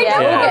you want. Yeah,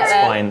 we'll Yeah, get it's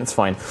there. fine. It's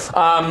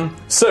fine.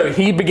 So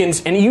he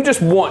begins, and you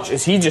just watch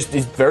as he just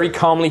is very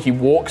calmly. He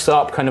walks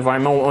up, kind of.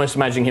 I'm almost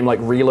imagining him like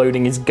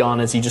reloading his gun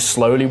as he just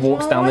slowly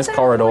walks down this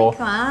corridor. Like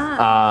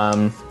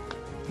that.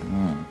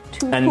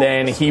 And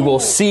then he will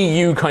see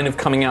you kind of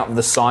coming out of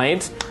the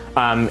side.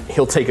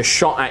 He'll take a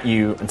shot at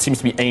you and seems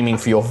to be aiming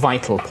for your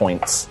vital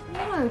points.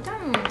 No,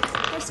 don't.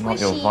 They're Not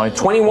your squishy. vital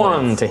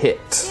 21 to hit.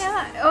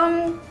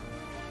 Yeah,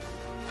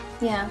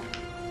 yeah.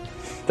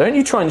 Don't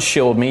you try and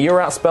shield me.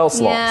 You're out spell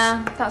slots.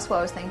 Yeah, that's what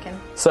I was thinking.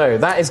 So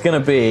that is going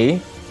to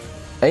be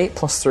 8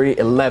 plus 3,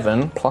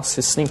 11 plus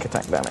his sneak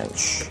attack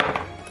damage.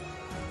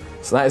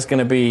 So that is going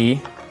to be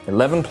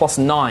 11 plus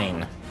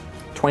 9,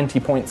 20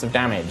 points of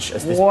damage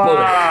as this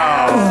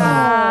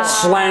bullet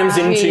slams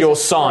into your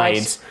side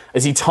Christ.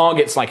 as he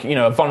targets like, you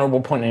know, a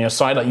vulnerable point on your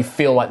side. Like you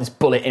feel like this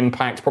bullet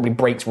impact probably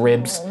breaks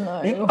ribs.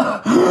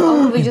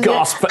 We just,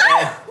 Gasp for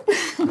air.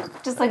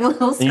 just like a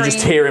little And scream. you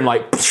just hear him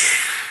like,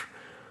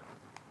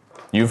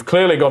 "You've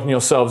clearly gotten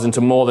yourselves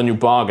into more than you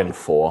bargained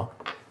for.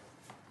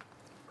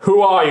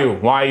 Who are you?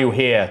 Why are you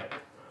here?"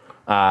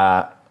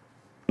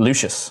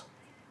 Lucius.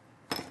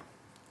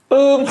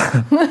 Boom!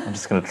 I'm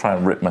just going to try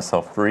and rip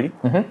myself free.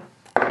 Mm-hmm.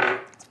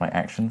 It's my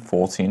action,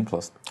 14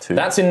 plus 2.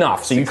 That's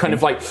enough. So you kind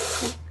of like...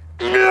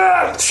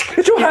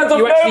 Get your hands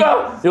off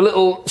Nova! Your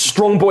little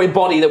strong boy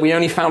body that we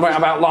only found out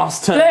about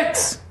last turn.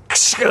 Flex!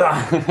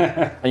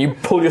 And you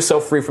pull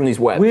yourself free from these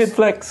webs. Weird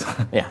flex.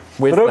 Yeah,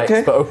 weird But flex,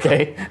 okay. but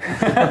okay.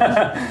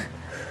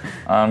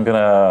 I'm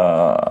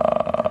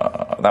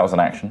gonna... That was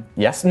an action.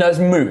 Yes, no, it's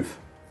move.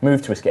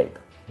 Move to escape.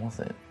 Was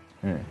it?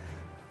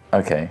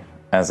 Okay.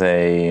 As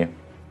a...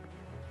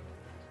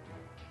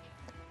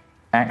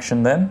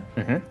 action then.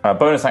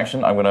 Bonus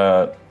action, I'm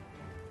gonna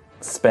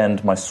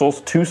spend my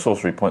 2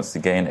 sorcery points to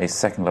gain a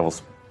second level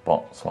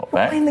slot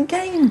back. Playing the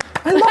game.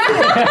 I love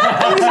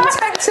it. Using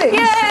tactics.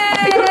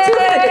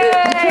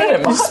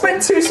 You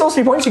spend 2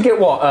 sorcery points, you get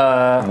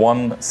what?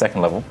 1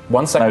 second level.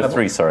 1 second No, level?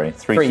 3, sorry.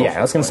 3 3, yeah, sorcery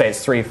I was going to say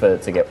it's 3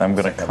 to get... I'm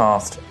going to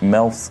cast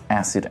Melf's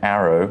Acid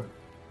Arrow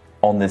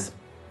on this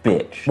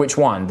bitch. Which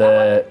one?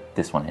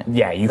 This one here.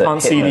 Yeah, you That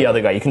can't hit see me. the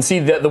other guy. You can see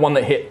the one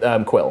that hit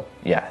Quill.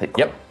 Yeah, hit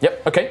Quill.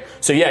 Yep, okay.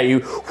 So yeah, you...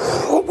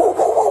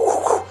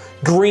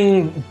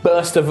 Green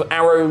burst of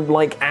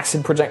arrow-like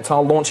acid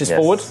projectile launches Yes.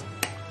 forward.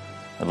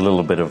 A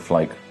little bit of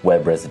like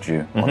web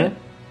residue on it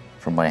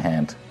from my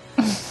hand.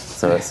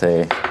 So it's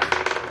a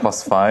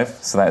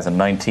 +5, so that is a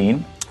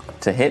 19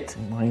 to hit.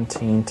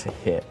 19 to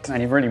hit. Man,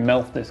 you've really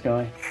melted this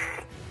guy.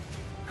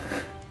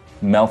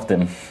 Melfed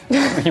him.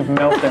 You've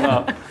melted him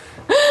up.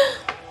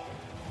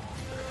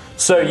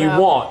 So you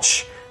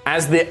watch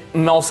as the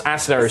Melf's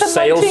acid arrow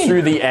sails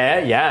through the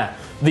air. Yeah,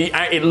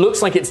 it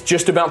looks like it's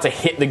just about to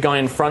hit the guy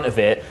in front of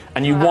it,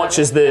 and you watch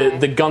as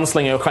the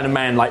gunslinger kind of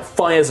man like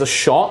fires a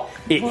shot.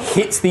 It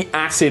hits the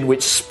acid,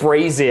 which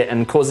sprays it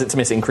and causes it to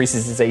miss. It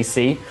increases his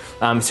AC,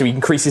 so he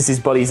increases his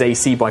body's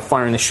AC by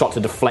firing the shot to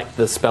deflect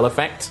the spell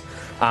effect.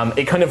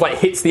 It kind of like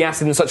hits the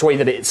acid in such a way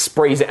that it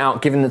sprays it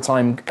out, giving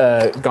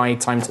the guy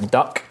time to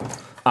duck.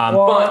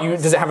 But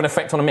does it have an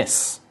effect on a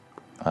miss?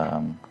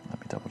 Let me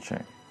double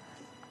check.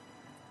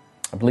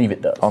 I believe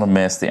it does. On a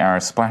miss, the arrow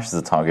splashes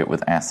the target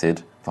with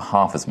acid for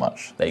half as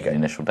much. There you go. The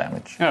initial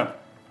damage. Oh.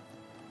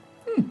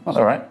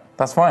 All right,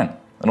 that's fine.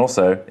 And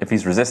also, if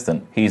he's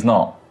resistant, he's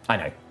not. I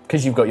know,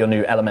 because you've got your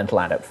new elemental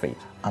adept feat.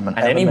 I'm an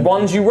And any elemental-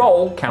 ones you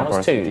roll count as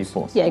Operator 2s.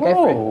 D4. Yeah, go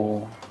for it.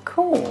 Oh,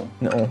 cool.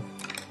 No.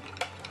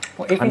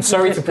 What, if I'm he's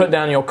sorry to resistant? put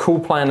down your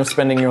cool plan of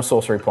spending your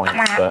sorcery points,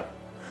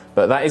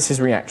 but that is his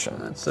reaction.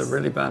 That's a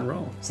really bad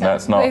roll. No,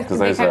 it's not, because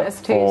They those count are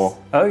as twos. 4,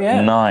 Oh, yeah.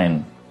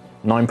 9,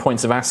 9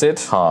 points of acid.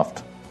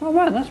 halved. Oh,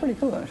 man, that's really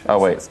cool, actually. Oh,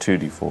 wait, it's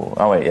 2d4.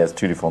 Oh, wait, yeah, it's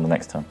 2d4 on the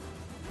next turn.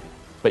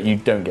 But you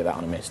don't get that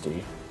on a miss, do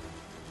you?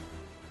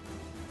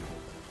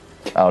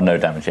 Oh, no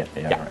damage yet.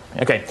 Yeah, right.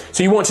 Yeah. Okay,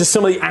 so you watch as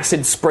some of the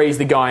acid sprays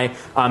the guy,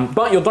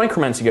 but your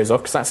Dichromancy goes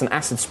off because that's an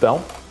acid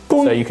spell.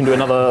 So you can do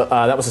another,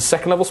 that was a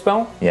second level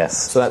spell.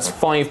 Yes. So that's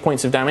 5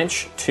 points of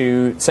damage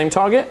to same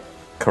target.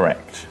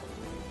 Correct.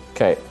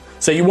 Okay.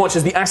 So you watch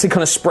as the acid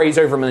kind of sprays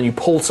over him and then you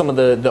pull some of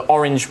the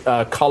orange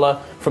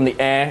colour from the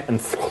air and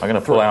I'm going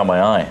to pull out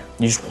my eye.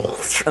 you just,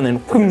 and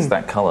then It's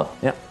that colour.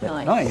 yeah,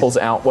 Nice. pulls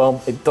it out.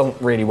 Well, it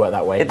doesn't really work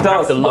that way. It You have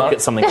does, to look Mark.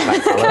 at something like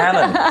that colour.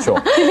 Cannon.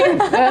 Sure.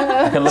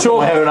 I can look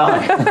Sure. at my own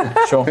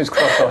eye. Sure. Who's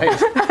cross-eyed?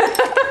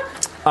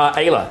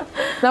 Ayla.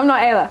 No, I'm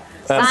not Ayla.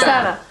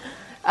 Sana.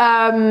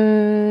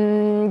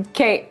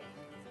 Kate,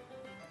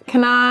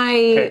 can I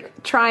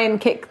Kick. try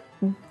and kick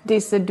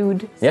this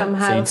dude Yeah,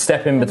 somehow? so you'd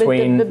step in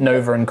between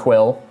Nova and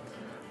Quill.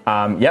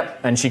 Yep,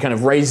 and she kind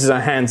of raises her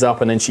hands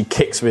up and then she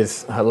kicks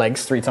with her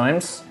legs 3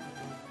 times.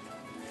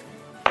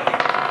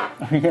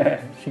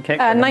 Yeah, she kicked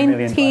like a million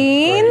times.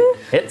 19.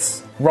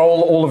 Hits.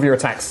 Roll all of your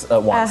attacks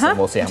at once and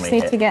we'll see how Just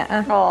many need to hit. get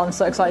a Oh, I'm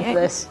so excited for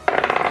this.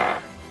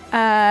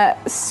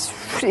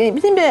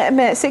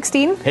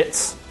 16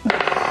 Hits.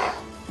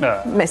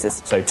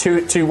 misses. So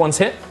two ones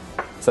hit.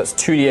 So that's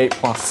 2d8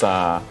 plus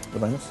the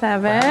bonus.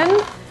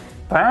 7,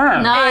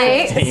 Bam!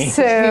 Nice. 8,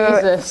 so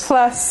Jesus.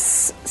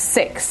 plus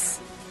 6.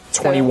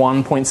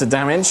 21 points of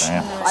damage.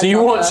 So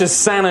you watch as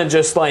Sana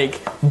just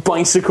like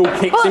bicycle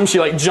kicks him. She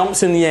like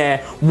jumps in the air,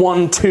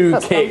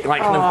 1-2 kick,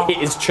 like kind of hit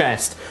his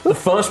chest. The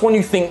first one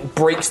you think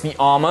breaks the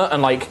armor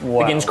and like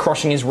begins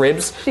crushing his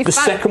ribs. She's The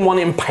fine. second one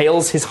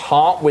impales his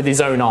heart with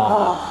his own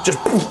arm. Just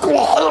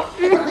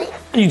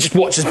you just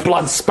watch his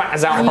blood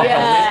spatters out of her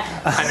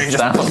helmet, and then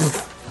just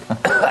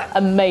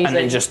Amazing. and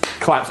then just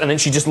collapse. And then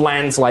she just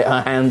lands like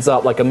her hands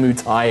up like a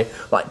mutai,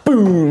 like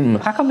boom.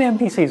 How come the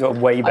NPCs are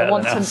way better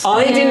want than us? some-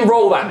 I didn't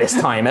roll that this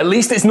time. At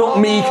least it's not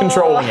me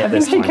controlling it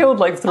this She time. killed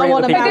like 3 I of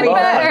wanna the people marry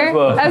last time Better as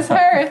well. as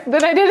her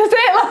than I did as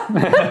Ayla.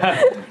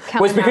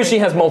 Well, it's because she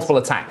has multiple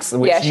attacks,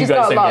 which Yeah, you she's guys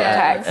got a don't lot of get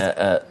attacks.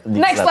 at these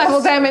Next levels.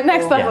 level, damn it,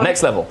 next level. Yeah,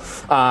 next level.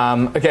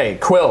 Okay,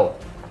 Quill.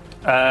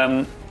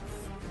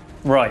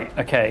 Right,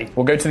 okay.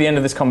 We'll go to the end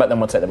of this combat, then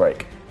we'll take the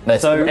break.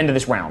 So- End of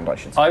this round, I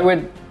should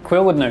say.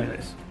 Quill would know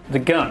this. The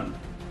gun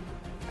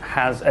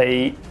has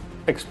a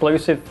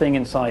explosive thing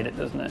inside it,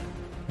 doesn't it?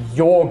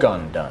 Your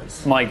gun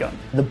does. My gun.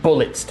 The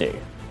bullets do.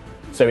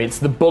 So it's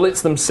the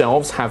bullets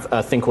themselves have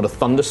a thing called a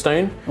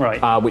thunderstone,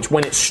 Right. which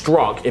when it's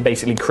struck, it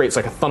basically creates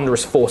like a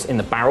thunderous force in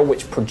the barrel,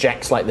 which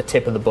projects like the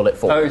tip of the bullet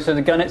forward. Oh, so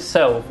the gun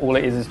itself, all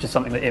it is just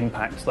something that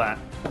impacts that.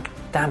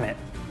 Damn it.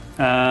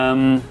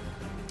 Um,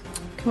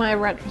 Can I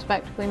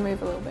retrospectively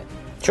move a little bit?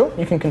 Sure,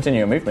 you can continue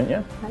your movement,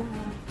 yeah.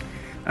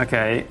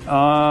 okay.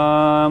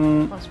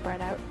 I'll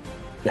spread out.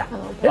 Yeah.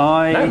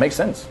 I- No, it makes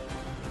sense.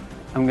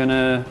 I'm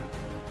gonna.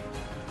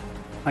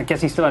 I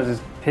guess he still has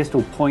his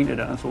pistol pointed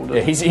at us all.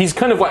 Yeah, he's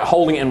kind of like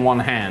holding it in one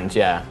hand,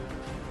 yeah.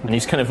 And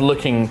he's kind of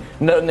looking,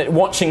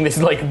 watching this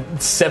like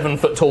 7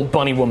 foot tall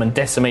bunny woman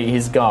decimate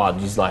his guard.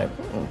 He's like,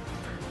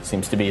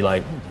 seems to be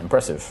like,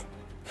 impressive.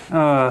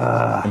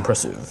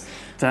 Impressive.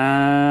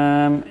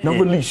 Damn. Now it.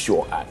 release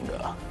your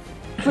anger.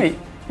 Wait,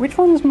 which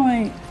one's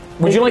my?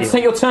 Would you like to heel?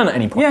 take your turn at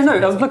any point? Yeah, no,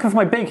 I was looking for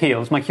my big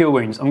heals, my cure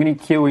wounds. I'm going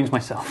to cure wounds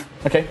myself.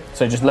 Okay,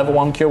 so just level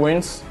 1 cure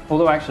wounds.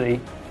 Although, actually,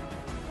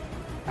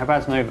 how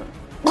bad's Nova?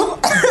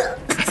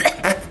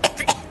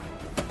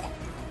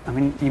 I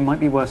mean, you might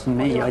be worse than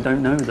me. I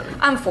don't know, though.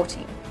 I'm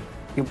 14.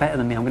 You're better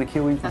than me. I'm going to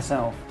cure wounds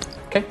myself.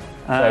 Okay,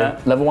 so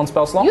level 1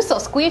 spell slot. You're so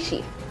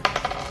squishy.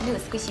 You a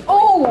squishy boy.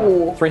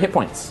 Oh! 3 hit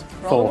points.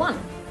 Roll 1.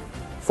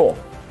 4.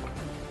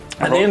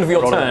 At the end of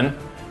your roll turn,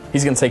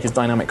 he's going to take his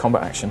dynamic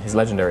combat action, his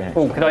legendary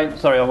action. Oh, could I?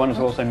 Sorry, I wanted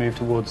to also move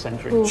towards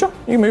Sentry. Sure,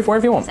 you can move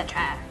wherever you want.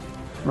 Try.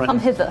 Right Come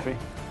next to hither. Sentry.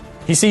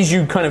 He sees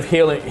you kind of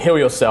heal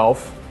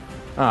yourself.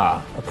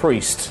 Ah, a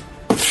priest.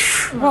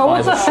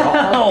 Fires a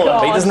shot.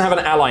 But he doesn't have an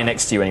ally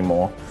next to you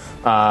anymore.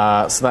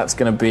 So that's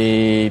going to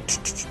be...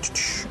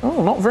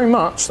 Oh, not very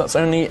much. That's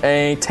only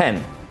a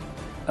 10.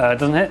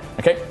 Doesn't hit.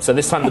 Okay, so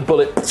this time the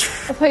bullet... I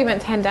thought you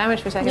meant 10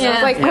 damage for a second. Yeah.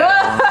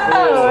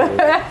 I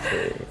was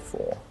like, 2, 3,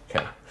 4.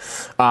 Okay.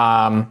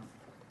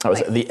 That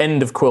was at the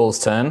end of Quill's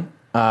turn.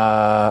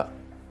 Oh,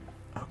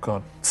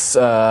 God.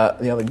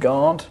 The other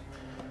guard.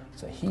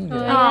 So he goes... Oh,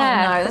 no,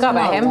 there's forgot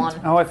about another him.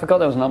 one. Oh, I forgot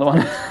there was another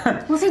one.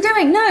 What's he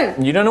doing? No.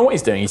 You don't know what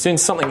he's doing. He's doing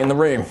something in the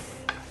room.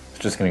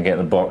 Just going to get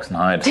in the box and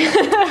hide.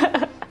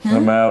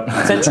 I'm out.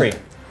 Sentry.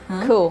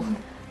 Cool.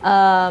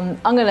 I'm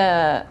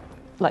gonna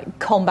like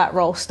combat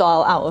roll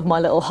style out of my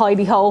little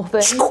hidey hole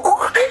thing,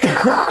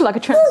 like a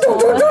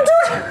transformer.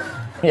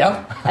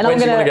 Yeah. And Where I'm do you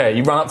gonna- want to go?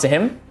 You run up to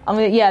him? I'm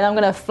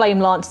gonna flame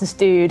lance this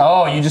dude.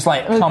 Oh, you just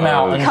like come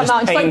out and Come just out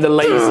and just aim like- the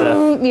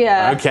laser.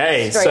 Yeah.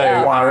 Okay, straight so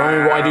out. what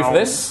do I do for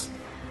this?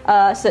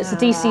 So it's a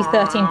DC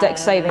 13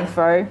 Dex saving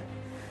throw.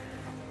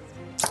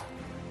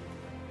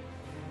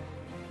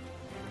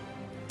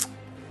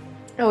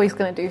 oh, he's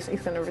gonna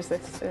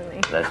resist, isn't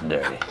he?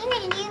 Legendary.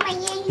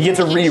 He gets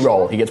a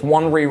re-roll. He gets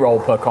 1 re-roll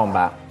per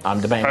combat.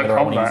 I'm debating whether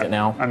I want to use it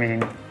now. I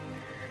mean,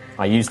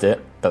 I used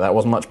it, but that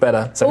wasn't much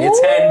better. So it's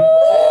a 10.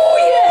 Oh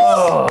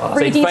yes! So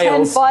he 3d10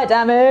 fails. fire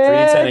damage.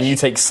 3d10 and you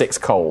take 6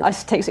 cold. I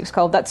take 6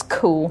 cold. That's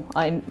cool.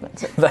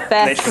 That's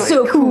literally.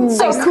 so cool.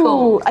 So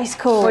cool. Ice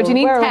cool. What do you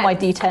need? Where are 10? my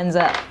d10s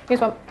at?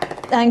 Here's one.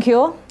 Thank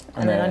you.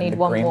 And then I then need the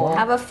one green more. one.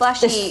 Have a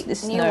flashy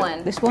This new no,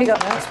 one. This one. Pick up.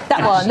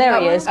 That one. There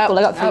he That is. one? Cool.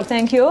 I got 3. Oh.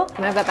 Thank you.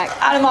 Can I have that back?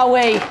 Out of my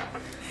way.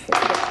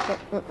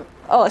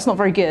 Oh, it's not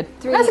very good.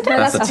 That's a 10.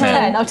 That's a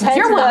 10. Oh, 10,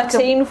 You're welcome.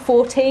 13,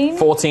 14.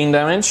 14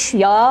 damage.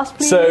 Yes,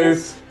 please. So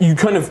you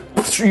kind of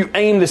you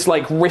aim this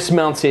like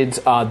wrist-mounted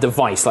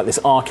device, like this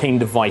arcane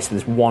device with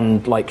this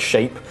one like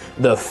shape.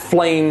 The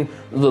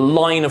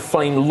line of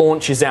flame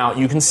launches out.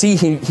 You can see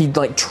he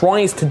like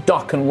tries to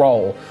duck and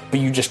roll, but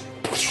you just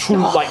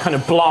like kind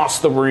of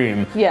blast the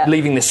room, Yeah.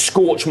 leaving this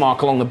scorch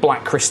mark along the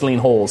black crystalline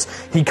halls.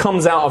 He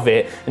comes out of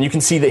it, and you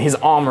can see that his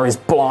armor is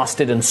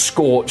blasted and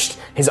scorched.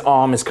 His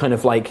arm is kind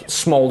of like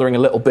smoldering a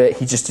little bit.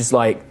 He just is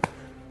like,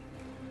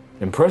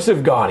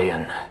 impressive,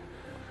 Guardian.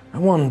 I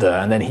wonder.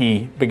 And then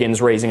he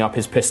begins raising up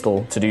his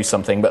pistol to do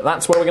something. But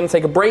that's where we're going to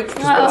take a break.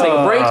 'Cause we're going to take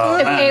a break.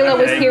 If Ayla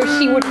was here,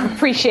 she would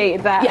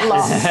appreciate that a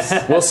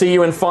lot. We'll see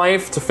you in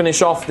 5 to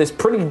finish off this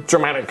pretty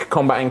dramatic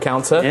combat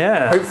encounter.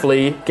 Yeah.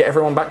 Hopefully get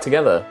everyone back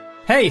together.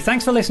 Hey,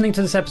 thanks for listening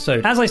to this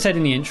episode. As I said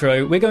in the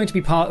intro, we're going to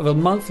be part of a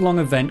month-long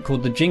event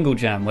called the Jingle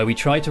Jam, where we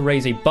try to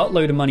raise a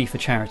buttload of money for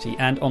charity,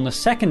 and on the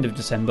 2nd of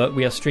December,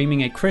 we are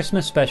streaming a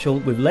Christmas special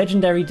with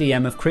legendary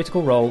DM of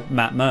Critical Role,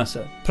 Matt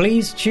Mercer.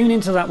 Please tune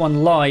into that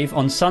one live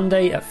on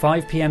Sunday at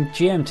 5 PM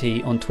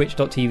GMT on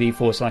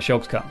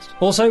twitch.tv/Yogscast.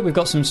 Also, we've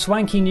got some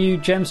swanky new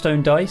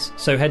gemstone dice,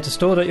 so head to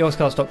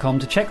store.yogscast.com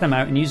to check them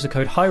out and use the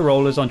code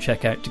HIGHROLLERS on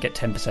checkout to get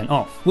 10%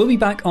 off. We'll be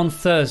back on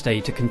Thursday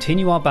to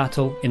continue our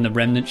battle in the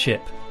Remnant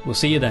ship. We'll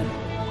see you then.